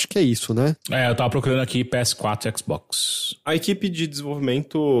 eu acho que é isso, né? Eu tava procurando aqui PS4 e Xbox. A equipe de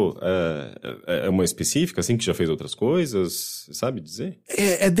desenvolvimento é uma específica, assim, que já fez outras coisas, sabe dizer?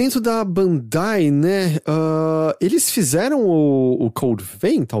 É dentro da Bandai, né? Eles fizeram o Code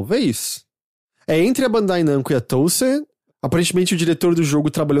Vein, talvez? É entre a Bandai Namco e a Touse. Aparentemente o diretor do jogo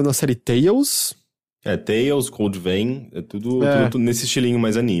trabalhou na série Tales. Tales, Code Vein, tudo nesse estilinho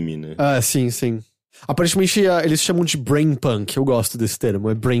mais anime, né? Sim. Aparentemente, eles chamam de Brain Punk. Eu gosto desse termo,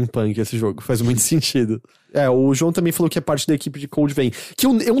 é Brain Punk esse jogo. Faz muito sentido. O João também falou que é parte da equipe de Code Vein. Que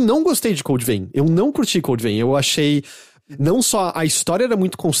eu não gostei de Code Vein. Eu não curti Code Vein. Eu achei... Não só a história era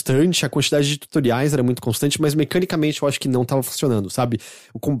muito constante, a quantidade de tutoriais era muito constante, mas mecanicamente eu acho que não tava funcionando, sabe?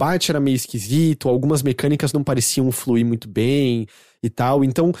 O combate era meio esquisito, algumas mecânicas não pareciam fluir muito bem e tal.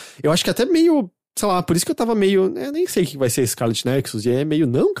 Então, eu acho que até meio... Sei lá, por isso que eu tava meio... Eu nem sei o que vai ser Scarlet Nexus. E é meio...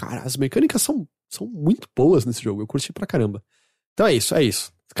 Não, cara, as mecânicas são muito boas nesse jogo. Eu curti pra caramba. Então é isso.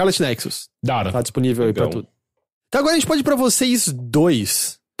 Scarlet Nexus. Tá disponível aí pra tudo. Então agora a gente pode ir pra vocês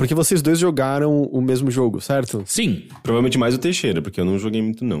dois. Porque vocês dois jogaram o mesmo jogo, certo? Sim. Provavelmente mais o Teixeira, porque eu não joguei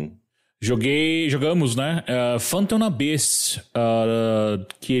muito, não. Jogamos, né? Phantom Abyss,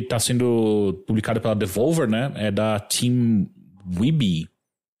 que tá sendo publicado pela Devolver, né? É da Team Weeby.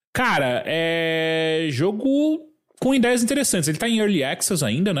 Cara, é jogo com ideias interessantes. Ele tá em Early Access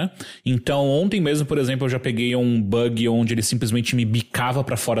ainda, né? Então, ontem mesmo, por exemplo, eu já peguei um bug onde ele simplesmente me bicava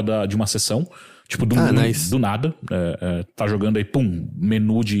pra fora de uma sessão. Tipo, nice. Do nada. Tá jogando aí, pum,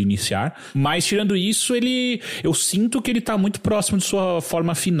 menu de iniciar. Mas, tirando isso, eu sinto que ele tá muito próximo de sua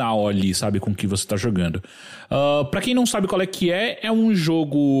forma final ali, sabe? Com o que você tá jogando. Pra quem não sabe qual é que é um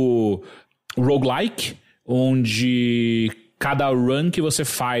jogo roguelike, onde cada run que você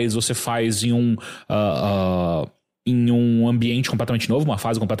faz em um ambiente completamente novo, uma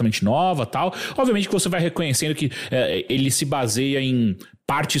fase completamente nova, tal. Obviamente que você vai reconhecendo que ele se baseia em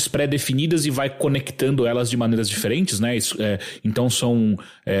partes pré-definidas e vai conectando elas de maneiras diferentes, né? Então são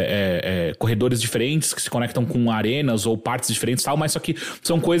corredores diferentes que se conectam com arenas ou partes diferentes, tal, mas só que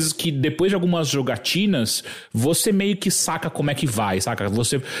são coisas que depois de algumas jogatinas você meio que saca como é que vai, saca?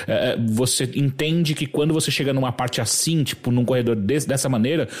 Você entende que quando você chega numa parte assim, tipo num corredor dessa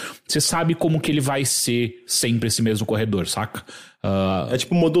maneira, você sabe como que ele vai ser sempre esse mesmo corredor, saca? É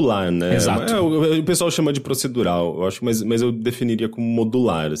tipo modular, né? Exato. O pessoal chama de procedural, eu acho, mas eu definiria como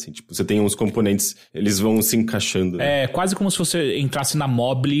modular, assim. Tipo, você tem uns componentes, eles vão se encaixando. Né? É quase como se você entrasse na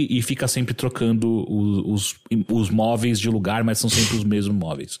mobile e fica sempre trocando os móveis de lugar, mas são sempre os mesmos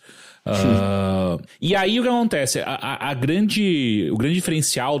móveis. E aí o que acontece? O grande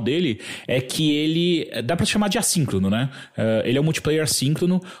diferencial dele é que ele dá pra chamar de assíncrono, né? Ele é um multiplayer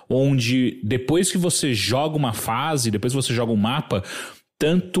assíncrono, onde depois que você joga uma fase, depois que você joga um mapa,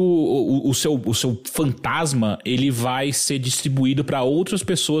 tanto o seu fantasma ele vai ser distribuído para outras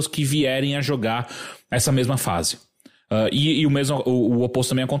pessoas que vierem a jogar essa mesma fase. E o oposto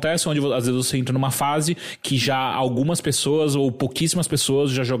também acontece, onde às vezes você entra numa fase que já algumas pessoas ou pouquíssimas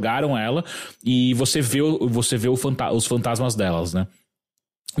pessoas já jogaram ela e você vê os fantasmas delas, né?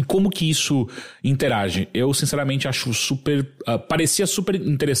 E como que isso interage? Eu, sinceramente, acho super... parecia super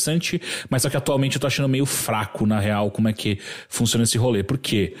interessante, mas só que atualmente eu tô achando meio fraco, na real, como é que funciona esse rolê. Por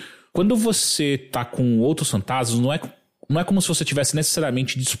quê? Quando você tá com outros fantasmas, não é como se você estivesse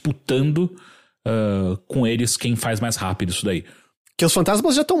necessariamente disputando com eles quem faz mais rápido isso daí. Que os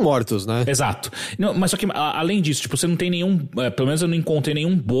fantasmas já estão mortos, né? Exato. Não, mas só que, além disso, tipo, você não tem nenhum... pelo menos eu não encontrei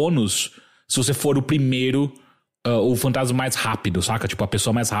nenhum bônus se você for o primeiro o fantasma mais rápido, saca? Tipo, a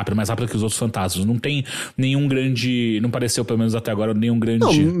pessoa mais rápida que os outros fantasmas. Não tem nenhum grande... Não pareceu, pelo menos até agora, nenhum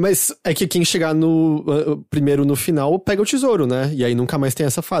grande... Não, mas é que quem chegar primeiro no final pega o tesouro, né? E aí nunca mais tem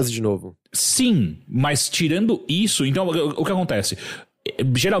essa fase de novo. Sim, mas tirando isso... Então, o que acontece?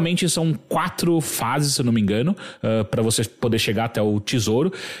 Geralmente são 4 fases, se eu não me engano, pra você poder chegar até o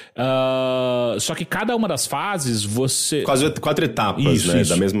tesouro. Só que cada uma das fases você... Quase 4 etapas, né?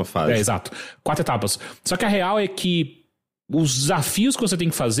 Da mesma fase. Exato. 4 etapas. Só que a real é que os desafios que você tem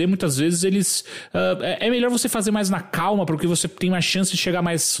que fazer, muitas vezes eles... é melhor você fazer mais na calma, porque você tem mais chance de chegar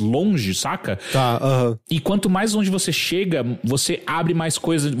mais longe, saca? Tá, E quanto mais longe você chega, você abre mais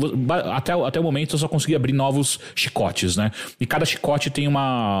coisas. Até o momento eu só consegui abrir novos chicotes, né? E cada chicote tem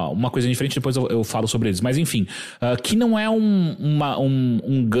uma coisa diferente, depois eu falo sobre eles. Mas enfim, que não é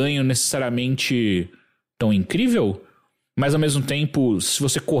um ganho necessariamente tão incrível... Mas ao mesmo tempo, se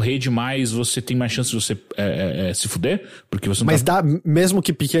você correr demais, você tem mais chance de você se fuder, porque você não Mas mesmo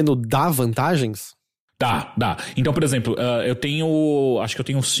que pequeno, dá vantagens? Dá. Então, por exemplo, acho que eu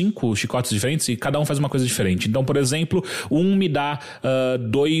tenho 5 chicotes diferentes e cada um faz uma coisa diferente. Então, por exemplo, um me dá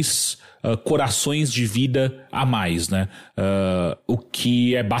 2 corações de vida a mais, né? O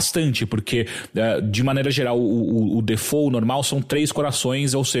que é bastante, porque de maneira geral o default normal são 3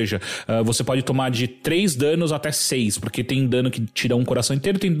 corações, ou seja, você pode tomar de 3 danos até 6, porque tem dano que tira um coração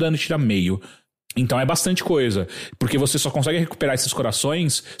inteiro, tem dano que tira meio. Então é bastante coisa, porque você só consegue recuperar esses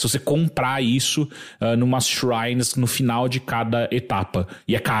corações se você comprar isso numas shrines no final de cada etapa,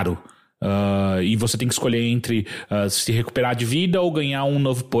 e é caro. E você tem que escolher entre se recuperar de vida ou ganhar um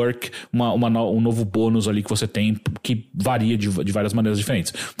novo perk, um novo bônus ali que você tem, que varia de várias maneiras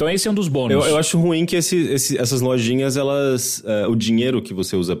diferentes. Então esse é um dos bônus. Eu acho ruim que essas lojinhas, elas... o dinheiro que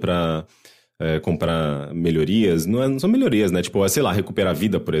você usa pra... comprar melhorias, não são melhorias, né? Tipo, sei lá, recuperar a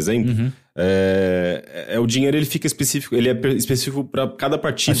vida, por exemplo. Uhum. O dinheiro, ele fica específico, ele é específico pra cada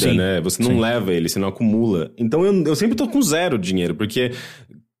partida, né? Você não leva ele, você não acumula. Então eu sempre tô com 0 dinheiro, porque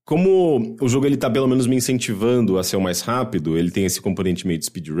como o jogo ele tá pelo menos me incentivando a ser o mais rápido, ele tem esse componente meio de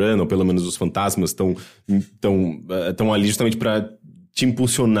speedrun, ou pelo menos os fantasmas estão ali justamente pra te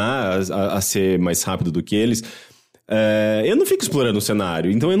impulsionar a ser mais rápido do que eles. Eu não fico explorando o cenário,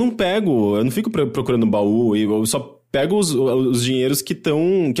 então eu não fico procurando baú, eu só pego os dinheiros que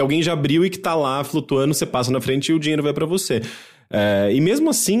alguém já abriu e que tá lá flutuando, você passa na frente e o dinheiro vai pra você. E mesmo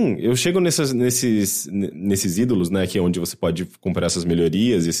assim, eu chego nesses ídolos, né, que é onde você pode comprar essas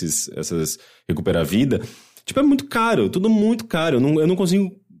melhorias, essas recuperar a vida. Tipo, é muito caro, tudo muito caro, eu não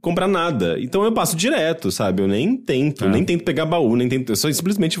consigo comprar nada. Então eu passo direto, sabe? Eu nem tento pegar baú, eu só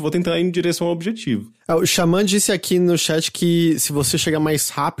simplesmente vou tentar ir em direção ao objetivo. O Xamã disse aqui no chat que se você chegar mais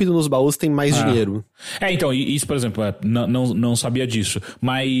rápido nos baús, tem mais dinheiro. Então, isso, por exemplo, não sabia disso.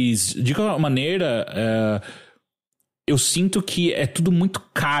 Mas, de qualquer maneira... eu sinto que é tudo muito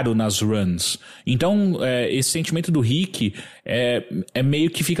caro nas runs. Então, esse sentimento do Rick é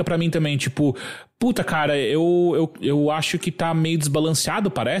meio que fica pra mim também, tipo... Puta, cara, eu acho que tá meio desbalanceado,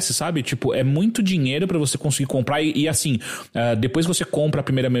 parece, sabe? Tipo, é muito dinheiro pra você conseguir comprar e assim, depois que você compra a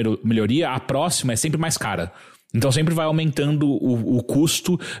primeira melhoria, a próxima é sempre mais cara. Então sempre vai aumentando o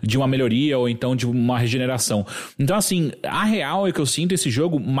custo de uma melhoria ou então de uma regeneração. Então assim, a real é que eu sinto esse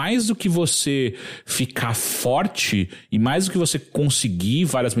jogo, mais do que você ficar forte e mais do que você conseguir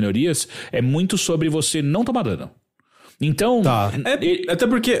várias melhorias, é muito sobre você não tomar dano. Então... Tá. Até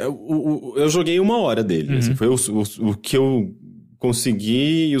porque eu joguei 1 hora dele. Assim, foi o que eu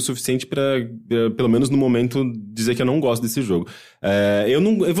consegui o suficiente pra, pelo menos no momento, dizer que eu não gosto desse jogo. Eu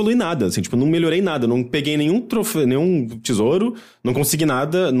não evolui nada, assim, tipo, não melhorei nada. Não peguei nenhum troféu, nenhum tesouro, não consegui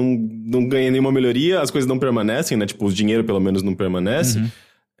nada, não ganhei nenhuma melhoria, as coisas não permanecem, né? Tipo, o dinheiro pelo menos não permanece.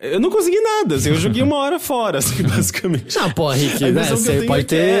 Eu não consegui nada, assim, eu joguei 1 hora fora, assim, basicamente. Não, pô, Rick, né, você pode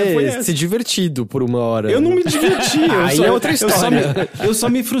ter se divertido por 1 hora. Eu não me diverti. É outra história. Eu só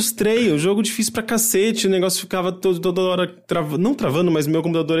me frustrei, o jogo difícil pra cacete, o negócio ficava toda hora não travando, mas meu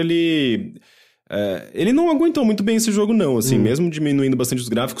computador, ele não aguentou muito bem esse jogo, não, assim, mesmo diminuindo bastante os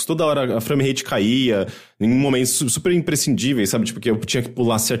gráficos, toda hora a frame rate caía, em momentos super imprescindíveis, sabe, tipo, que eu tinha que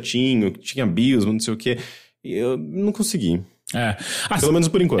pular certinho, que tinha BIOS, não sei o quê, e eu não consegui. Assim, pelo menos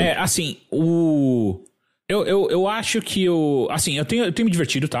por enquanto. Assim, eu acho que assim, eu tenho me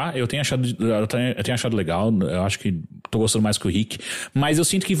divertido, tá? Eu tenho achado legal. Eu acho que tô gostando mais que o Rick. Mas eu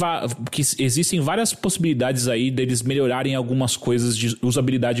sinto que existem várias possibilidades aí deles melhorarem algumas coisas de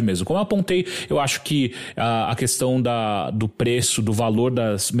usabilidade mesmo. Como eu apontei, eu acho que a questão do preço, do valor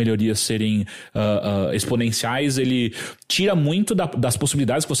das melhorias serem exponenciais, ele tira muito das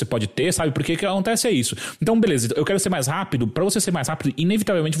possibilidades que você pode ter, sabe? Porque o que acontece é isso. Então, beleza, eu quero ser mais rápido. Pra você ser mais rápido,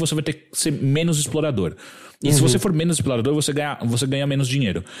 inevitavelmente você vai ter que ser menos explorador. E se você for menos explorador, você ganha menos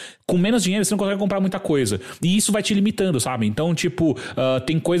dinheiro. Com menos dinheiro, você não consegue comprar muita coisa. E isso vai te limitando, sabe? Então, tipo,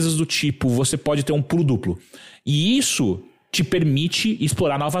 tem coisas do tipo, você pode ter um pulo duplo. E isso te permite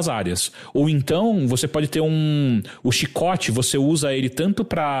explorar novas áreas. Ou então, você pode ter o chicote, você usa ele tanto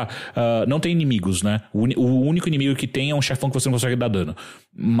pra... não tem inimigos, né? O único inimigo que tem é um chefão que você não consegue dar dano.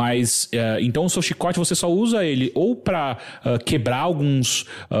 Mas, então o seu chicote, você só usa ele ou pra quebrar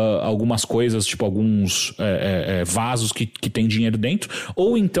algumas coisas, tipo alguns vasos que tem dinheiro dentro,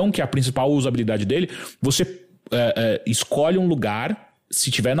 ou então, que é a principal usabilidade dele, você escolhe um lugar, se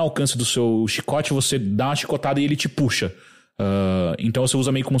tiver no alcance do seu chicote, você dá uma chicotada e ele te puxa. Então você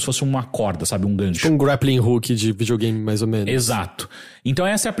usa meio como se fosse uma corda, sabe? Um gancho. Um grappling hook de videogame, mais ou menos. Exato. Então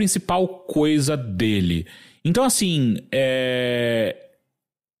essa é a principal coisa dele. Então, assim,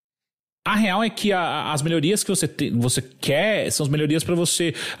 a real é que as melhorias que você quer são as melhorias pra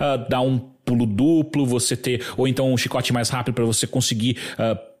você dar um pulo duplo, você ter... Ou então um chicote mais rápido pra você conseguir...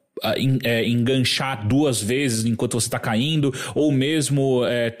 enganchar 2 vezes enquanto você tá caindo, ou mesmo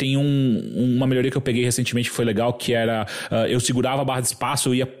tem uma melhoria que eu peguei recentemente que foi legal, que era eu segurava a barra de espaço,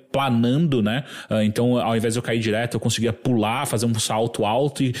 eu ia planando, né? Então, ao invés de eu cair direto, eu conseguia pular, fazer um salto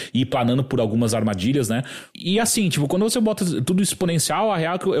alto e ir planando por algumas armadilhas, né? E assim, tipo, quando você bota tudo exponencial, a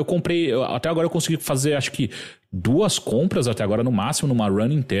real é que eu comprei, até agora eu consegui fazer, acho que 2 compras até agora no máximo, numa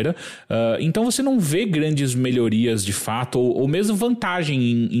run inteira. Então você não vê grandes melhorias de fato, ou mesmo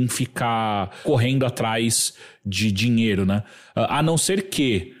vantagem em ficar correndo atrás de dinheiro, né? A não ser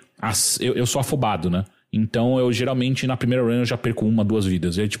que eu sou afobado, né? Então eu geralmente na primeira run eu já perco 1, 2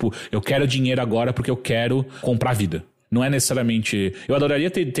 vidas. Eu quero dinheiro agora porque eu quero comprar vida. Não é necessariamente... Eu adoraria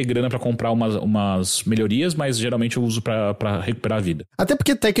ter grana pra comprar umas melhorias, mas geralmente eu uso pra recuperar a vida. Até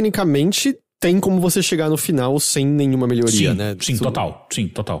porque tecnicamente tem como você chegar no final sem nenhuma melhoria, né? Sim, total. Sim,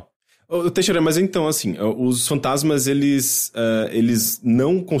 total. Teixeira, mas então, assim, os fantasmas, eles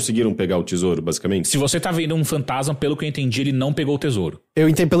não conseguiram pegar o tesouro, basicamente? Se você tá vendo um fantasma, pelo que eu entendi, ele não pegou o tesouro. Eu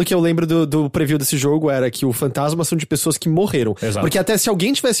entendo, pelo que eu lembro do preview desse jogo, era que o fantasma são de pessoas que morreram. Exato. Porque até se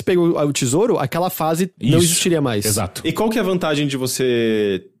alguém tivesse pego o tesouro, aquela fase não existiria mais. Exato. E qual que é a vantagem de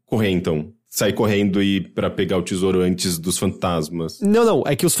você correr, então? Sair correndo e pra pegar o tesouro antes dos fantasmas? Não,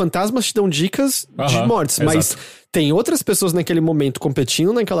 é que os fantasmas te dão dicas de mortes, exato. Mas tem outras pessoas naquele momento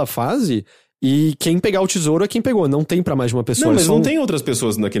competindo naquela fase, e quem pegar o tesouro é quem pegou, não tem pra mais de uma pessoa. Não, mas não tem outras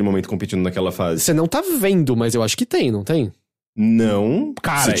pessoas naquele momento competindo naquela fase. Você não tá vendo, mas eu acho que tem, não tem? Não,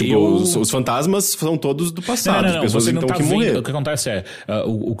 cara, os fantasmas são todos do passado, não, pessoas você não então tá que vendo. morreram. O que acontece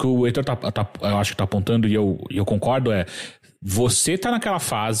o que o Heitor eu acho que tá apontando, e eu concordo, você tá naquela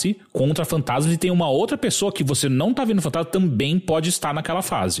fase contra fantasmas e tem uma outra pessoa que você não tá vendo fantasma também pode estar naquela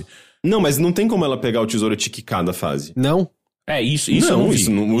fase. Não, mas não tem como ela pegar o tesouro e te quicar da fase. Não. Isso não, eu não vi.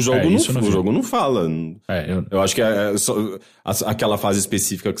 O jogo não fala. Eu acho que é só aquela fase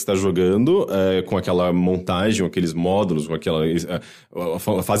específica que você tá jogando, com aquela montagem, aqueles módulos, com aquela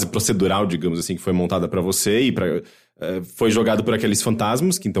a fase procedural, digamos assim, que foi montada pra você e foi jogado por aqueles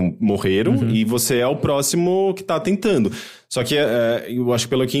fantasmas que então morreram, e você é o próximo que tá tentando. Só que eu acho que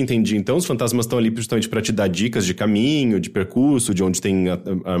pelo que entendi, então, os fantasmas estão ali justamente pra te dar dicas de caminho, de percurso, de onde tem a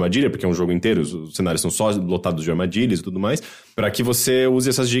armadilha, porque é um jogo inteiro, os cenários são só lotados de armadilhas e tudo mais, pra que você use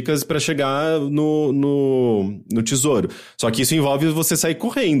essas dicas pra chegar no tesouro. Só que isso envolve você sair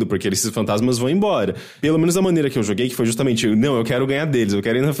correndo, porque esses fantasmas vão embora. Pelo menos da maneira que eu joguei, que foi justamente, não, eu quero ganhar deles, eu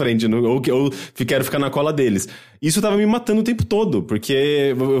quero ir na frente, ou quero ficar na cola deles. Isso tava me matando o tempo todo,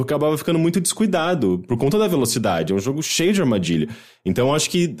 porque eu acabava ficando muito descuidado, por conta da velocidade. É um jogo cheio de armadilha. Então, acho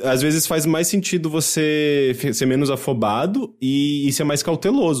que, às vezes, faz mais sentido você ser menos afobado e ser mais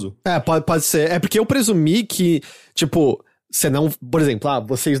cauteloso. Pode ser. É porque eu presumi que, tipo... Você não, por exemplo,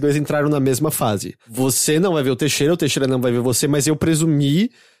 vocês dois entraram na mesma fase. Você não vai ver o Teixeira não vai ver você, mas eu presumi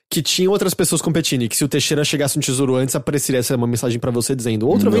que tinha outras pessoas competindo, e que se o Teixeira chegasse um tesouro antes, apareceria uma mensagem pra você dizendo,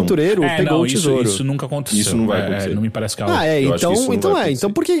 outro aventureiro pegou o tesouro. Isso nunca aconteceu. Isso não vai acontecer. Não me parece que então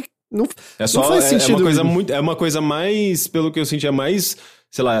por que não faz sentido? É uma coisa mais, pelo que eu senti, é mais,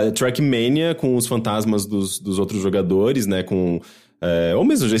 sei lá, Trackmania com os fantasmas dos outros jogadores, né, com ou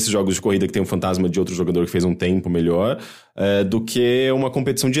mesmo esses jogos de corrida que tem um fantasma de outro jogador que fez um tempo melhor, do que uma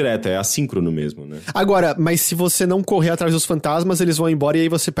competição direta, é assíncrono mesmo, né? Agora, mas se você não correr atrás dos fantasmas, eles vão embora e aí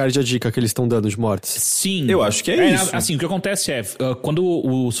você perde a dica que eles estão dando de mortes. Sim. Eu acho que é isso. Assim, o que acontece é, quando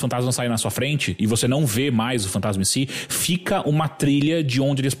os fantasmas saem na sua frente e você não vê mais o fantasma em si, fica uma trilha de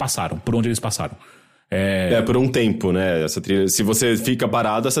onde eles passaram, por onde eles passaram. Por um tempo, né? Essa trilha, se você fica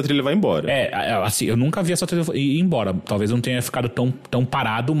parado, essa trilha vai embora. Assim, eu nunca vi essa trilha ir embora. Talvez não tenha ficado tão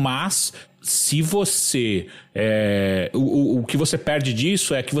parado, mas se você... O que você perde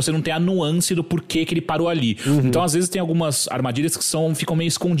disso é que você não tem a nuance do porquê que ele parou ali. Então, às vezes, tem algumas armadilhas que ficam meio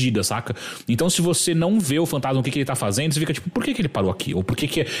escondidas, saca? Então, se você não vê o fantasma, o que ele tá fazendo, você fica tipo, por que ele parou aqui? Ou por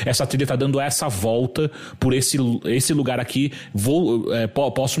que essa trilha tá dando essa volta por esse lugar aqui?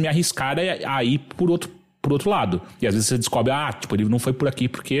 Posso me arriscar a ir por outro lado. E às vezes você descobre, ele não foi por aqui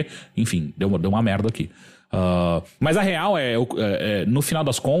porque, enfim, deu uma merda aqui. Mas a real no final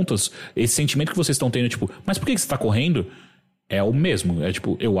das contas, esse sentimento que vocês estão tendo, tipo, mas por que você tá correndo? É o mesmo. É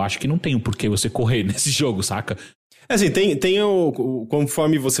tipo, eu acho que não tem o porquê você correr nesse jogo, saca? Assim,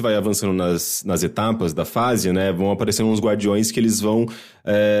 conforme você vai avançando nas etapas da fase, né, vão aparecendo uns guardiões que eles vão...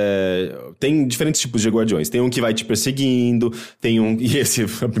 tem diferentes tipos de guardiões. Tem um que vai te perseguindo, tem um... E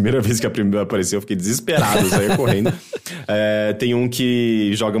a primeira vez que a primeira apareceu, eu fiquei desesperado, saía correndo. Tem um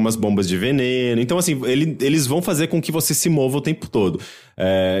que joga umas bombas de veneno. Então, assim, eles vão fazer com que você se mova o tempo todo.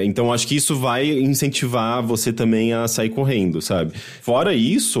 Então, acho que isso vai incentivar você também a sair correndo, sabe? Fora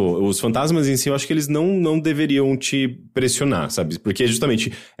isso, os fantasmas em si, eu acho que eles não deveriam te pressionar, sabe? Porque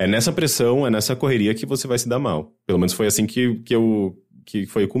justamente é nessa pressão, é nessa correria que você vai se dar mal. Pelo menos foi assim que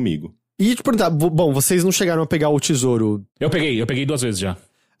foi comigo. E te perguntar, bom, vocês não chegaram a pegar o tesouro? Eu peguei 2 vezes já.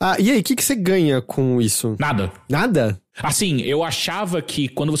 E aí, o que você ganha com isso? Nada. Nada? Assim, eu achava que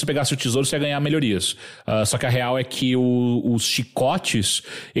quando você pegasse o tesouro, você ia ganhar melhorias. Só que a real é que os chicotes,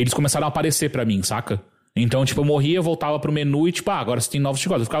 eles começaram a aparecer pra mim, saca? Então, tipo, eu morria, voltava pro menu e tipo, agora você tem novos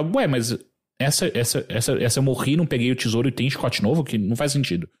chicotes. Eu ficava, mas... Essa eu morri, não peguei o tesouro e tem chicote novo, que não faz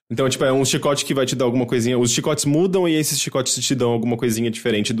sentido. Então, tipo, é um chicote que vai te dar alguma coisinha... Os chicotes mudam e esses chicotes te dão alguma coisinha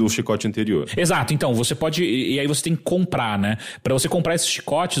diferente do chicote anterior. Exato, então, você pode... E aí você tem que comprar, né? Pra você comprar esses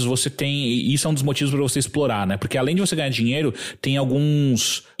chicotes, você tem... E isso é um dos motivos pra você explorar, né? Porque além de você ganhar dinheiro, tem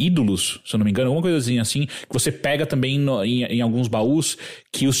alguns ídolos, se eu não me engano, alguma coisinha assim, que você pega também em alguns baús,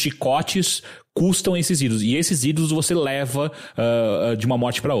 que os chicotes... custam esses ídolos. E esses ídolos você leva de uma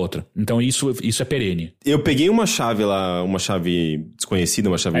morte pra outra. Então isso é perene. Eu peguei uma chave lá, uma chave desconhecida,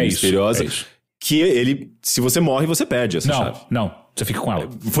 uma chave misteriosa. Que se você morre, você perde essa chave. Não. Você fica com ela.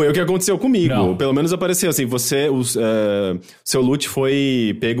 Foi o que aconteceu comigo. Não. Pelo menos apareceu assim, seu loot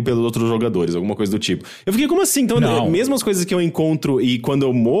foi pego pelos outros jogadores, alguma coisa do tipo. Eu fiquei, como assim? Então, mesmo as coisas que eu encontro e quando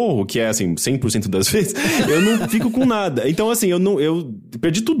eu morro, que é assim, 100% das vezes, eu não fico com nada. Então, assim, eu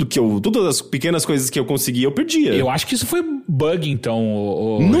perdi tudo todas as pequenas coisas que eu consegui, eu perdia. Eu acho que isso foi bug,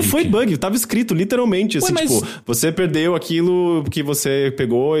 então, Não Rick. foi bug, tava escrito literalmente, assim, tipo, você perdeu aquilo que você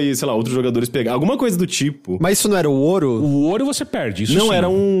pegou e, sei lá, outros jogadores pegaram. Alguma coisa do tipo. Mas isso não era o ouro? O ouro você perde. Isso não, sim. Era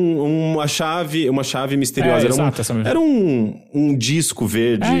uma chave misteriosa. Era um disco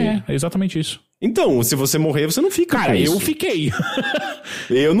verde. É exatamente isso. Então, se você morrer, você não fica com isso. Eu fiquei.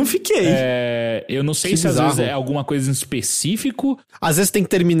 Eu não fiquei. Eu não sei se às vezes é alguma coisa em específico. Às vezes tem que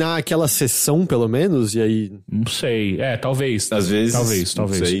terminar aquela sessão, pelo menos, e aí... Não sei. Talvez. Às vezes. Talvez. Não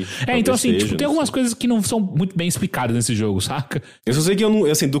sei. Então assim, seja, tem algumas coisas que não são muito bem explicadas nesse jogo, saca? Eu só sei que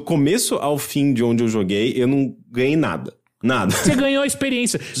assim, do começo ao fim de onde eu joguei, eu não ganhei nada. Nada. Você ganhou a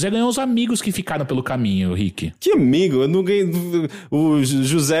experiência. Você ganhou os amigos que ficaram pelo caminho, Rick. Que amigo? Eu não ganhei... O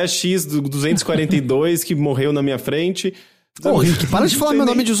José X do 242 que morreu na minha frente... Ô, Rick, para de falar meu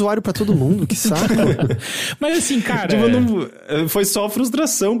nome de usuário pra todo mundo, que saco. Mas assim, cara... Foi só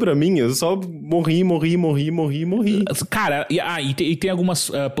frustração pra mim, eu só morri. Cara, e tem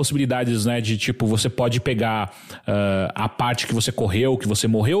algumas possibilidades, né, de tipo, você pode pegar a parte que você correu, que você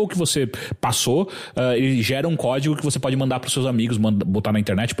morreu ou que você passou, ele gera um código que você pode mandar pros seus amigos, botar na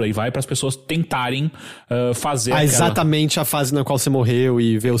internet, por aí vai, pras pessoas tentarem fazer exatamente a fase na qual você morreu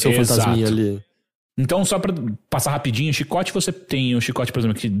e ver o seu fantasminha ali. Então, só pra passar rapidinho, chicote, você tem o chicote, por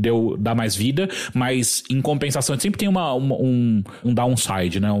exemplo, que dá mais vida, mas em compensação sempre tem um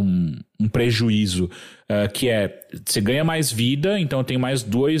downside, né? Um prejuízo, que você ganha mais vida, então eu tenho mais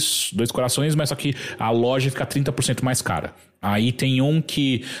dois corações, mas só que a loja fica 30% mais cara. Aí tem um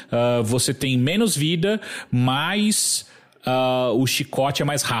que você tem menos vida, mas... o chicote é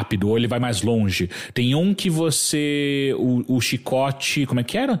mais rápido, ou ele vai mais longe. Tem um que você... O chicote... Como é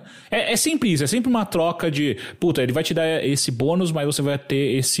que era? É sempre isso, é sempre uma troca de... Puta, ele vai te dar esse bônus, mas você vai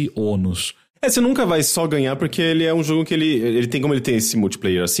ter esse ônus. Você nunca vai só ganhar porque ele é um jogo que ele tem, como ele tem esse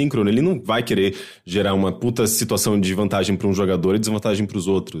multiplayer assíncrono, ele não vai querer gerar uma puta situação de vantagem pra um jogador e desvantagem pros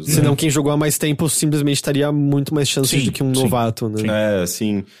outros, né? Senão quem jogou há mais tempo simplesmente estaria muito mais chances do que um novato, né?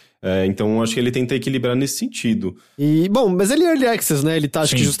 Sim. Então acho que ele tenta equilibrar nesse sentido. E, bom, mas ele é Early Access, né? Ele tá,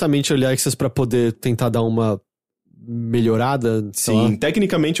 acho que justamente Early Access pra poder tentar dar uma melhorada. Sim,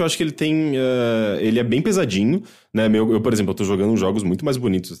 tecnicamente eu acho que ele tem... ele é bem pesadinho, né? Eu, por exemplo, eu tô jogando jogos muito mais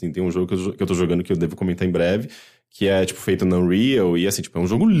bonitos, assim. Tem um jogo que eu tô jogando que eu devo comentar em breve, que é, tipo, feito no Unreal, e assim, tipo, é um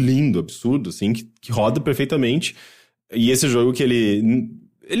jogo lindo, absurdo, assim, que roda perfeitamente. E esse jogo que ele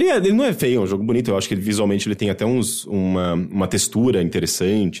não é feio, é um jogo bonito. Eu acho que visualmente ele tem até uma textura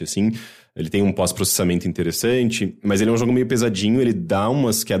interessante, assim. Ele tem um pós-processamento interessante, mas ele é um jogo meio pesadinho, ele dá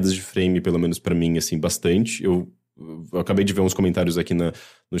umas quedas de frame, pelo menos pra mim, assim, bastante. Eu acabei de ver uns comentários aqui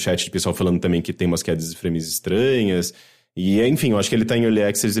no chat de pessoal falando também que tem umas quedas de frames estranhas. E, enfim, eu acho que ele tá em Early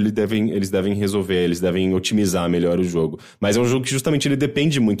Access, eles devem resolver, eles devem otimizar melhor o jogo. Mas é um jogo que justamente ele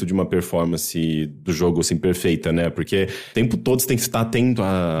depende muito de uma performance do jogo, assim, perfeita, né? Porque o tempo todo você tem que estar atento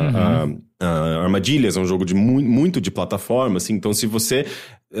a armadilhas, é um jogo de muito de plataforma, assim. Então, se você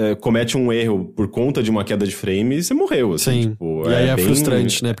comete um erro por conta de uma queda de frame, você morreu, assim. Sim, tipo, e aí é bem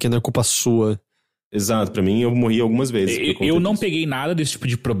frustrante, né? Porque não é culpa sua. Exato, pra mim eu morri algumas vezes. Eu não peguei nada desse tipo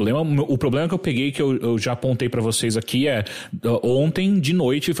de problema. O problema que eu peguei, que eu já apontei pra vocês aqui, é ontem de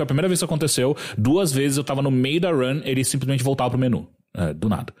noite, foi a primeira vez que aconteceu. 2 vezes eu tava no meio da run, ele simplesmente voltava pro menu. Do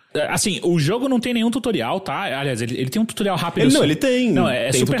nada. Assim, o jogo não tem nenhum tutorial, tá? Aliás, ele tem um tutorial rápido. Ele tem. Não,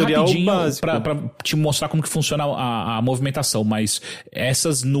 é tem super tutorial rapidinho básico pra te mostrar como que funciona a movimentação, mas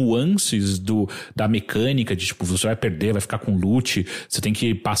essas nuances da mecânica, de tipo, você vai perder, vai ficar com loot, você tem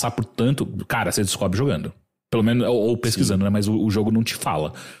que passar por tanto... Cara, você descobre jogando. Pelo menos, ou pesquisando, né? Mas o jogo não te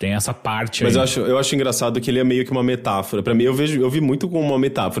fala. Tem essa parte aí. Mas eu acho engraçado que ele é meio que uma metáfora. Pra mim, eu vi muito como uma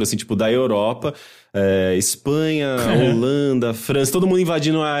metáfora, assim, tipo, da Europa... Espanha, Holanda, França, todo mundo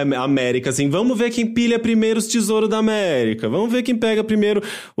invadindo a América, assim, vamos ver quem pilha primeiro os tesouros da América, vamos ver quem pega primeiro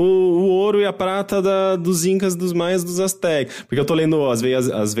o ouro e a prata dos Incas, dos Maias, dos Aztecas, porque eu tô lendo As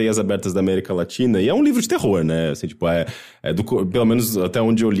Veias Abertas da América Latina, e é um livro de terror, né, assim, tipo, pelo menos até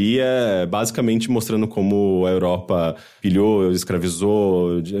onde eu li, é basicamente mostrando como a Europa pilhou,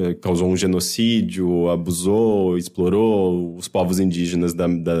 escravizou, causou um genocídio, abusou, explorou os povos indígenas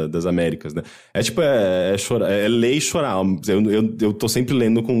das Américas, né, é lei chorar. Eu tô sempre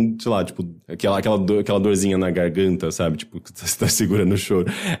lendo com, sei lá, tipo, aquela dorzinha na garganta, sabe? Tipo, que você tá segurando o choro.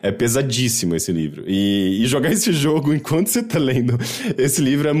 É pesadíssimo esse livro. E jogar esse jogo enquanto você tá lendo esse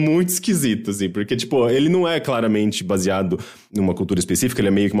livro é muito esquisito, assim, porque, tipo, ele não é claramente baseado numa cultura específica, ele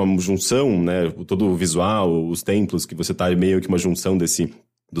é meio que uma junção, né? Todo o visual, os templos, que você tá meio que uma junção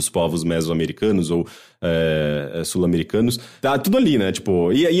dos povos mesoamericanos ou sul-americanos. Tá tudo ali, né?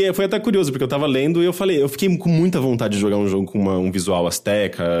 Tipo, e foi até curioso, porque eu tava lendo e eu fiquei com muita vontade de jogar um jogo com um visual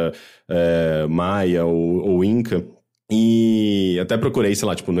azteca, maia ou inca. E até procurei, sei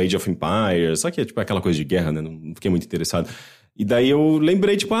lá, tipo, no Age of Empires, só que é tipo aquela coisa de guerra, né? Não fiquei muito interessado. E daí eu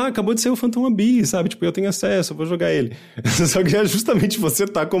lembrei, tipo, acabou de ser o Phantom Abyss, sabe? Tipo, eu tenho acesso, eu vou jogar ele. Só que é justamente você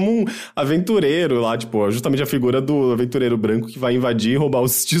tá como um aventureiro lá, tipo, justamente a figura do aventureiro branco que vai invadir e roubar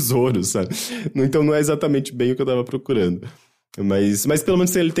os tesouros, sabe? Então não é exatamente bem o que eu tava procurando. Mas pelo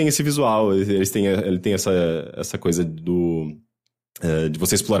menos ele tem esse visual, ele tem essa coisa de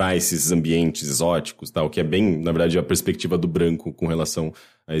você explorar esses ambientes exóticos, tal, que é bem, na verdade, a perspectiva do branco com relação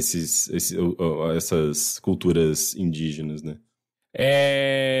a essas culturas indígenas, né?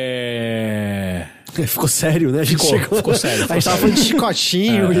 Ficou sério, né? A gente ficou sério. A gente tava falando de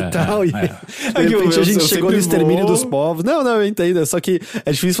chicotinho e tal. De repente a gente chegou no extermínio dos povos. Não, eu entendo. Só que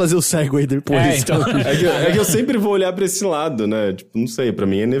é difícil fazer o segue depois. Então. É que eu sempre vou olhar pra esse lado, né? Tipo, não sei, pra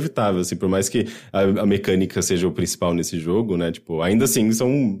mim é inevitável, assim. Por mais que a mecânica seja o principal nesse jogo, né? Tipo, ainda assim,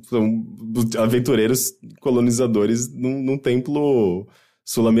 são aventureiros colonizadores num templo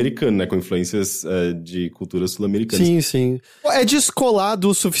sul-americano, né? Com influências de cultura sul-americana. Sim. É descolado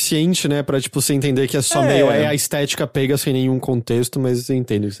o suficiente, né? Pra, tipo, você entender que é só meio... a estética pega sem nenhum contexto, mas eu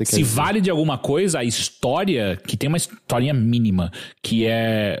entendo o que você quer dizer. Se vale de alguma coisa, a história, que tem uma historinha mínima, que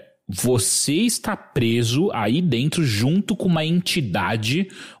é... Você está preso aí dentro junto com uma entidade,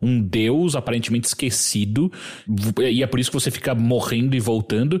 um deus aparentemente esquecido, e é por isso que você fica morrendo e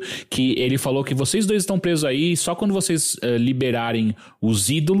voltando, que ele falou que vocês dois estão presos aí, só quando vocês liberarem os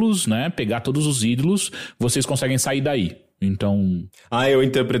ídolos, né, pegar todos os ídolos, vocês conseguem sair daí. Então... eu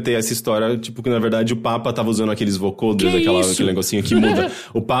interpretei essa história, tipo, que na verdade o Papa tava usando aqueles vocoders, aquele negocinho que muda.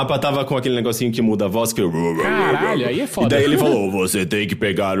 O Papa tava com aquele negocinho que muda a voz, que... Caralho, aí é foda. E daí ele falou, você tem que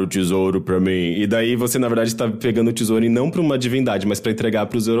pegar o tesouro pra mim. E daí você, na verdade, tá pegando o tesouro e não pra uma divindade, mas pra entregar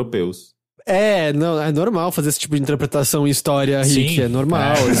pros europeus. Não, é normal fazer esse tipo de interpretação em história, Rick. Sim. É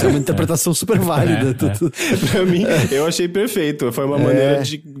normal. Isso é uma interpretação super válida. Pra mim, eu achei perfeito. Foi uma maneira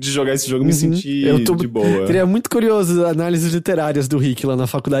de jogar esse jogo e me sentir de boa. Seria muito curioso análises literárias do Rick lá na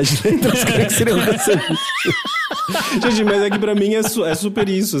faculdade de letras. Como é que seriam Gente, mas é que pra mim é super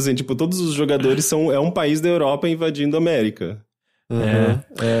isso, assim, tipo, todos os jogadores é um país da Europa invadindo a América.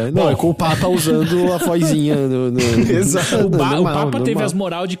 Não, é com o Papa usando a vozinha Exato. O Papa teve as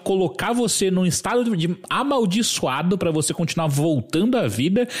moral de colocar você num estado de amaldiçoado pra você continuar voltando à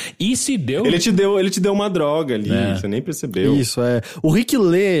vida e se deu... Ele te deu uma droga ali, você nem percebeu. Isso, O Rick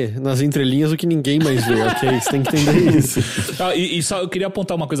lê nas entrelinhas o que ninguém mais vê, ok? Você tem que entender isso. E só eu queria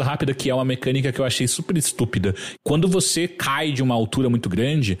apontar uma coisa rápida que é uma mecânica que eu achei super estúpida. Quando você cai de uma altura muito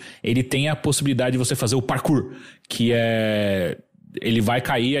grande, ele tem a possibilidade de você fazer o parkour, que é... Ele vai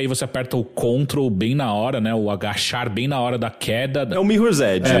cair, aí você aperta o Ctrl bem na hora, né? O agachar bem na hora da queda. É o Mirror's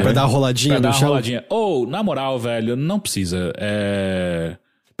Edge. Pra dar uma roladinha no chão. Na moral, velho, não precisa.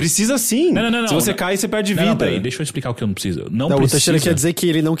 Precisa sim. Não. Se você cai, você perde vida. Não, peraí, deixa eu explicar o que eu não preciso. Não O precisa. Teixeira quer dizer que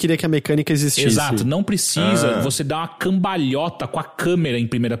ele não queria que a mecânica existisse. Exato, não precisa você dar uma cambalhota com a câmera em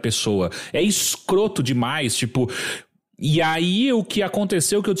primeira pessoa. É escroto demais, tipo... E aí, o que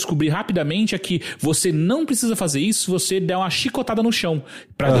aconteceu, que eu descobri rapidamente, é que você não precisa fazer isso se você der uma chicotada no chão.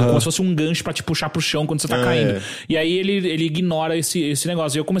 Como se fosse um gancho pra te puxar pro chão quando você tá caindo. E aí, ele ignora esse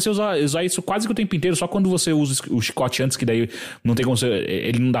negócio. E eu comecei a usar isso quase que o tempo inteiro, só quando você usa o chicote antes, que daí não tem como você...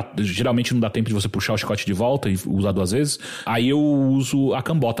 Ele não dá, geralmente não dá tempo de você puxar o chicote de volta e usar 2 vezes. Aí eu uso a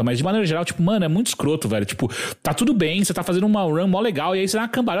cambota. Mas de maneira geral, tipo, mano, é muito escroto, velho. Tipo, tá tudo bem, você tá fazendo uma run mó legal, e aí você dá uma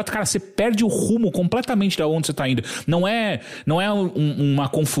cambalhota, cara, você perde o rumo completamente de onde você tá indo. Não é uma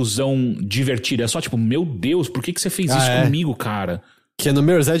confusão divertida, é só tipo, meu Deus, por que você fez isso comigo, cara? Que no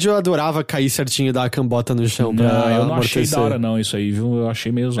Mirror's Edge eu adorava cair certinho e dar a cambota no chão pra eu não amortecer. achei da hora não isso aí, viu? Eu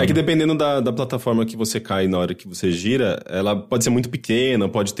achei mesmo. É que dependendo da plataforma que você cai na hora que você gira, ela pode ser muito pequena,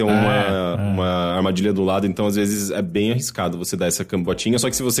 pode ter uma armadilha do lado, então às vezes é bem arriscado você dar essa cambotinha, só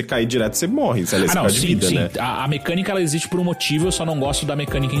que se você cair direto, você morre, você perde vida, sim. né? A mecânica, ela existe por um motivo, eu só não gosto da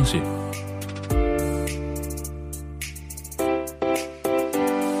mecânica em si.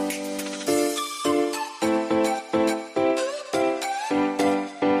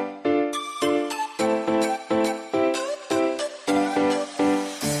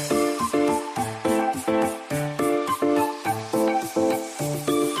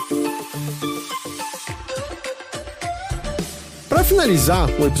 Pra finalizar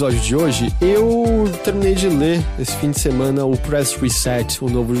o episódio de hoje, eu terminei de ler esse fim de semana o Press Reset, o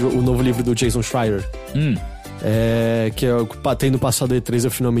novo livro do Jason Schreier. Que tendo passado E3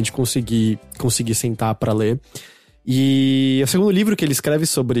 eu finalmente consegui sentar pra ler. E é o segundo livro que ele escreve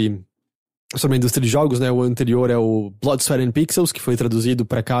sobre a indústria de jogos, né? O anterior é o Blood, Sweat and Pixels, que foi traduzido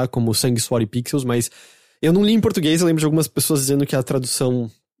pra cá como Sangue, Suor e Pixels, mas eu não li em português. Eu lembro de algumas pessoas dizendo que a tradução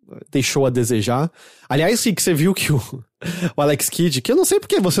deixou a desejar. Aliás, que você viu que o Alex Kidd, que eu não sei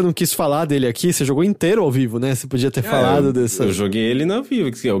porque você não quis falar dele aqui, você jogou inteiro ao vivo, né? Você podia ter falado dessa... Eu joguei ele no ao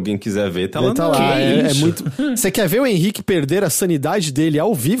vivo, se alguém quiser ver, tá lá. Tá lá, é muito... Você quer ver o Henrique perder a sanidade dele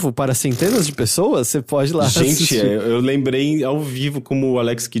ao vivo para centenas de pessoas? Você pode ir lá assistir. Eu lembrei ao vivo como o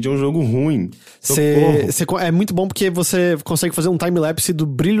Alex Kidd é um jogo ruim. É muito bom porque você consegue fazer um time-lapse do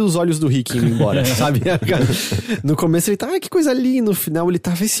brilho dos olhos do Rick indo embora, sabe? No começo ele tá, que coisa linda, no final ele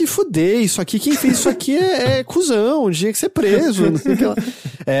tá, vai se fuder, isso aqui, quem fez isso aqui é cuzão, tinha que ser preso, não sei o que lá.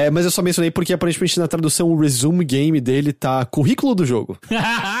 Mas eu só mencionei porque aparentemente na tradução o resume game dele tá currículo do jogo.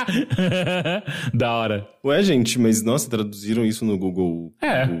 Da hora. Ué, gente, mas nossa, traduziram isso no Google.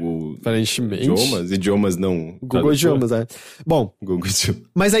 Google aparentemente. Idiomas não. Google Idiomas, Bom, Google Idiomas.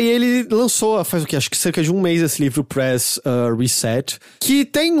 Mas aí ele lançou, faz o quê? Acho que cerca de um mês esse livro Press Reset, que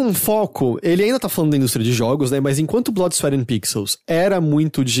tem um foco, ele ainda tá falando da indústria de jogos, né? Mas enquanto Blood, Sweat and Pixels era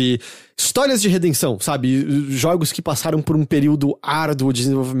muito de histórias de redenção, sabe? Jogos que passaram por um período árduo de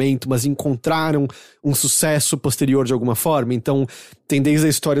desenvolvimento, mas encontraram um sucesso posterior de alguma forma. Então, tem desde a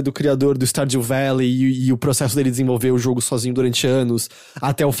história do criador do Stardew Valley e o processo dele desenvolver o jogo sozinho durante anos,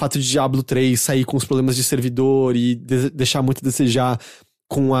 até o fato de Diablo 3 sair com os problemas de servidor e deixar muito a desejar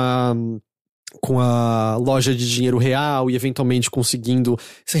com a loja de dinheiro real e eventualmente conseguindo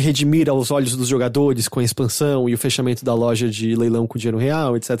se redimir aos olhos dos jogadores com a expansão e o fechamento da loja de leilão com dinheiro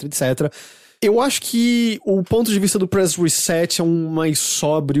real, etc, etc. Eu acho que o ponto de vista do Press Reset é um mais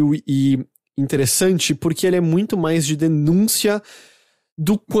sóbrio e interessante porque ele é muito mais de denúncia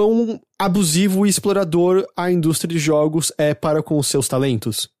do quão abusivo e explorador a indústria de jogos é para com os seus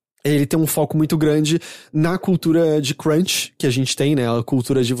talentos. ele tem um foco muito grande na cultura de crunch que a gente tem, né? A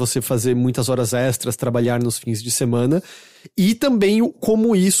cultura de você fazer muitas horas extras, trabalhar nos fins de semana. E também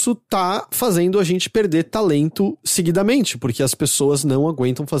como isso tá fazendo a gente perder talento seguidamente, porque as pessoas não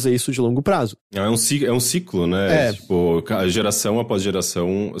aguentam fazer isso de longo prazo. É um ciclo, né? Tipo, geração após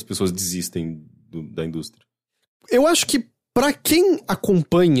geração, as pessoas desistem da indústria. Eu acho que pra quem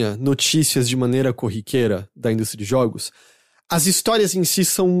acompanha notícias de maneira corriqueira da indústria de jogos, as histórias em si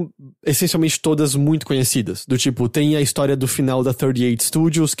são essencialmente todas muito conhecidas. Do tipo, tem a história do final da 38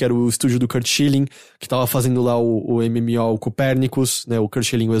 Studios, que era o estúdio do Curt Schilling, que tava fazendo lá o MMO Copernicus, né? O Curt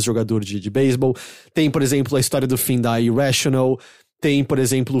Schilling, o ex-jogador de beisebol. Tem, por exemplo, a história do fim da Irrational. Tem, por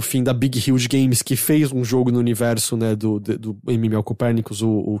exemplo, o fim da Big Huge Games, que fez um jogo no universo, né, do MMO Copernicus,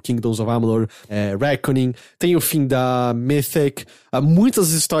 o Kingdoms of Amalur, Reckoning. Tem o fim da Mythic. Muitas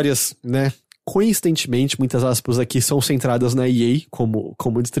histórias, né, coincidentemente, muitas aspas aqui, são centradas na EA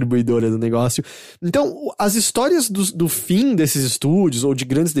como distribuidora do negócio. Então, as histórias do fim desses estúdios ou de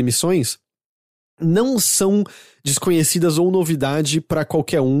grandes demissões não são desconhecidas ou novidade para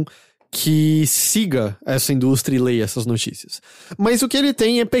qualquer um que siga essa indústria e leia essas notícias. Mas o que ele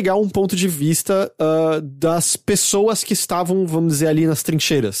tem é pegar um ponto de vista das pessoas que estavam, vamos dizer, ali nas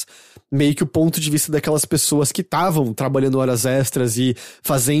trincheiras. Meio que o ponto de vista daquelas pessoas que estavam trabalhando horas extras e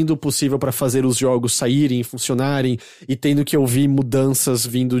fazendo o possível para fazer os jogos saírem e funcionarem, e tendo que ouvir mudanças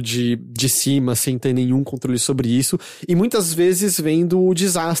vindo de cima sem ter nenhum controle sobre isso, e muitas vezes vendo o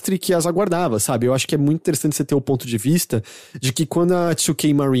desastre que as aguardava, sabe? Eu acho que é muito interessante você ter o ponto de vista de que quando a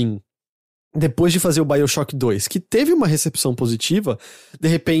 2K Marine, depois de fazer o BioShock 2, que teve uma recepção positiva, de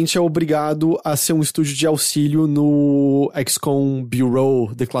repente é obrigado a ser um estúdio de auxílio no XCOM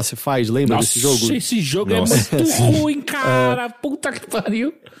Bureau Declassified, lembra desse jogo? Nossa, esse jogo é muito ruim, cara! Puta que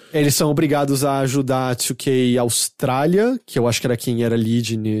pariu! Eles são obrigados a ajudar a 2K Austrália, que eu acho que era quem era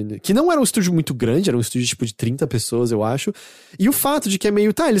lead, que não era um estúdio muito grande, era um estúdio tipo de 30 pessoas, eu acho. E o fato de que é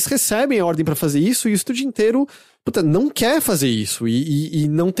meio, eles recebem a ordem pra fazer isso e o estúdio inteiro não quer fazer isso e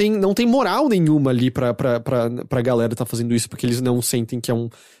não tem moral nenhuma ali pra galera tá fazendo isso, porque eles não sentem que é um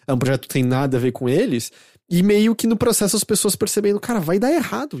projeto que tem nada a ver com eles, e meio que no processo as pessoas percebendo, cara, vai dar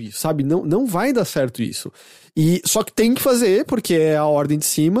errado isso, sabe? Não vai dar certo isso. E só que tem que fazer, porque é a ordem de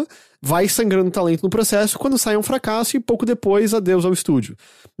cima, vai sangrando talento no processo, quando sai um fracasso e pouco depois, adeus ao estúdio.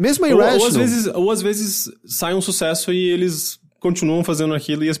 Mesmo a Irrational... Ou às vezes sai um sucesso e eles continuam fazendo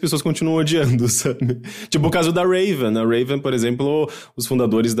aquilo e as pessoas continuam odiando, sabe? Tipo o caso da Raven. A Raven, por exemplo, os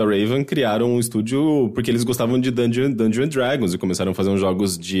fundadores da Raven criaram um estúdio porque eles gostavam de Dungeons & Dragons e começaram a fazer uns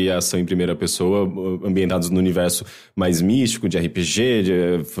jogos de ação em primeira pessoa ambientados no universo mais místico, de RPG,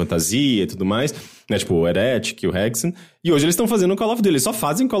 de fantasia e tudo mais, né? Tipo o Heretic, o Hexen. E hoje eles estão fazendo Call of Duty. Eles só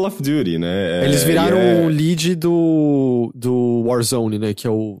fazem Call of Duty, né? Eles viraram o lead do Warzone, né? Que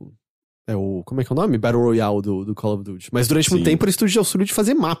é o... como é que é o nome? Battle Royale do Call of Duty. Mas durante muito tempo eles estúdio de auxílio de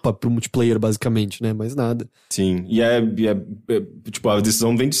fazer mapa pro multiplayer, basicamente, né? Mais nada. Sim, e tipo, a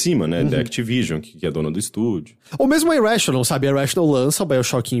decisão vem de cima, né? Da Activision, que é dona do estúdio. Ou mesmo a Irrational, sabe? A Irrational lança o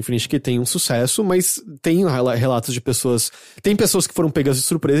BioShock Infinite, que tem um sucesso, mas tem relatos de pessoas... Tem pessoas que foram pegas de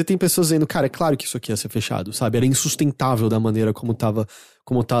surpresa e tem pessoas dizendo, cara, é claro que isso aqui ia ser fechado, sabe? Era insustentável da maneira como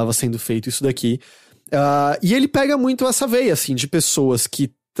tava sendo feito isso daqui. E ele pega muito essa veia, assim, de pessoas que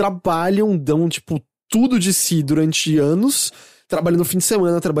trabalham, dão, tipo, tudo de si durante anos, trabalham no fim de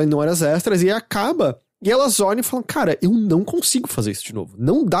semana, trabalham em horas extras, e elas olham e falam, cara, eu não consigo fazer isso de novo.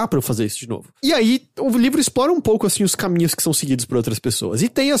 Não dá pra eu fazer isso de novo. E aí, o livro explora um pouco, assim, os caminhos que são seguidos por outras pessoas. E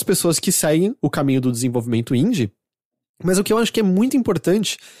tem as pessoas que seguem o caminho do desenvolvimento indie, mas o que eu acho que é muito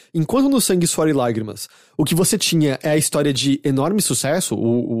importante, enquanto no Sangue, Suor e Lágrimas, o que você tinha é a história de enorme sucesso,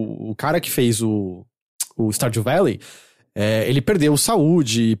 o cara que fez o Stardew Valley, ele perdeu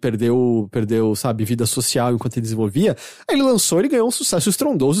saúde, perdeu, sabe, vida social enquanto ele desenvolvia. Aí ele lançou, ele ganhou um sucesso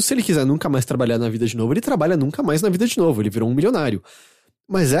estrondoso. Se ele quiser nunca mais trabalhar na vida de novo, ele trabalha nunca mais na vida de novo. Ele virou um milionário.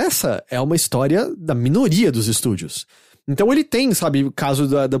 Mas essa é uma história da minoria dos estúdios. Então ele tem, sabe, o caso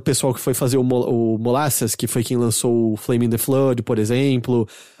do pessoal que foi fazer o Molasses, que foi quem lançou o Flame in the Flood, por exemplo.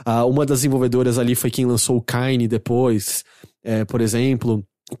 Uma das desenvolvedoras ali foi quem lançou o Kine depois, por exemplo.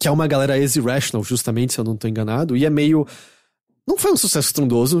 Que é uma galera ex-Irrational, justamente, se eu não tô enganado. E é meio... Não foi um sucesso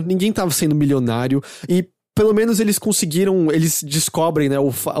estrondoso, ninguém tava sendo milionário. E pelo menos eles conseguiram... Eles descobrem, né, o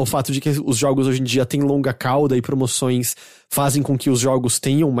fato de que os jogos hoje em dia têm longa cauda e promoções fazem com que os jogos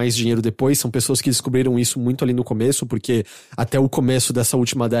tenham mais dinheiro depois. São pessoas que descobriram isso muito ali no começo, porque até o começo dessa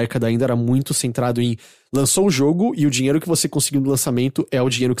última década ainda era muito centrado em... Lançou o jogo e o dinheiro que você conseguiu no lançamento é o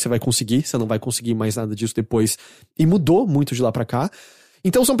dinheiro que você vai conseguir. Você não vai conseguir mais nada disso depois. E mudou muito de lá pra cá.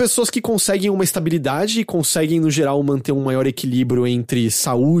 Então são pessoas que conseguem uma estabilidade e conseguem, no geral, manter um maior equilíbrio entre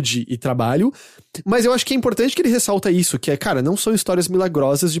saúde e trabalho. Mas eu acho que é importante que ele ressalta isso, que é, cara, não são histórias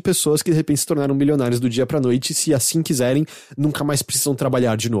milagrosas de pessoas que de repente se tornaram milionários do dia pra noite e, se assim quiserem, nunca mais precisam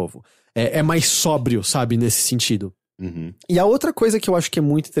trabalhar de novo. É mais sóbrio, sabe, nesse sentido. Uhum. E a outra coisa que eu acho que é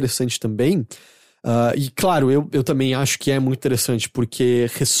muito interessante também, e claro, eu também acho que é muito interessante porque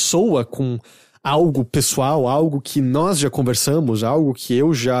ressoa com algo pessoal, algo que nós já conversamos, algo que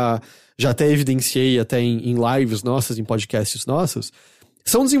eu já até evidenciei até em lives nossas, em podcasts nossos,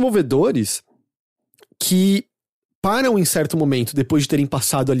 são desenvolvedores que param em certo momento, depois de terem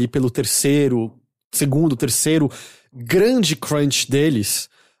passado ali pelo segundo, terceiro grande crunch deles,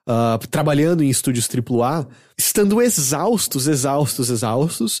 trabalhando em estúdios AAA, estando exaustos,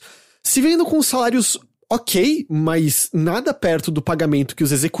 se vendo com salários ok, mas nada perto do pagamento que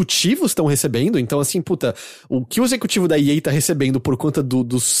os executivos estão recebendo. Então, assim, puta, o que o executivo da EA tá recebendo por conta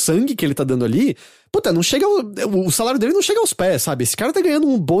do sangue que ele tá dando ali, puta, não chega o salário dele não chega aos pés, sabe? Esse cara tá ganhando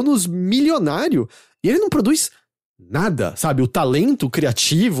um bônus milionário e ele não produz nada, sabe? O talento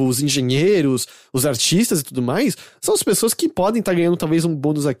criativo, os engenheiros, os artistas e tudo mais, são as pessoas que podem estar ganhando talvez um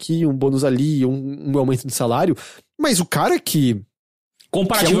bônus aqui, um bônus ali, um aumento de salário, mas o cara que...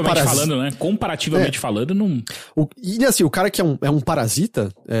 Comparativamente falando, né? Comparativamente falando, não... E assim, o cara que é um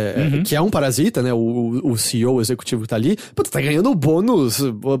parasita, que é um parasita, né? O CEO, o executivo que tá ali, puta, tá ganhando bônus.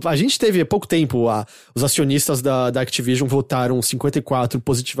 A gente teve há pouco tempo, os acionistas da Activision votaram 54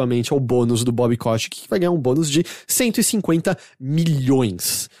 positivamente ao bônus do Bobby Kotick, que vai ganhar um bônus de 150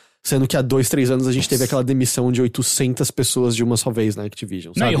 milhões. Sendo que há 2-3 anos a gente teve aquela demissão de 800 pessoas de uma só vez na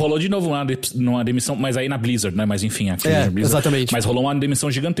Activision, sabe? Não, e rolou de novo uma demissão, mas aí na Blizzard, né? Mas enfim, aqui na Blizzard. Exatamente. Mas rolou uma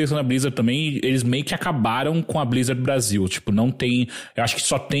demissão gigantesca na Blizzard também, e eles meio que acabaram com a Blizzard Brasil. Tipo, não tem... Eu acho que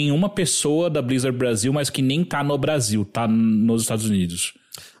só tem uma pessoa da Blizzard Brasil, mas que nem tá no Brasil, tá nos Estados Unidos.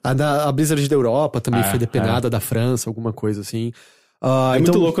 A Blizzard da Europa também foi depenada da França, alguma coisa assim. Então...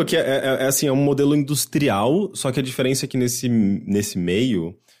 muito louco que assim, é um modelo industrial, só que a diferença é que nesse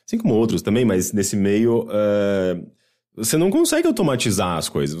meio... assim como outros também, mas nesse meio você não consegue automatizar as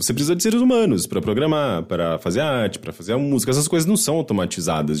coisas. Você precisa de seres humanos para programar, para fazer arte, para fazer a música. Essas coisas não são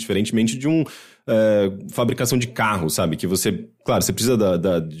automatizadas, diferentemente de fabricação de carro, sabe? Que você, claro, você precisa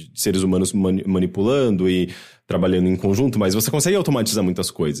de seres humanos manipulando e trabalhando em conjunto, mas você consegue automatizar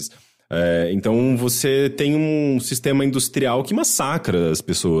muitas coisas. Então você tem um sistema industrial que massacra as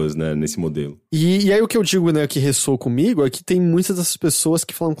pessoas, né, nesse modelo. E aí o que eu digo, né, que ressoa comigo é que tem muitas dessas pessoas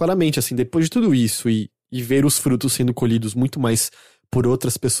que falam claramente, assim, depois de tudo isso e ver os frutos sendo colhidos muito mais por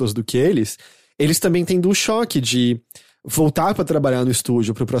outras pessoas do que eles também têm o choque de voltar para trabalhar no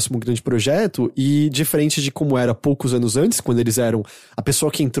estúdio para o próximo grande projeto e, diferente de como era poucos anos antes, quando eles eram a pessoa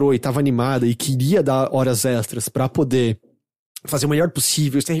que entrou e estava animada e queria dar horas extras para poder fazer o melhor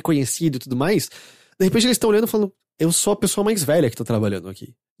possível, ser reconhecido e tudo mais, de repente eles estão olhando e falando, eu sou a pessoa mais velha que tá trabalhando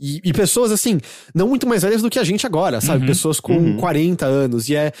aqui. E pessoas, assim, não muito mais velhas do que a gente agora, sabe? Pessoas com 40 anos,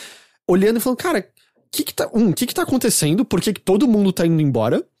 e olhando e falando, cara, o que tá acontecendo? Por que todo mundo tá indo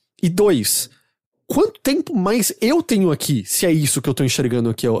embora? E 2, quanto tempo mais eu tenho aqui, se é isso que eu tô enxergando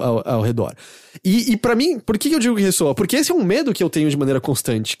aqui ao redor? E pra mim, por que eu digo que ressoa? Porque esse é um medo que eu tenho de maneira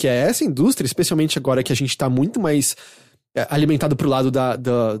constante, que é essa indústria, especialmente agora que a gente tá muito mais alimentado pro lado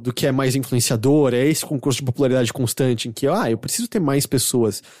do que é mais influenciador, é esse concurso de popularidade constante em que, eu preciso ter mais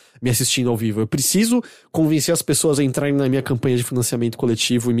pessoas me assistindo ao vivo, eu preciso convencer as pessoas a entrarem na minha campanha de financiamento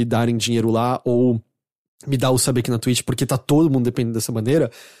coletivo e me darem dinheiro lá, ou me dar o sub aqui na Twitch, porque tá todo mundo dependendo dessa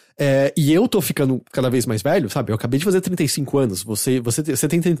maneira. E eu tô ficando cada vez mais velho, sabe? Eu acabei de fazer 35 anos. Você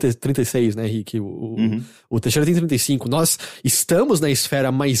tem 36, né, Rick? O Teixeira tem 35. Nós estamos na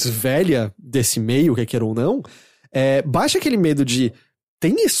esfera mais velha desse meio, quer queira ou não. Baixa aquele medo de...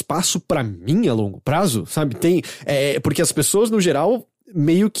 tem espaço pra mim a longo prazo, sabe? Porque as pessoas, no geral,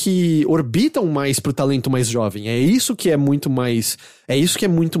 meio que orbitam mais pro talento mais jovem. É isso que é muito mais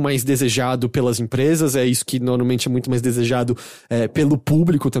desejado pelas empresas, é isso que normalmente é muito mais desejado pelo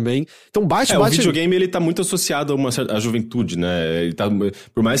público também. Então o videogame, ele tá muito associado à juventude, né? Ele tá,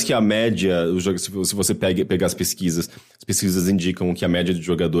 por mais que a média, se você pegar as pesquisas indicam que a média de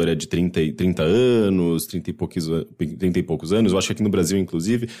jogador é de 30 anos, 30 e poucos anos, eu acho que aqui no Brasil,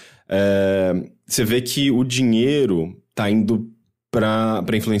 inclusive, você vê que o dinheiro tá indo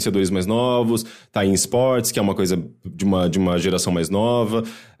para influenciadores mais novos, tá em esportes, que é uma coisa de uma geração mais nova.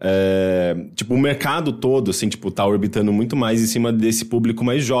 O mercado todo, assim, tá orbitando muito mais em cima desse público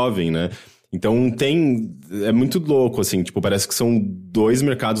mais jovem, né? Então é muito louco, assim, tipo, parece que são dois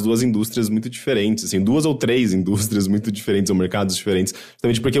mercados, duas indústrias muito diferentes, assim, 2 ou 3 indústrias muito diferentes, ou mercados diferentes,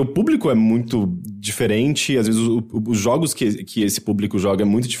 justamente porque o público é muito diferente, às vezes os jogos que esse público joga é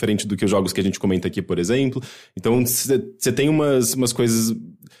muito diferente do que os jogos que a gente comenta aqui, por exemplo. Então, você tem umas coisas,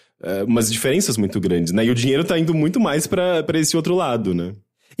 umas diferenças muito grandes, né? E o dinheiro tá indo muito mais pra esse outro lado, né?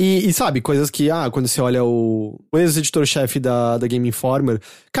 E sabe, coisas que, quando você olha o ex-editor-chefe da Game Informer,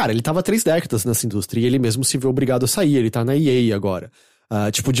 cara, ele tava há 3 décadas nessa indústria e ele mesmo se vê obrigado a sair, ele tá na EA agora.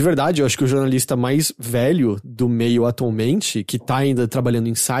 Tipo, de verdade, eu acho que o jornalista mais velho do meio atualmente, que tá ainda trabalhando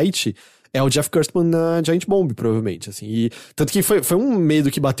em site, é o Jeff Gerstmann na Giant Bomb, provavelmente, assim. E tanto que foi um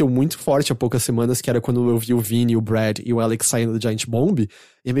medo que bateu muito forte há poucas semanas, que era quando eu vi o Vini, o Brad e o Alex saindo da Giant Bomb. E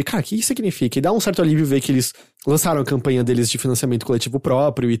eu me, cara, o que isso significa? E dá um certo alívio ver que eles lançaram a campanha deles de financiamento coletivo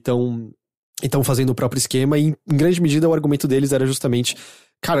próprio e estão fazendo o próprio esquema. E, em grande medida, o argumento deles era justamente...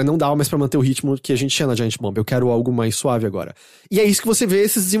 Cara, não dá mais pra manter o ritmo que a gente tinha na Giant Bomb. Eu quero algo mais suave agora. E é isso que você vê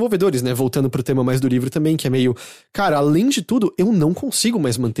esses desenvolvedores, né? Voltando pro tema mais do livro também, que é meio... Cara, além de tudo, eu não consigo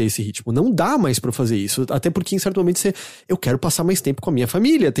mais manter esse ritmo. Não dá mais pra eu fazer isso. Até porque, em certo momento, eu quero passar mais tempo com a minha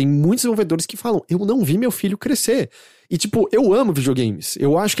família. Tem muitos desenvolvedores que falam, eu não vi meu filho crescer. E, tipo, eu amo videogames.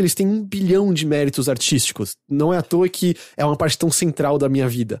 Eu acho que eles têm 1 bilhão de méritos artísticos. Não é à toa que é uma parte tão central da minha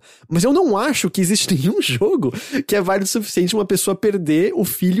vida. Mas eu não acho que existe nenhum jogo que é válido o suficiente uma pessoa perder o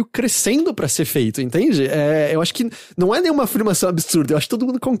filho crescendo pra ser feito, entende? Eu acho que não é nenhuma afirmação absurda. Eu acho que todo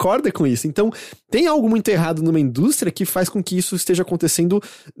mundo concorda com isso. Então, tem algo muito errado numa indústria que faz com que isso esteja acontecendo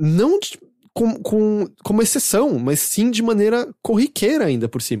não como exceção, mas sim de maneira corriqueira ainda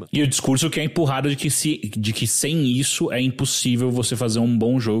por cima. E o discurso que é empurrado de que sem isso é impossível você fazer um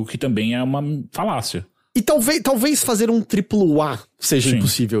bom jogo, que também é uma falácia. E talvez fazer um AAA seja Sim.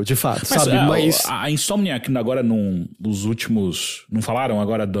 impossível, de fato, sabe? Mas a Insomniac agora nos últimos... Não falaram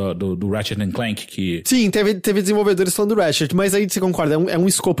agora do Ratchet & Clank que... Sim, teve desenvolvedores falando do Ratchet, mas aí você concorda, é um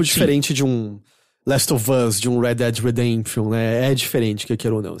escopo diferente Sim. de um Last of Us, de um Red Dead Redemption, né? É diferente, que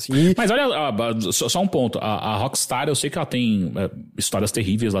queira ou não. Assim. Mas olha, só um ponto. A Rockstar, eu sei que ela tem histórias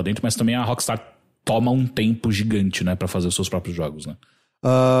terríveis lá dentro, mas também a Rockstar toma um tempo gigante, né, pra fazer os seus próprios jogos, né?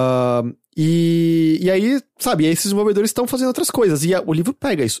 E aí, sabe, esses desenvolvedores estão fazendo outras coisas. E o livro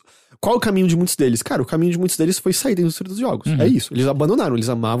pega isso. Qual é o caminho de muitos deles? Cara, o caminho de muitos deles foi sair da indústria dos jogos. É isso. Eles abandonaram, eles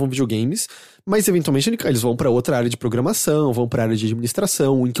amavam videogames, mas eventualmente eles vão pra outra área de programação, vão pra área de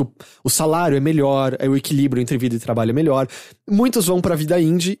administração, em que o salário é melhor, o equilíbrio entre vida e trabalho é melhor. Muitos vão pra vida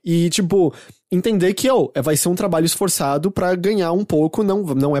indie e, tipo, entender que vai ser um trabalho esforçado pra ganhar um pouco,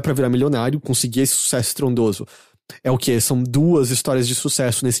 não é pra virar milionário, conseguir esse sucesso estrondoso. É o quê? São 2 histórias de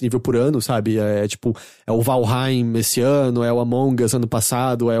sucesso nesse nível por ano, sabe? É o Valheim esse ano, é o Among Us ano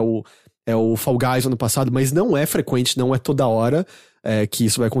passado, é o Fall Guys ano passado, mas não é frequente, não é toda hora que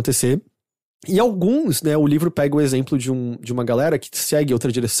isso vai acontecer. E alguns, né, o livro pega o exemplo de uma galera que segue outra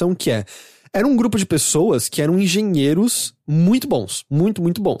direção, que era um grupo de pessoas que eram engenheiros muito bons, muito,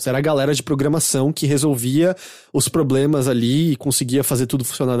 muito bons. Era a galera de programação que resolvia os problemas ali e conseguia fazer tudo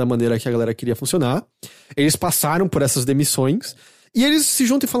funcionar da maneira que a galera queria funcionar. Eles passaram por essas demissões e eles se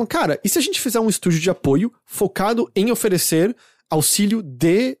juntam e falam, cara, e se a gente fizer um estúdio de apoio focado em oferecer auxílio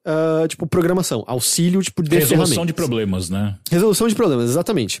de, programação, auxílio, de Resolução de problemas, né? Resolução de problemas,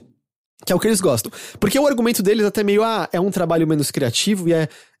 exatamente. Que é o que eles gostam. Porque o argumento deles até meio, é um trabalho menos criativo e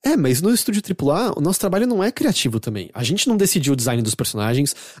mas no estúdio AAA, o nosso trabalho não é criativo também. A gente não decidiu o design dos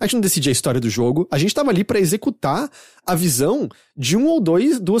personagens, a gente não decidia a história do jogo, a gente tava ali pra executar a visão de 1 ou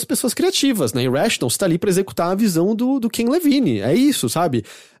 2 pessoas criativas, né? Irrational, você tá ali pra executar a visão do Ken Levine, é isso, sabe?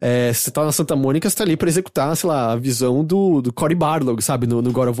 Você tá na Santa Mônica, você tá ali pra executar, sei lá, a visão do Cory Barlog, sabe? No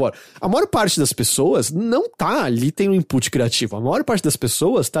God of War. A maior parte das pessoas não tá ali, tem um input criativo. A maior parte das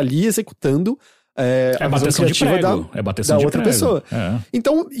pessoas tá ali executando a bateção de prego. Da outra pessoa.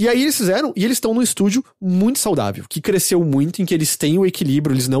 Então, e aí eles fizeram, e eles estão num estúdio muito saudável, que cresceu muito, em que eles têm o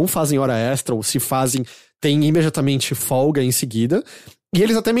equilíbrio, eles não fazem hora extra, ou se fazem, tem imediatamente folga em seguida. E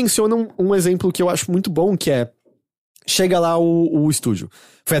eles até mencionam um exemplo que eu acho muito bom, que chega lá o estúdio.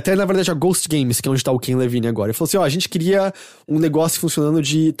 Foi até, na verdade, a Ghost Games, que é onde tá o Ken Levine agora. Ele falou assim, a gente queria um negócio funcionando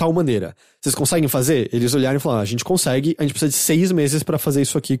de tal maneira. Vocês conseguem fazer? Eles olharam e falaram, a gente consegue, a gente precisa de 6 meses pra fazer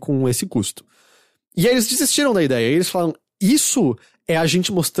isso aqui com esse custo. E aí eles desistiram da ideia. Eles falaram, isso é a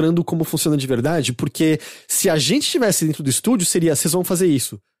gente mostrando como funciona de verdade, porque se a gente estivesse dentro do estúdio, seria, vocês vão fazer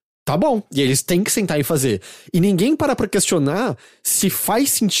isso. Tá bom. E eles têm que sentar e fazer. E ninguém para pra questionar se faz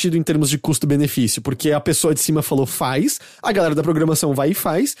sentido em termos de custo-benefício, porque a pessoa de cima falou faz, a galera da programação vai e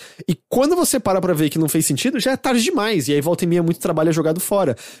faz, e quando você para pra ver que não fez sentido, já é tarde demais, e aí volta e meia muito trabalho é jogado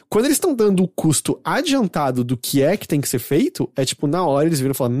fora. Quando eles estão dando o custo adiantado do que é que tem que ser feito, é tipo, na hora eles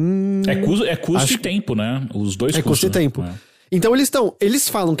viram e falam... É custo e tempo, né? Os dois custos. É custo e tempo. Né? Então eles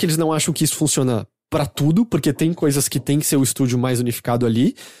falam que eles não acham que isso funciona pra tudo, porque tem coisas que tem que ser o estúdio mais unificado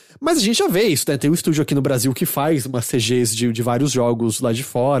ali, mas a gente já vê isso, né? Tem um estúdio aqui no Brasil que faz umas CGs de vários jogos lá de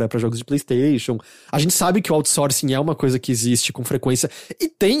fora, pra jogos de PlayStation. A gente sabe que o outsourcing é uma coisa que existe com frequência e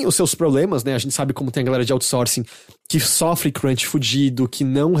tem os seus problemas, né? A gente sabe como tem a galera de outsourcing que sofre crunch fudido, que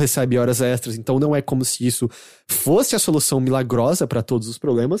não recebe horas extras, então não é como se isso fosse a solução milagrosa pra todos os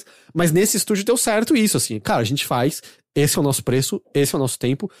problemas, mas nesse estúdio deu certo isso, assim. Cara, a gente faz, esse é o nosso preço, esse é o nosso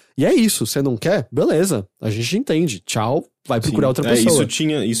tempo, e é isso. Você não quer? Beleza, a gente entende. Tchau, vai procurar outra pessoa.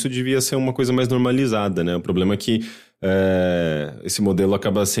 Isso devia ser uma coisa mais normalizada, né? O problema é que esse modelo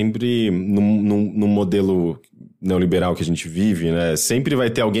acaba sempre num modelo neoliberal que a gente vive, né? Sempre vai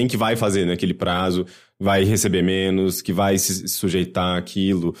ter alguém que vai fazer naquele prazo, vai receber menos, que vai se sujeitar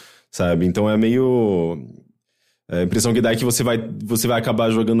àquilo, sabe? Então é meio... A impressão que dá é que você vai acabar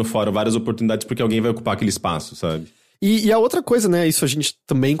jogando fora várias oportunidades porque alguém vai ocupar aquele espaço, sabe? E a outra coisa, né, isso a gente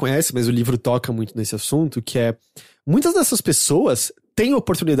também conhece, mas o livro toca muito nesse assunto, que é, muitas dessas pessoas têm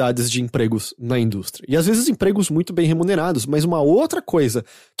oportunidades de empregos na indústria. E às vezes empregos muito bem remunerados, mas uma outra coisa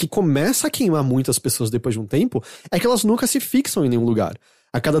que começa a queimar muitas pessoas depois de um tempo, é que elas nunca se fixam em nenhum lugar.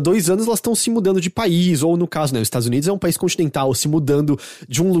 A cada 2 anos elas estão se mudando de país, ou no caso, né, os Estados Unidos é um país continental, se mudando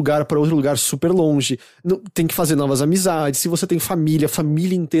de um lugar para outro lugar super longe, tem que fazer novas amizades, se você tem família, a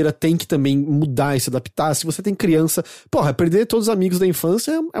família inteira tem que também mudar e se adaptar, se você tem criança, porra, perder todos os amigos da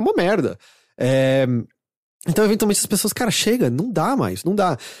infância é uma merda. Então, eventualmente, as pessoas, cara, chega, não dá mais, não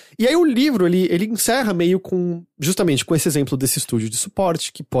dá. E aí o livro, ele encerra meio justamente com esse exemplo desse estúdio de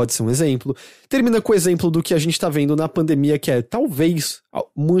suporte, que pode ser um exemplo. Termina com o exemplo do que a gente tá vendo na pandemia, que é, talvez,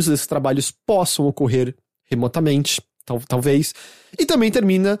 muitos desses trabalhos possam ocorrer remotamente, talvez. E também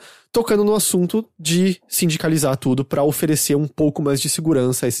termina tocando no assunto de sindicalizar tudo para oferecer um pouco mais de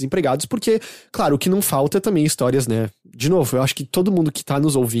segurança a esses empregados, porque, claro, o que não falta é também histórias, né? De novo, eu acho que todo mundo que tá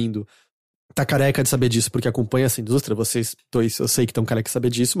nos ouvindo tá careca de saber disso porque acompanha essa indústria, vocês dois eu sei que estão careca de saber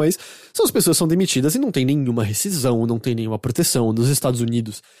disso, mas são as pessoas que são demitidas e não tem nenhuma rescisão, não tem nenhuma proteção. Nos Estados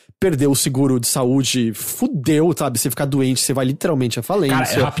Unidos, perdeu o seguro de saúde, fudeu, sabe? Você ficar doente, você vai literalmente à falência.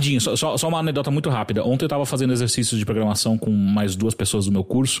 Cara, rapidinho, só uma anedota muito rápida. Ontem eu tava fazendo exercícios de programação com mais 2 pessoas do meu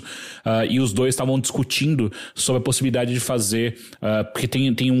curso, e os dois estavam discutindo sobre a possibilidade de fazer, porque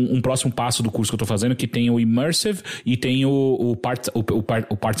tem um próximo passo do curso que eu tô fazendo, que tem o Immersive e tem o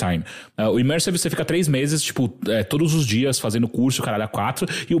part-time. O Immersive você fica 3 meses, tipo, todos os dias fazendo curso, caralho, 4,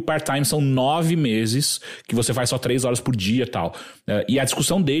 e o part-time são 9 meses, que você faz só 3 horas por dia e tal. E a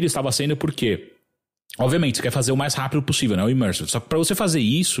discussão deles estava sendo porque, obviamente, você quer fazer o mais rápido possível, né, o Immersive. Só que pra você fazer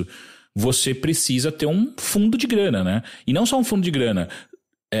isso, você precisa ter um fundo de grana, né? E não só um fundo de grana.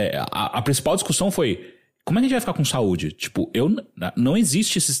 A principal discussão foi: como é que a gente vai ficar com saúde? Tipo, não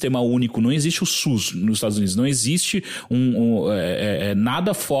existe sistema único, não existe o SUS nos Estados Unidos, não existe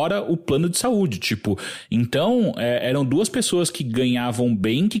nada fora o plano de saúde, tipo. Então, eram 2 pessoas que ganhavam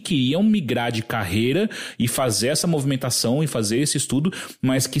bem, que queriam migrar de carreira e fazer essa movimentação e fazer esse estudo,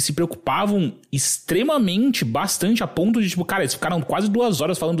 mas que se preocupavam extremamente, bastante, a ponto de, tipo, cara, eles ficaram quase 2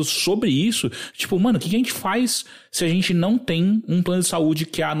 horas falando sobre isso. Tipo, mano, o que a gente faz se a gente não tem um plano de saúde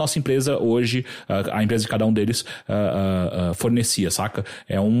que a nossa empresa hoje, a empresa de cada um deles, fornecia, saca?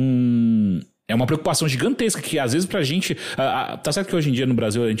 É uma preocupação gigantesca que às vezes pra gente, tá certo que hoje em dia no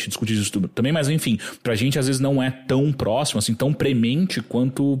Brasil a gente discute isso também, mas enfim, pra gente às vezes não é tão próximo, assim, tão premente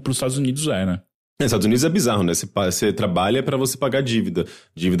quanto pros Estados Unidos né? Estados Unidos é bizarro, né? Você trabalha pra você pagar dívida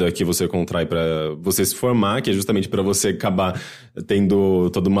que você contrai pra você se formar, que é justamente pra você acabar tendo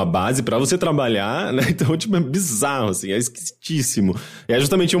toda uma base pra você trabalhar, né? Então, tipo, é bizarro, assim, é esquisitíssimo. É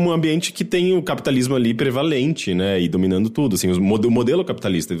justamente um ambiente que tem o capitalismo ali prevalente, né? E dominando tudo, assim, o modelo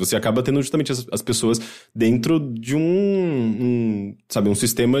capitalista. Você acaba tendo justamente as pessoas dentro de um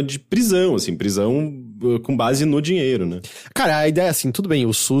sistema de prisão, assim, prisão com base no dinheiro, né? Cara, a ideia é assim, tudo bem,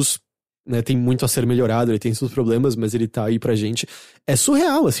 o SUS, né, tem muito a ser melhorado, ele tem seus problemas, mas ele tá aí pra gente. É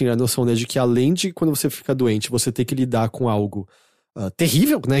surreal, assim, a noção, né, de que além de quando você fica doente, você ter que lidar com algo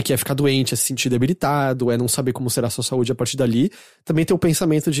terrível, né, que é ficar doente, é se sentir debilitado, é não saber como será a sua saúde a partir dali, também tem o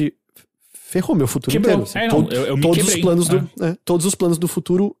pensamento de ferrou meu futuro inteiro. Assim, eu me quebrei. Todos os planos do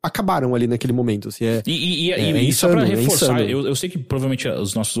futuro acabaram ali naquele momento. Assim, e só pra reforçar, eu sei que provavelmente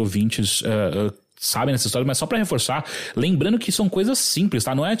os nossos ouvintes sabem nessa história, mas só pra reforçar, lembrando que são coisas simples,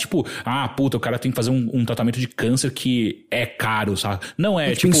 tá? Não é tipo, o cara tem que fazer um tratamento de câncer que é caro, sabe? Não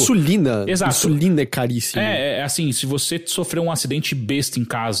é, tipo... Insulina. Exato. Insulina é caríssima. É assim, se você sofreu um acidente besta em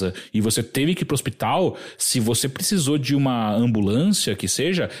casa e você teve que ir pro hospital, se você precisou de uma ambulância, que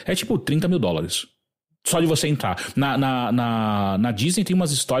seja, é tipo $30 mil. Só de você entrar. Na Disney tem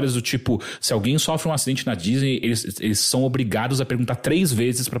umas histórias do tipo, se alguém sofre um acidente na Disney, eles são obrigados a perguntar 3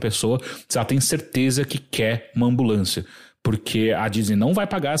 vezes pra pessoa se ela tem certeza que quer uma ambulância. Porque a Disney não vai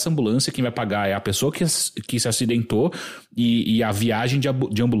pagar essa ambulância, quem vai pagar é a pessoa que se acidentou e a viagem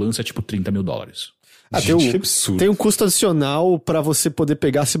de ambulância é tipo $30 mil. Gente, absurdo. Tem um custo adicional pra você poder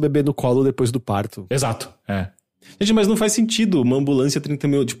pegar seu bebê no colo depois do parto. Exato, Gente, mas não faz sentido uma ambulância 30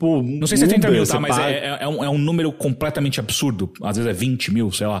 mil, tipo... Não sei se é 30 mil, tá? Mas é um número completamente absurdo. Às vezes é 20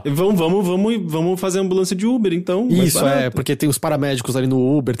 mil, sei lá. Vamos fazer ambulância de Uber, então. Isso, porque tem os paramédicos ali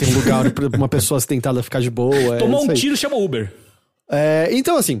no Uber, tem um lugar pra uma pessoa acidentada ficar de boa. Tomou um tiro, chama Uber.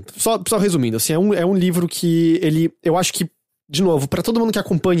 Então, assim, só resumindo, assim, é um livro que eu acho que, de novo, pra todo mundo que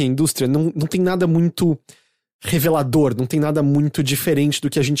acompanha a indústria, não tem nada muito revelador, não tem nada muito diferente do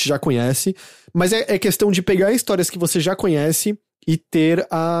que a gente já conhece, mas é questão de pegar histórias que você já conhece e ter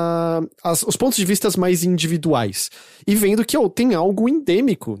os pontos de vista mais individuais. E vendo que tem algo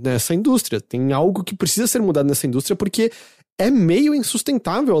endêmico nessa indústria, tem algo que precisa ser mudado nessa indústria, porque é meio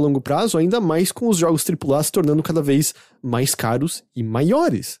insustentável a longo prazo, ainda mais com os jogos AAA se tornando cada vez mais caros e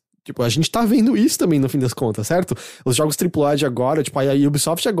maiores. Tipo, a gente tá vendo isso também no fim das contas, certo? Os jogos AAA de agora, tipo, a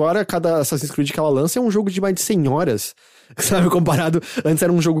Ubisoft agora, cada Assassin's Creed que ela lança é um jogo de mais de 100 horas. Sabe, comparado... Antes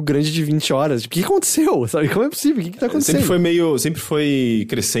era um jogo grande de 20 horas. Tipo, o que aconteceu? Sabe, como é possível? O que tá acontecendo? Sempre foi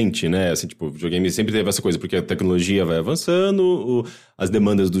crescente, né? Assim, tipo, o videogame sempre teve essa coisa, porque a tecnologia vai avançando, as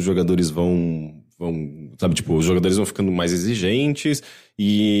demandas dos jogadores vão, sabe, tipo, os jogadores vão ficando mais exigentes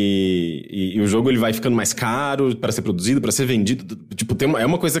e o jogo ele vai ficando mais caro para ser produzido, para ser vendido. Tipo, é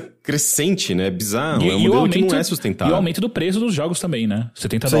uma coisa crescente, né? Bizarro. É um modelo que não é sustentável. E o aumento do preço dos jogos também, né?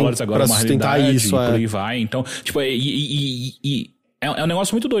 $70 agora é uma realidade, isso, por aí vai. Então, tipo, é um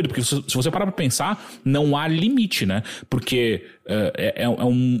negócio muito doido, porque se você parar pra pensar, não há limite, né? Porque é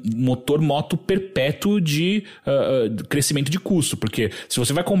um motor moto perpétuo de crescimento de custo. Porque se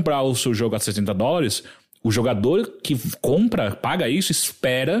você vai comprar o seu jogo a $60, o jogador que compra, paga isso,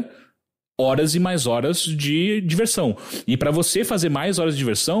 espera horas e mais horas de diversão. E pra você fazer mais horas de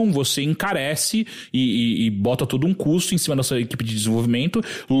diversão, você encarece e bota todo um custo em cima da sua equipe de desenvolvimento.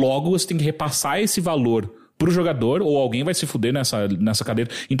 Logo, você tem que repassar esse valor pro jogador, ou alguém vai se fuder nessa cadeira.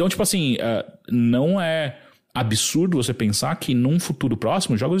 Então, tipo assim, não é absurdo você pensar que num futuro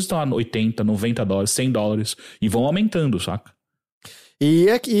próximo, os jogos estão a $80, $90, $100 e vão aumentando, saca? E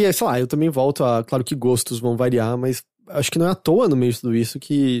sei lá, eu também volto a... Claro que gostos vão variar, mas acho que não é à toa no meio de tudo isso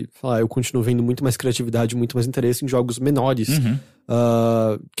que, sei lá, eu continuo vendo muito mais criatividade, muito mais interesse em jogos menores.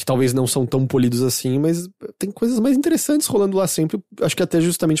 Que talvez não são tão polidos assim, mas tem coisas mais interessantes rolando lá sempre. Acho que até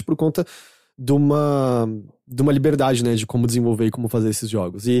justamente por conta de uma liberdade, né, de como desenvolver e como fazer esses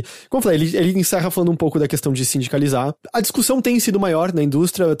jogos. E, como eu falei, ele encerra falando um pouco da questão de sindicalizar. A discussão tem sido maior na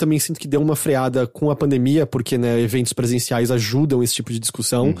indústria, eu também sinto que deu uma freada com a pandemia, porque, né, eventos presenciais ajudam esse tipo de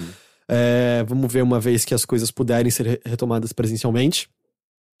discussão. Vamos ver uma vez que as coisas puderem ser retomadas presencialmente.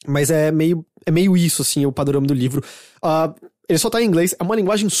 Mas é meio isso, assim, o panorama do livro. Ele só tá em inglês, é uma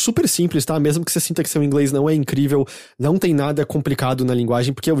linguagem super simples, tá? Mesmo que você sinta que seu inglês não é incrível, não tem nada complicado na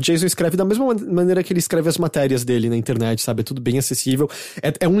linguagem, porque o Jason escreve da mesma maneira que ele escreve as matérias dele na internet, sabe? É tudo bem acessível.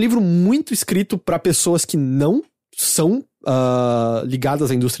 É um livro muito escrito pra pessoas que não são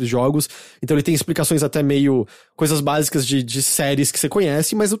ligadas à indústria de jogos, então ele tem explicações até meio coisas básicas de séries que você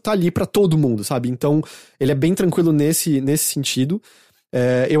conhece, mas tá ali pra todo mundo, sabe? Então ele é bem tranquilo nesse sentido.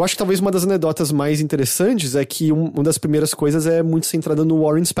 Eu acho que talvez uma das anedotas mais interessantes é que uma das primeiras coisas é muito centrada no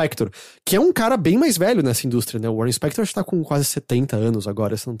Warren Spector, que é um cara bem mais velho nessa indústria, né? O Warren Spector está com quase 70 anos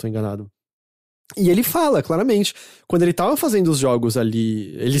agora, se não estou enganado. E ele fala, claramente, quando ele tava fazendo os jogos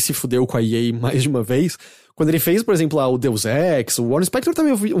ali, ele se fudeu com a EA mais de uma vez. Quando ele fez, por exemplo, o Deus Ex, o Warren Spector tava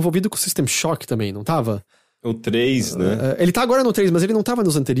envolvido com o System Shock também, não tava? O 3, né? Ele tá agora no 3, mas ele não tava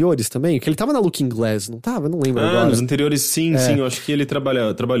nos anteriores também? Porque ele tava na Looking Glass, não tava? Não lembro agora. Nos anteriores sim, eu acho que ele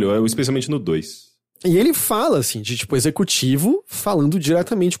trabalhou, especialmente no 2. E ele fala, assim, de tipo, executivo falando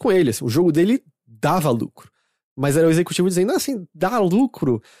diretamente com ele. Assim, o jogo dele dava lucro. Mas era o executivo dizendo, assim, dá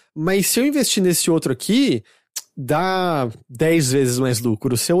lucro, mas se eu investir nesse outro aqui, dá 10 vezes mais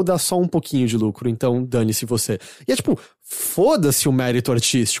lucro. O seu dá só um pouquinho de lucro, então dane-se você. E é tipo, foda-se o mérito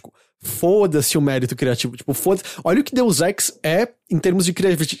artístico. foda-se o mérito criativo. Tipo, foda-se. Olha o que Deus Ex é em termos de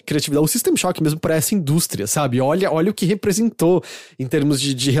criatividade. O System Shock mesmo para essa indústria, sabe? Olha o que representou em termos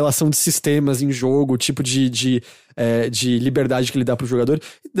de relação de sistemas em jogo, o tipo de liberdade que ele dá pro jogador.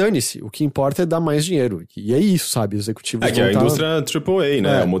 E dane-se, o que importa é dar mais dinheiro. E é isso, sabe? Os executivos que é a indústria AAA,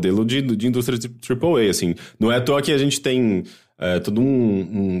 né? É o modelo de indústria AAA, assim. Não é à toa que a gente tem todo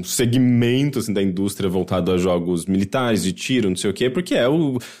um segmento assim, da indústria voltado a jogos militares, de tiro, não sei o quê, porque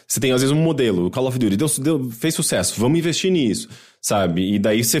você tem às vezes um modelo, o Call of Duty fez sucesso, vamos investir nisso, sabe? E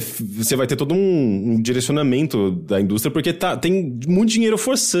daí você vai ter todo um direcionamento da indústria, porque tem muito dinheiro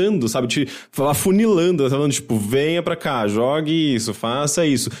forçando, sabe? Te afunilando, falando, tipo, venha pra cá, jogue isso, faça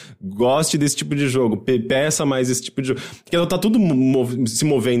isso, goste desse tipo de jogo, peça mais esse tipo de jogo. Porque tá tudo se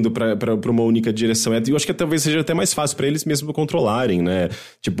movendo pra uma única direção. E eu acho que talvez seja até mais fácil pra eles mesmo controlarem, né?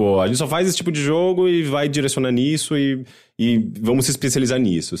 Tipo, a gente só faz esse tipo de jogo e vai direcionar nisso e vamos se especializar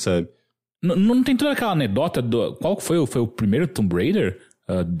nisso, sabe? Não tem toda aquela anedota qual foi o primeiro Tomb Raider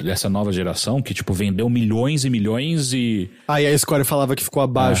dessa nova geração que, tipo, vendeu milhões e milhões e... Aí a Square falava que ficou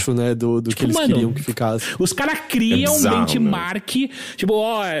abaixo, né, do tipo, que eles queriam que ficasse. Os caras criam um benchmark, né? Tipo,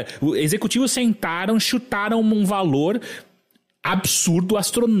 os executivos sentaram, chutaram um valor absurdo,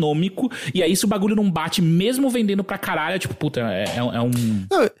 astronômico, e aí se o bagulho não bate, mesmo vendendo pra caralho, tipo, puta, é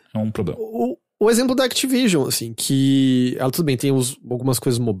um problema. O exemplo da Activision, assim, que ela tudo bem, tem algumas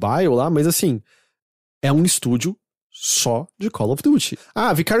coisas mobile lá, mas assim, é um estúdio só de Call of Duty.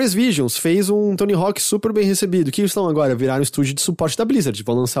 Vicarious Visions fez um Tony Hawk super bem recebido. O que eles estão agora? Viraram estúdio de suporte da Blizzard.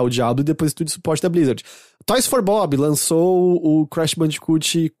 Vão lançar o Diablo e depois estúdio de suporte da Blizzard. Toys for Bob lançou o Crash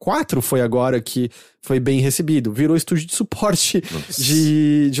Bandicoot 4, foi agora que foi bem recebido. Virou estúdio de suporte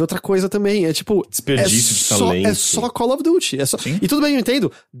de outra coisa também. É tipo... desperdício de talento. É só Call of Duty. E tudo bem, eu entendo.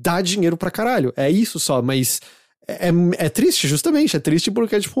 Dá dinheiro pra caralho. É isso só, mas... É triste, justamente. É triste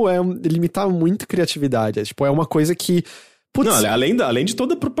porque, tipo, limitar muito a criatividade. É uma coisa que... Putz... Não, além de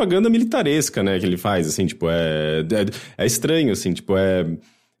toda a propaganda militaresca, né, que ele faz, assim, tipo, é estranho, assim, tipo,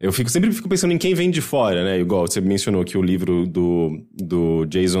 eu sempre fico pensando em quem vem de fora, né, igual você mencionou que o livro do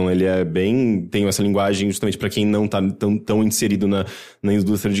Jason, ele tem essa linguagem justamente pra quem não tá tão inserido na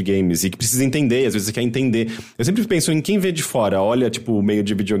indústria de games e que precisa entender, às vezes você quer entender. Eu sempre penso em quem vem de fora, olha, tipo, o meio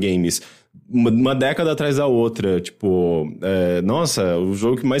de videogames, uma década atrás da outra, tipo, nossa, o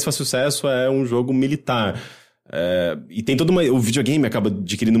jogo que mais faz sucesso é um jogo militar. E tem o videogame acaba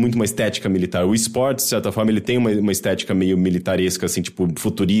adquirindo muito uma estética militar. O esportes, de certa forma, ele tem uma estética meio militaresca, assim, tipo,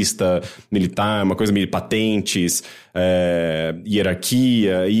 futurista, militar, uma coisa meio patentes,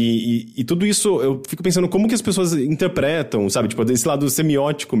 hierarquia, e tudo isso, eu fico pensando como que as pessoas interpretam, sabe? Tipo, desse lado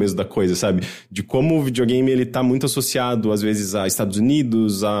semiótico mesmo da coisa, sabe? De como o videogame, ele tá muito associado, às vezes, a Estados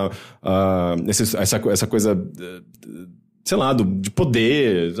Unidos, essa coisa... sei lá, de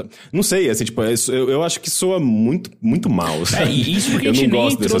poder, não sei, assim, tipo, eu acho que soa muito, muito mal. E isso porque eu a gente não nem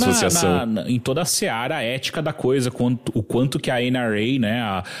gosto dessa entrou associação. em toda a seara ética da coisa, o quanto que a NRA, né,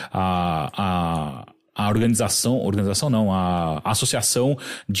 a organização não, a Associação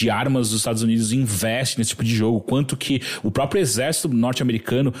de Armas dos Estados Unidos investe nesse tipo de jogo, quanto que o próprio exército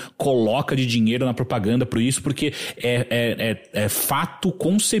norte-americano coloca de dinheiro na propaganda por isso, porque é fato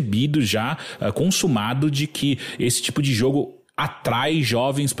concebido já, consumado, de que esse tipo de jogo atrai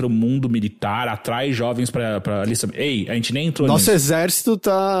jovens para o mundo militar, atrai jovens para Ei, a gente nem entrou nisso. Nosso exército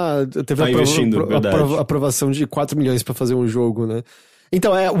teve aprovação de 4 milhões para fazer um jogo, né?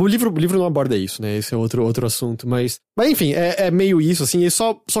 Então, o livro não aborda isso, né? Esse é outro assunto, mas enfim, é meio isso, assim, e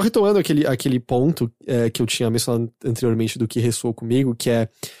só retomando aquele ponto que eu tinha mencionado anteriormente do que ressoou comigo, que é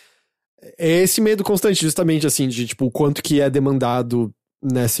esse medo constante, justamente, assim, de, tipo, o quanto que é demandado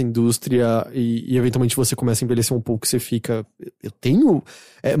nessa indústria e eventualmente você começa a envelhecer um pouco, você fica... Eu tenho...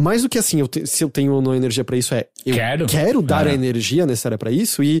 mais do que assim, se eu tenho ou não energia pra isso, eu quero dar a energia necessária pra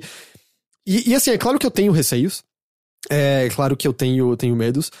isso, e assim, é claro que eu tenho receios, é claro que eu tenho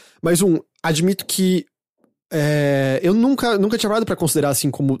medos, mas admito que eu nunca tinha parado pra considerar, assim,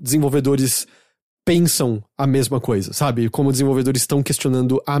 como desenvolvedores pensam a mesma coisa, sabe? Como desenvolvedores estão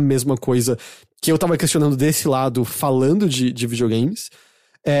questionando a mesma coisa que eu tava questionando desse lado, falando de videogames.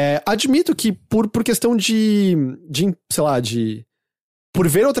 Admito que por questão de sei lá, por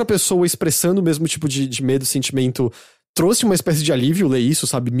ver outra pessoa expressando o mesmo tipo de medo, sentimento, trouxe uma espécie de alívio ler isso,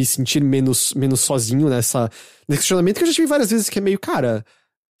 sabe? Me sentir menos sozinho nesse questionamento que eu já tive várias vezes, que é meio, cara,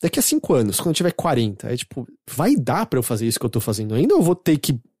 daqui a 5 anos, quando eu tiver 40, tipo, vai dar pra eu fazer isso que eu tô fazendo ainda, ou eu vou ter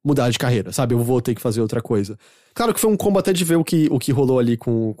que mudar de carreira, sabe? Eu vou ter que fazer outra coisa. Claro que foi um combo até de ver o que rolou ali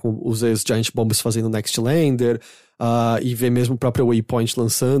com os Giant Bombs fazendo Nextlander, e ver mesmo o próprio Waypoint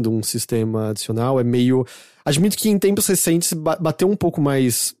lançando um sistema adicional, é meio... Admito que em tempos recentes bateu um pouco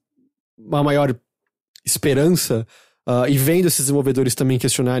mais uma maior esperança, e vendo esses desenvolvedores também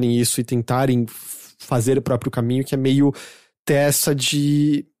questionarem isso e tentarem fazer o próprio caminho, que é meio ter essa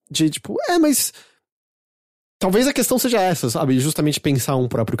de tipo, mas talvez a questão seja essa, sabe? Justamente pensar um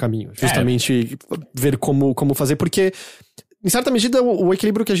próprio caminho, justamente ver como fazer, porque em certa medida o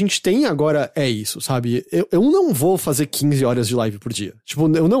equilíbrio que a gente tem agora é isso, sabe? Eu não vou fazer 15 horas de live por dia, tipo,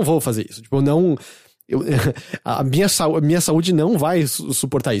 eu não vou fazer isso, tipo, a minha saúde não vai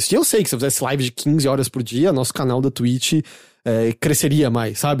suportar isso. E eu sei que se eu fizesse live de 15 horas por dia, nosso canal da Twitch cresceria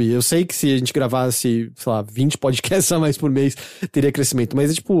mais, sabe? Eu sei que se a gente gravasse, sei lá, 20 podcasts a mais por mês, teria crescimento. Mas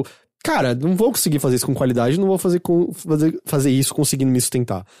é tipo, cara, não vou conseguir fazer isso com qualidade, não vou fazer isso conseguindo me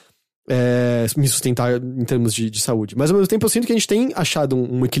sustentar. Me sustentar em termos de saúde. Mas ao mesmo tempo eu sinto que a gente tem achado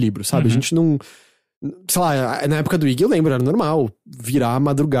um equilíbrio, sabe? A gente não... Sei lá, na época do IG eu lembro, era normal virar a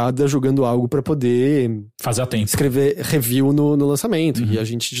madrugada jogando algo pra poder fazer a tempo, escrever review no lançamento. E a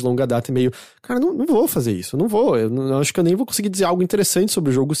gente de longa data é meio, cara, não vou fazer isso, não vou, eu acho que eu nem vou conseguir dizer algo interessante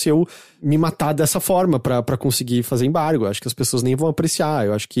sobre o jogo se eu me matar dessa forma pra conseguir fazer embargo. Eu acho que as pessoas nem vão apreciar.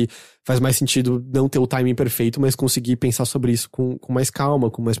 Eu acho que faz mais sentido não ter o timing perfeito, mas conseguir pensar sobre isso com mais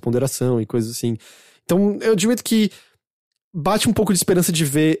calma, com mais ponderação e coisas assim. Então eu admito que bate um pouco de esperança de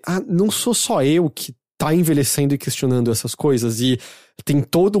ver, não sou só eu que tá envelhecendo e questionando essas coisas, e tem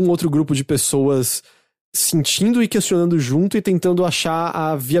todo um outro grupo de pessoas sentindo e questionando junto e tentando achar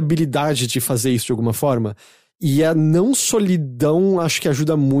a viabilidade de fazer isso de alguma forma. E a não solidão acho que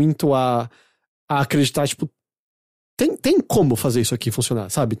ajuda muito a acreditar, tipo, tem como fazer isso aqui funcionar,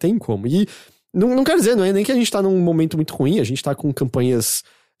 sabe? Tem como. E não quero dizer, não é nem que a gente tá num momento muito ruim, a gente tá com campanhas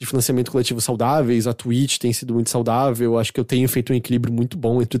de financiamento coletivo saudáveis, a Twitch tem sido muito saudável, acho que eu tenho feito um equilíbrio muito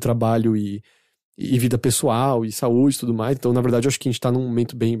bom entre trabalho e vida pessoal, e saúde e tudo mais, então na verdade eu acho que a gente tá num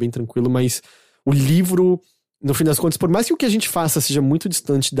momento bem, bem tranquilo, mas o livro, no fim das contas, por mais que o que a gente faça seja muito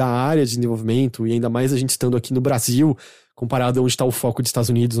distante da área de desenvolvimento, e ainda mais a gente estando aqui no Brasil, comparado a onde tá o foco dos Estados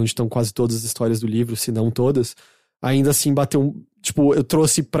Unidos, onde estão quase todas as histórias do livro, se não todas, ainda assim bateu tipo, eu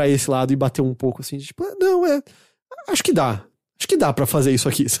trouxe pra esse lado e bateu um pouco assim, tipo, acho que dá. Acho que dá pra fazer isso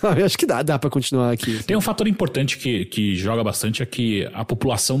aqui, sabe? Acho que dá pra continuar aqui. Sabe? Tem um fator importante que joga bastante, é que a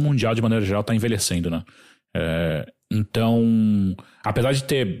população mundial, de maneira geral, tá envelhecendo, né? Então, apesar de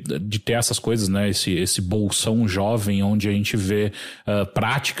ter essas coisas, né? Esse bolsão jovem, onde a gente vê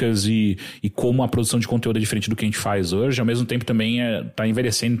práticas e como a produção de conteúdo é diferente do que a gente faz hoje, ao mesmo tempo também tá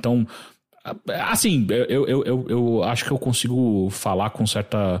envelhecendo. Então, assim, eu acho que eu consigo falar com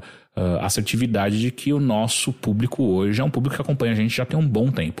certa assertividade de que o nosso público hoje é um público que acompanha a gente já tem um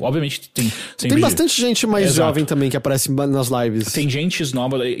bom tempo. Obviamente tem bastante gente mais jovem também que aparece nas lives. Tem gente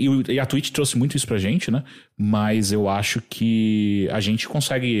nova, e a Twitch trouxe muito isso pra gente, né? Mas eu acho que a gente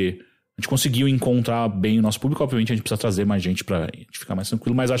conseguiu encontrar bem o nosso público. Obviamente a gente precisa trazer mais gente pra gente ficar mais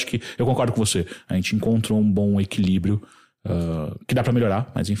tranquilo, mas acho que eu concordo com você. A gente encontrou um bom equilíbrio que dá pra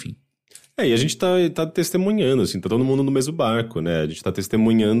melhorar, mas enfim. E a gente tá testemunhando, assim, tá todo mundo no mesmo barco, né? A gente tá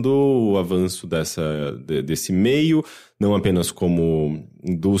testemunhando o avanço desse meio, não apenas como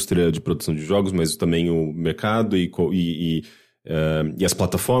indústria de produção de jogos, mas também o mercado e as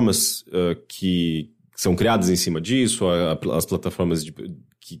plataformas que são criadas em cima disso, as plataformas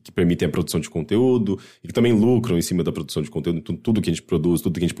que permitem a produção de conteúdo e que também lucram em cima da produção de conteúdo. Então, tudo que a gente produz,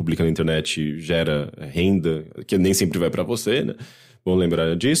 tudo que a gente publica na internet gera renda, que nem sempre vai pra você, né? Bom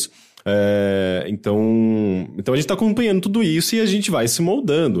lembrar disso. Então a gente tá acompanhando tudo isso e a gente vai se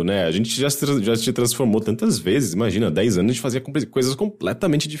moldando, né? A gente já se transformou tantas vezes. Imagina, 10 anos a gente fazia coisas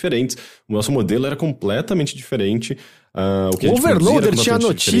completamente diferentes. O nosso modelo era completamente diferente. O Overloader tinha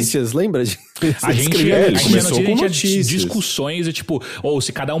notícias, diferente. Lembra? A gente tinha discussões e tipo,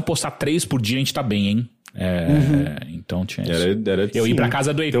 se cada um postar 3 por dia, a gente tá bem, hein? Então tinha isso. Eu ir pra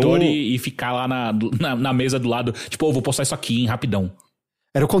casa do Heitor e ficar lá na mesa do lado, tipo, vou postar isso aqui, hein, rapidão.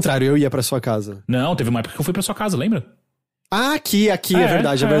 Era o contrário, eu ia pra sua casa. Não, teve uma época que eu fui pra sua casa, lembra? Aqui, é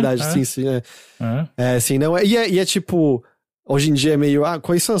verdade. Sim. Sim, não. E é tipo, hoje em dia é meio,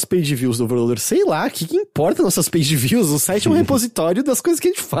 quais são as page views do Overloader? Sei lá, o que importa nossas page views? O site é um repositório das coisas que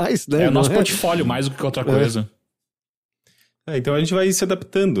a gente faz, né? É o nosso portfólio mais do que outra coisa. Então a gente vai se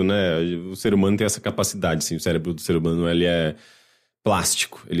adaptando, né? O ser humano tem essa capacidade, assim, o cérebro do ser humano, ele é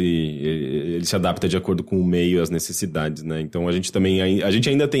plástico, ele se adapta de acordo com o meio e as necessidades, né? Então a gente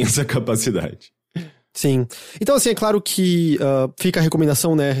ainda tem essa capacidade. Sim. Então, assim, é claro que fica a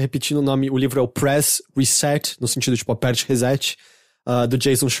recomendação, né? Repetindo o nome, o livro é o Press Reset, no sentido, tipo, aperte reset, do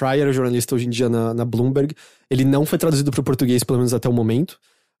Jason Schreier, jornalista hoje em dia na Bloomberg. Ele não foi traduzido para o português, pelo menos até o momento.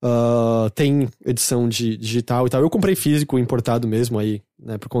 Tem edição digital e tal. Eu comprei físico, importado mesmo, aí,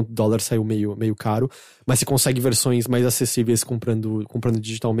 né, por conta do dólar saiu meio caro. Mas você consegue versões mais acessíveis comprando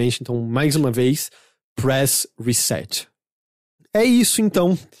digitalmente. Então, mais uma vez, press reset. É isso,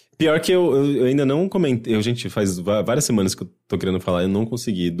 então. Pior que eu ainda não comentei. Gente, faz várias semanas que eu tô querendo falar, eu não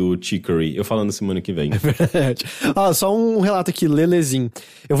consegui, do Chicory. Eu falo na semana que vem. É verdade. Só um relato aqui, lelezinho.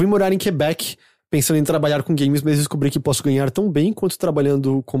 Eu vim morar em Quebec, pensando em trabalhar com games, mas descobri que posso ganhar tão bem quanto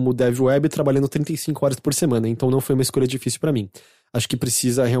trabalhando como dev web, trabalhando 35 horas por semana. Então não foi uma escolha difícil pra mim. Acho que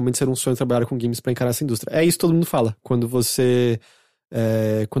precisa realmente ser um sonho trabalhar com games pra encarar essa indústria. É isso que todo mundo fala. Quando você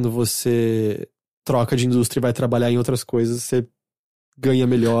troca de indústria e vai trabalhar em outras coisas, você ganha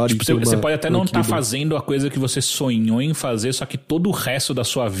melhor. Tipo, você pode até não estar fazendo a coisa que você sonhou em fazer, só que todo o resto da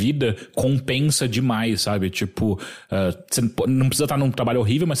sua vida compensa demais, sabe? Tipo, você não precisa estar num trabalho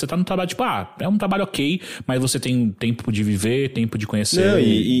horrível, mas você tá num trabalho, tipo, é um trabalho ok, mas você tem tempo de viver, tempo de conhecer. Não,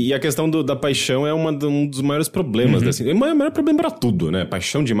 e a questão da paixão é um dos maiores problemas. É o maior problema pra tudo, né?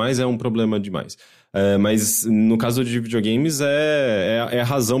 Paixão demais é um problema demais. Mas no caso de videogames é a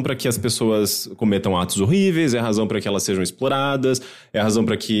razão para que as pessoas cometam atos horríveis, é a razão para que elas sejam exploradas, é a razão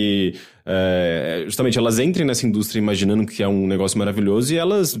para que justamente elas entrem nessa indústria imaginando que é um negócio maravilhoso e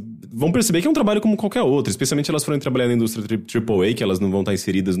elas vão perceber que é um trabalho como qualquer outro, especialmente se elas forem trabalhar na indústria AAA, que elas não vão estar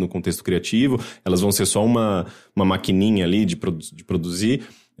inseridas no contexto criativo, elas vão ser só uma maquininha ali de produzir.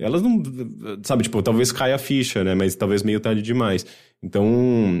 Elas não, sabe, tipo, talvez caia a ficha, né, mas talvez meio tarde demais.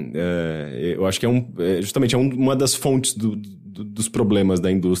 Então, eu acho que justamente uma das fontes dos problemas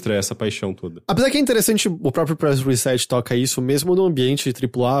da indústria é essa paixão toda. Apesar que é interessante, o próprio Press Reset toca isso, mesmo no ambiente de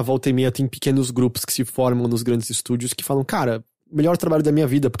AAA, volta e meia tem pequenos grupos que se formam nos grandes estúdios que falam, cara, melhor trabalho da minha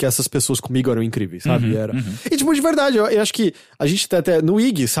vida, porque essas pessoas comigo eram incríveis, sabe? E tipo, de verdade, eu acho que a gente até no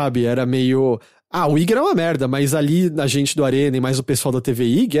IG, sabe, era meio... o IG era uma merda, mas ali a gente do Arena e mais o pessoal da TV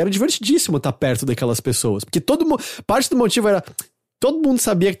IG era divertidíssimo estar perto daquelas pessoas. Porque parte do motivo era... Todo mundo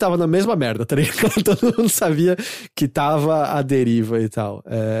sabia que tava na mesma merda, tá ligado? Todo mundo sabia que tava à deriva e tal.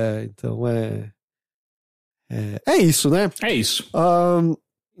 Então é isso, né? É isso.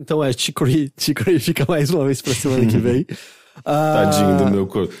 Então Chicory fica mais uma vez pra semana que vem. Tadinho do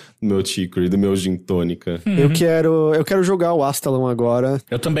meu Chicory, do meu gin tônica. Eu quero jogar o Astalon agora.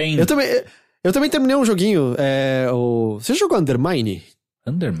 Eu também terminei um joguinho. Você jogou Undermine?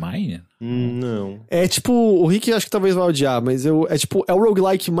 Undermine? Não. É tipo, o Rick acho que talvez vai odiar, mas é o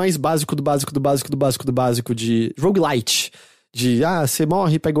roguelike mais básico do básico de roguelite. De, você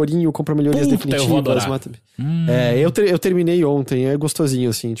morre, pega ourinho, compra melhorias definitivas, mata... eu terminei ontem, é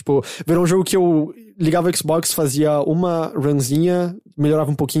gostosinho, assim, tipo, virou um jogo que eu ligava o Xbox, fazia uma runzinha, melhorava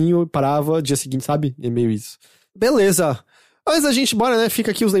um pouquinho, parava, dia seguinte, sabe? É meio isso. Beleza. Mas a gente, bora, né?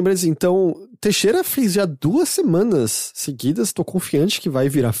 Fica aqui os lembretes, então. Teixeira fez já 2 semanas seguidas, tô confiante que vai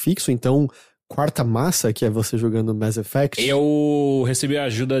virar fixo, então... Quarta massa, que é você jogando Mass Effect. Eu recebi a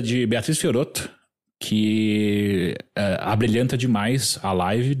ajuda de Beatriz Fiorotto, que abrilhanta demais a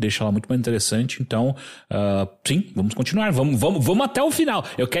live, deixa ela muito mais interessante. Então, sim, vamos continuar. Vamos até o final.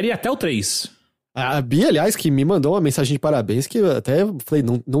 Eu quero ir até o 3. A Bia, aliás, que me mandou uma mensagem de parabéns, que eu até falei,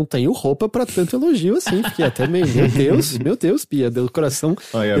 não tenho roupa pra tanto elogio assim. Fiquei até meio, meu Deus, Bia, deu coração,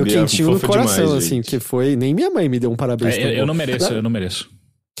 deu quentinho no coração, demais, assim, que foi, nem minha mãe me deu um parabéns. Eu não mereço.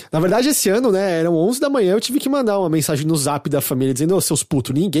 Na verdade, esse ano, né, eram 11 da manhã, eu tive que mandar uma mensagem no zap da família dizendo, seus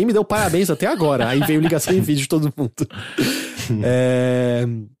putos, ninguém me deu parabéns até agora. Aí veio ligação em vídeo de todo mundo.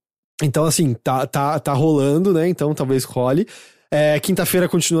 Então, assim, tá rolando, né, então talvez role. Quinta-feira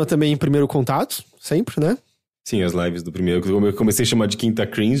continua também em Primeiro Contato, sempre, né? Sim, as lives do primeiro. Eu comecei a chamar de Quinta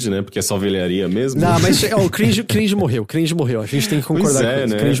Cringe, né? Porque é só velharia mesmo. Não, mas o cringe morreu. A gente tem que concordar com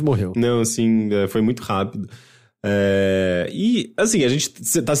isso. Né? Cringe morreu. Não, assim, foi muito rápido. E, assim, a gente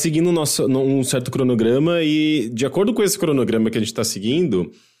tá seguindo um certo cronograma e, de acordo com esse cronograma que a gente tá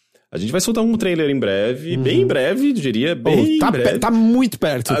seguindo, a gente vai soltar um trailer em breve, bem em breve, diria, bem breve. Tá muito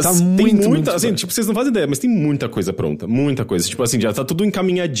perto, tá muito assim, perto. Tipo, vocês não fazem ideia, mas tem muita coisa pronta, muita coisa. Tipo assim, já tá tudo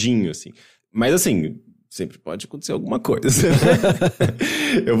encaminhadinho, assim. Mas, assim, sempre pode acontecer alguma coisa.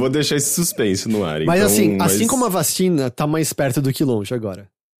 Eu vou deixar esse suspense no ar. Mas, então, assim como a vacina, tá mais perto do que longe agora.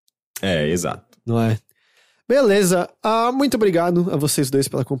 Exato. Não é? Beleza. Muito obrigado a vocês dois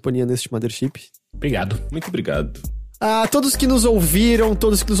pela companhia neste Mothership. Obrigado. Muito obrigado. A todos que nos ouviram,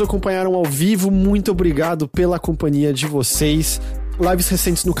 todos que nos acompanharam ao vivo, muito obrigado pela companhia de vocês. Lives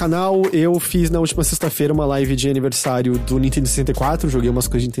recentes no canal, eu fiz na última sexta-feira uma live de aniversário do Nintendo 64, joguei umas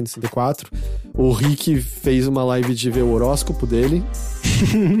coisas de Nintendo 64. O Rick fez uma live de ver o horóscopo dele.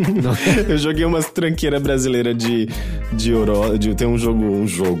 Eu joguei umas tranqueiras brasileiras de tem um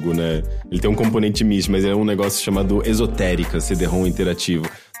jogo, né? Ele tem um componente místico, mas é um negócio chamado Esotérica, CD-ROM interativo.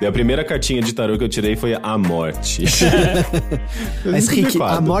 E a primeira cartinha de tarô que eu tirei foi a morte. Mas, Rick,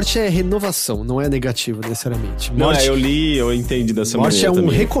 adequado. a morte é renovação, não é negativo necessariamente. Não, Morte, eu li, eu entendi dessa morte maneira é um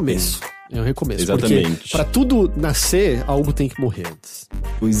também. recomeço. É um recomeço. Exatamente. Porque pra tudo nascer, algo tem que morrer antes.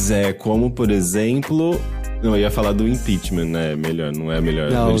 Pois é, como por exemplo... Não, eu ia falar do impeachment, né? Melhor, não é melhor.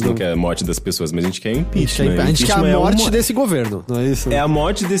 Não, a gente não não. quer a morte das pessoas, mas a gente quer impeachment. A gente quer a Impeachment é morte uma- desse governo, não é isso? É a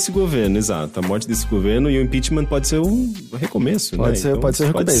morte desse governo, exato. A morte desse governo e o impeachment pode ser um recomeço, Pode né? ser- pode ser um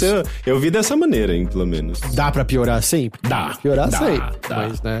recomeço. Eu vi dessa maneira, hein, pelo menos. Dá pra piorar sempre? Dá. Piorar Dá, sempre. dá.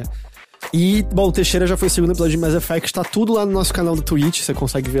 Mas, né? E, bom, o Teixeira já foi o segundo episódio de Mass Effect, tá tudo lá no nosso canal do Twitch, você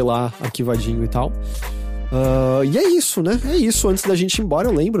consegue ver lá, arquivadinho e tal. E é isso, né? É isso. Antes da gente ir embora,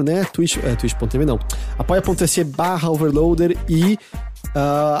 eu lembro, né? Twitch.tv não. apoia.se/overloader e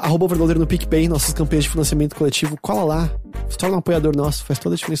 @overloader no PicPay, nossas campanhas de financiamento coletivo. Cola lá, se torna um apoiador nosso, faz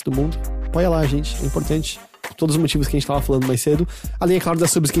toda a diferença do mundo. Apoia lá, gente, é importante. Por todos os motivos que a gente tava falando mais cedo. Além, é claro,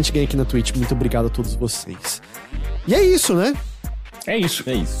 das subs que a gente ganha aqui na Twitch. Muito obrigado a todos vocês. E é isso, né? É isso.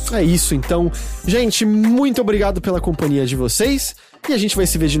 É isso. É isso, então. Gente, muito obrigado pela companhia de vocês. E a gente vai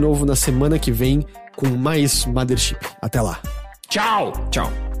se ver de novo na semana que vem com mais Mothership. Até lá. Tchau.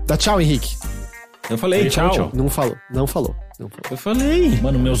 Tchau. Dá tchau, Henrique. Eu falei, Tchau. tchau. Não falou, não falou. Não falou. Eu falei.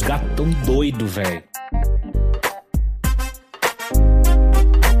 Mano, meus gatos tão doidos, velho.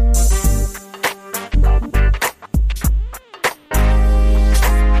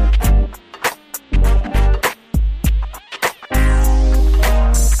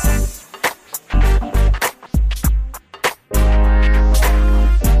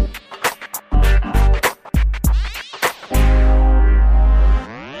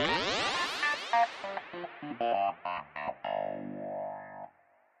 Bye.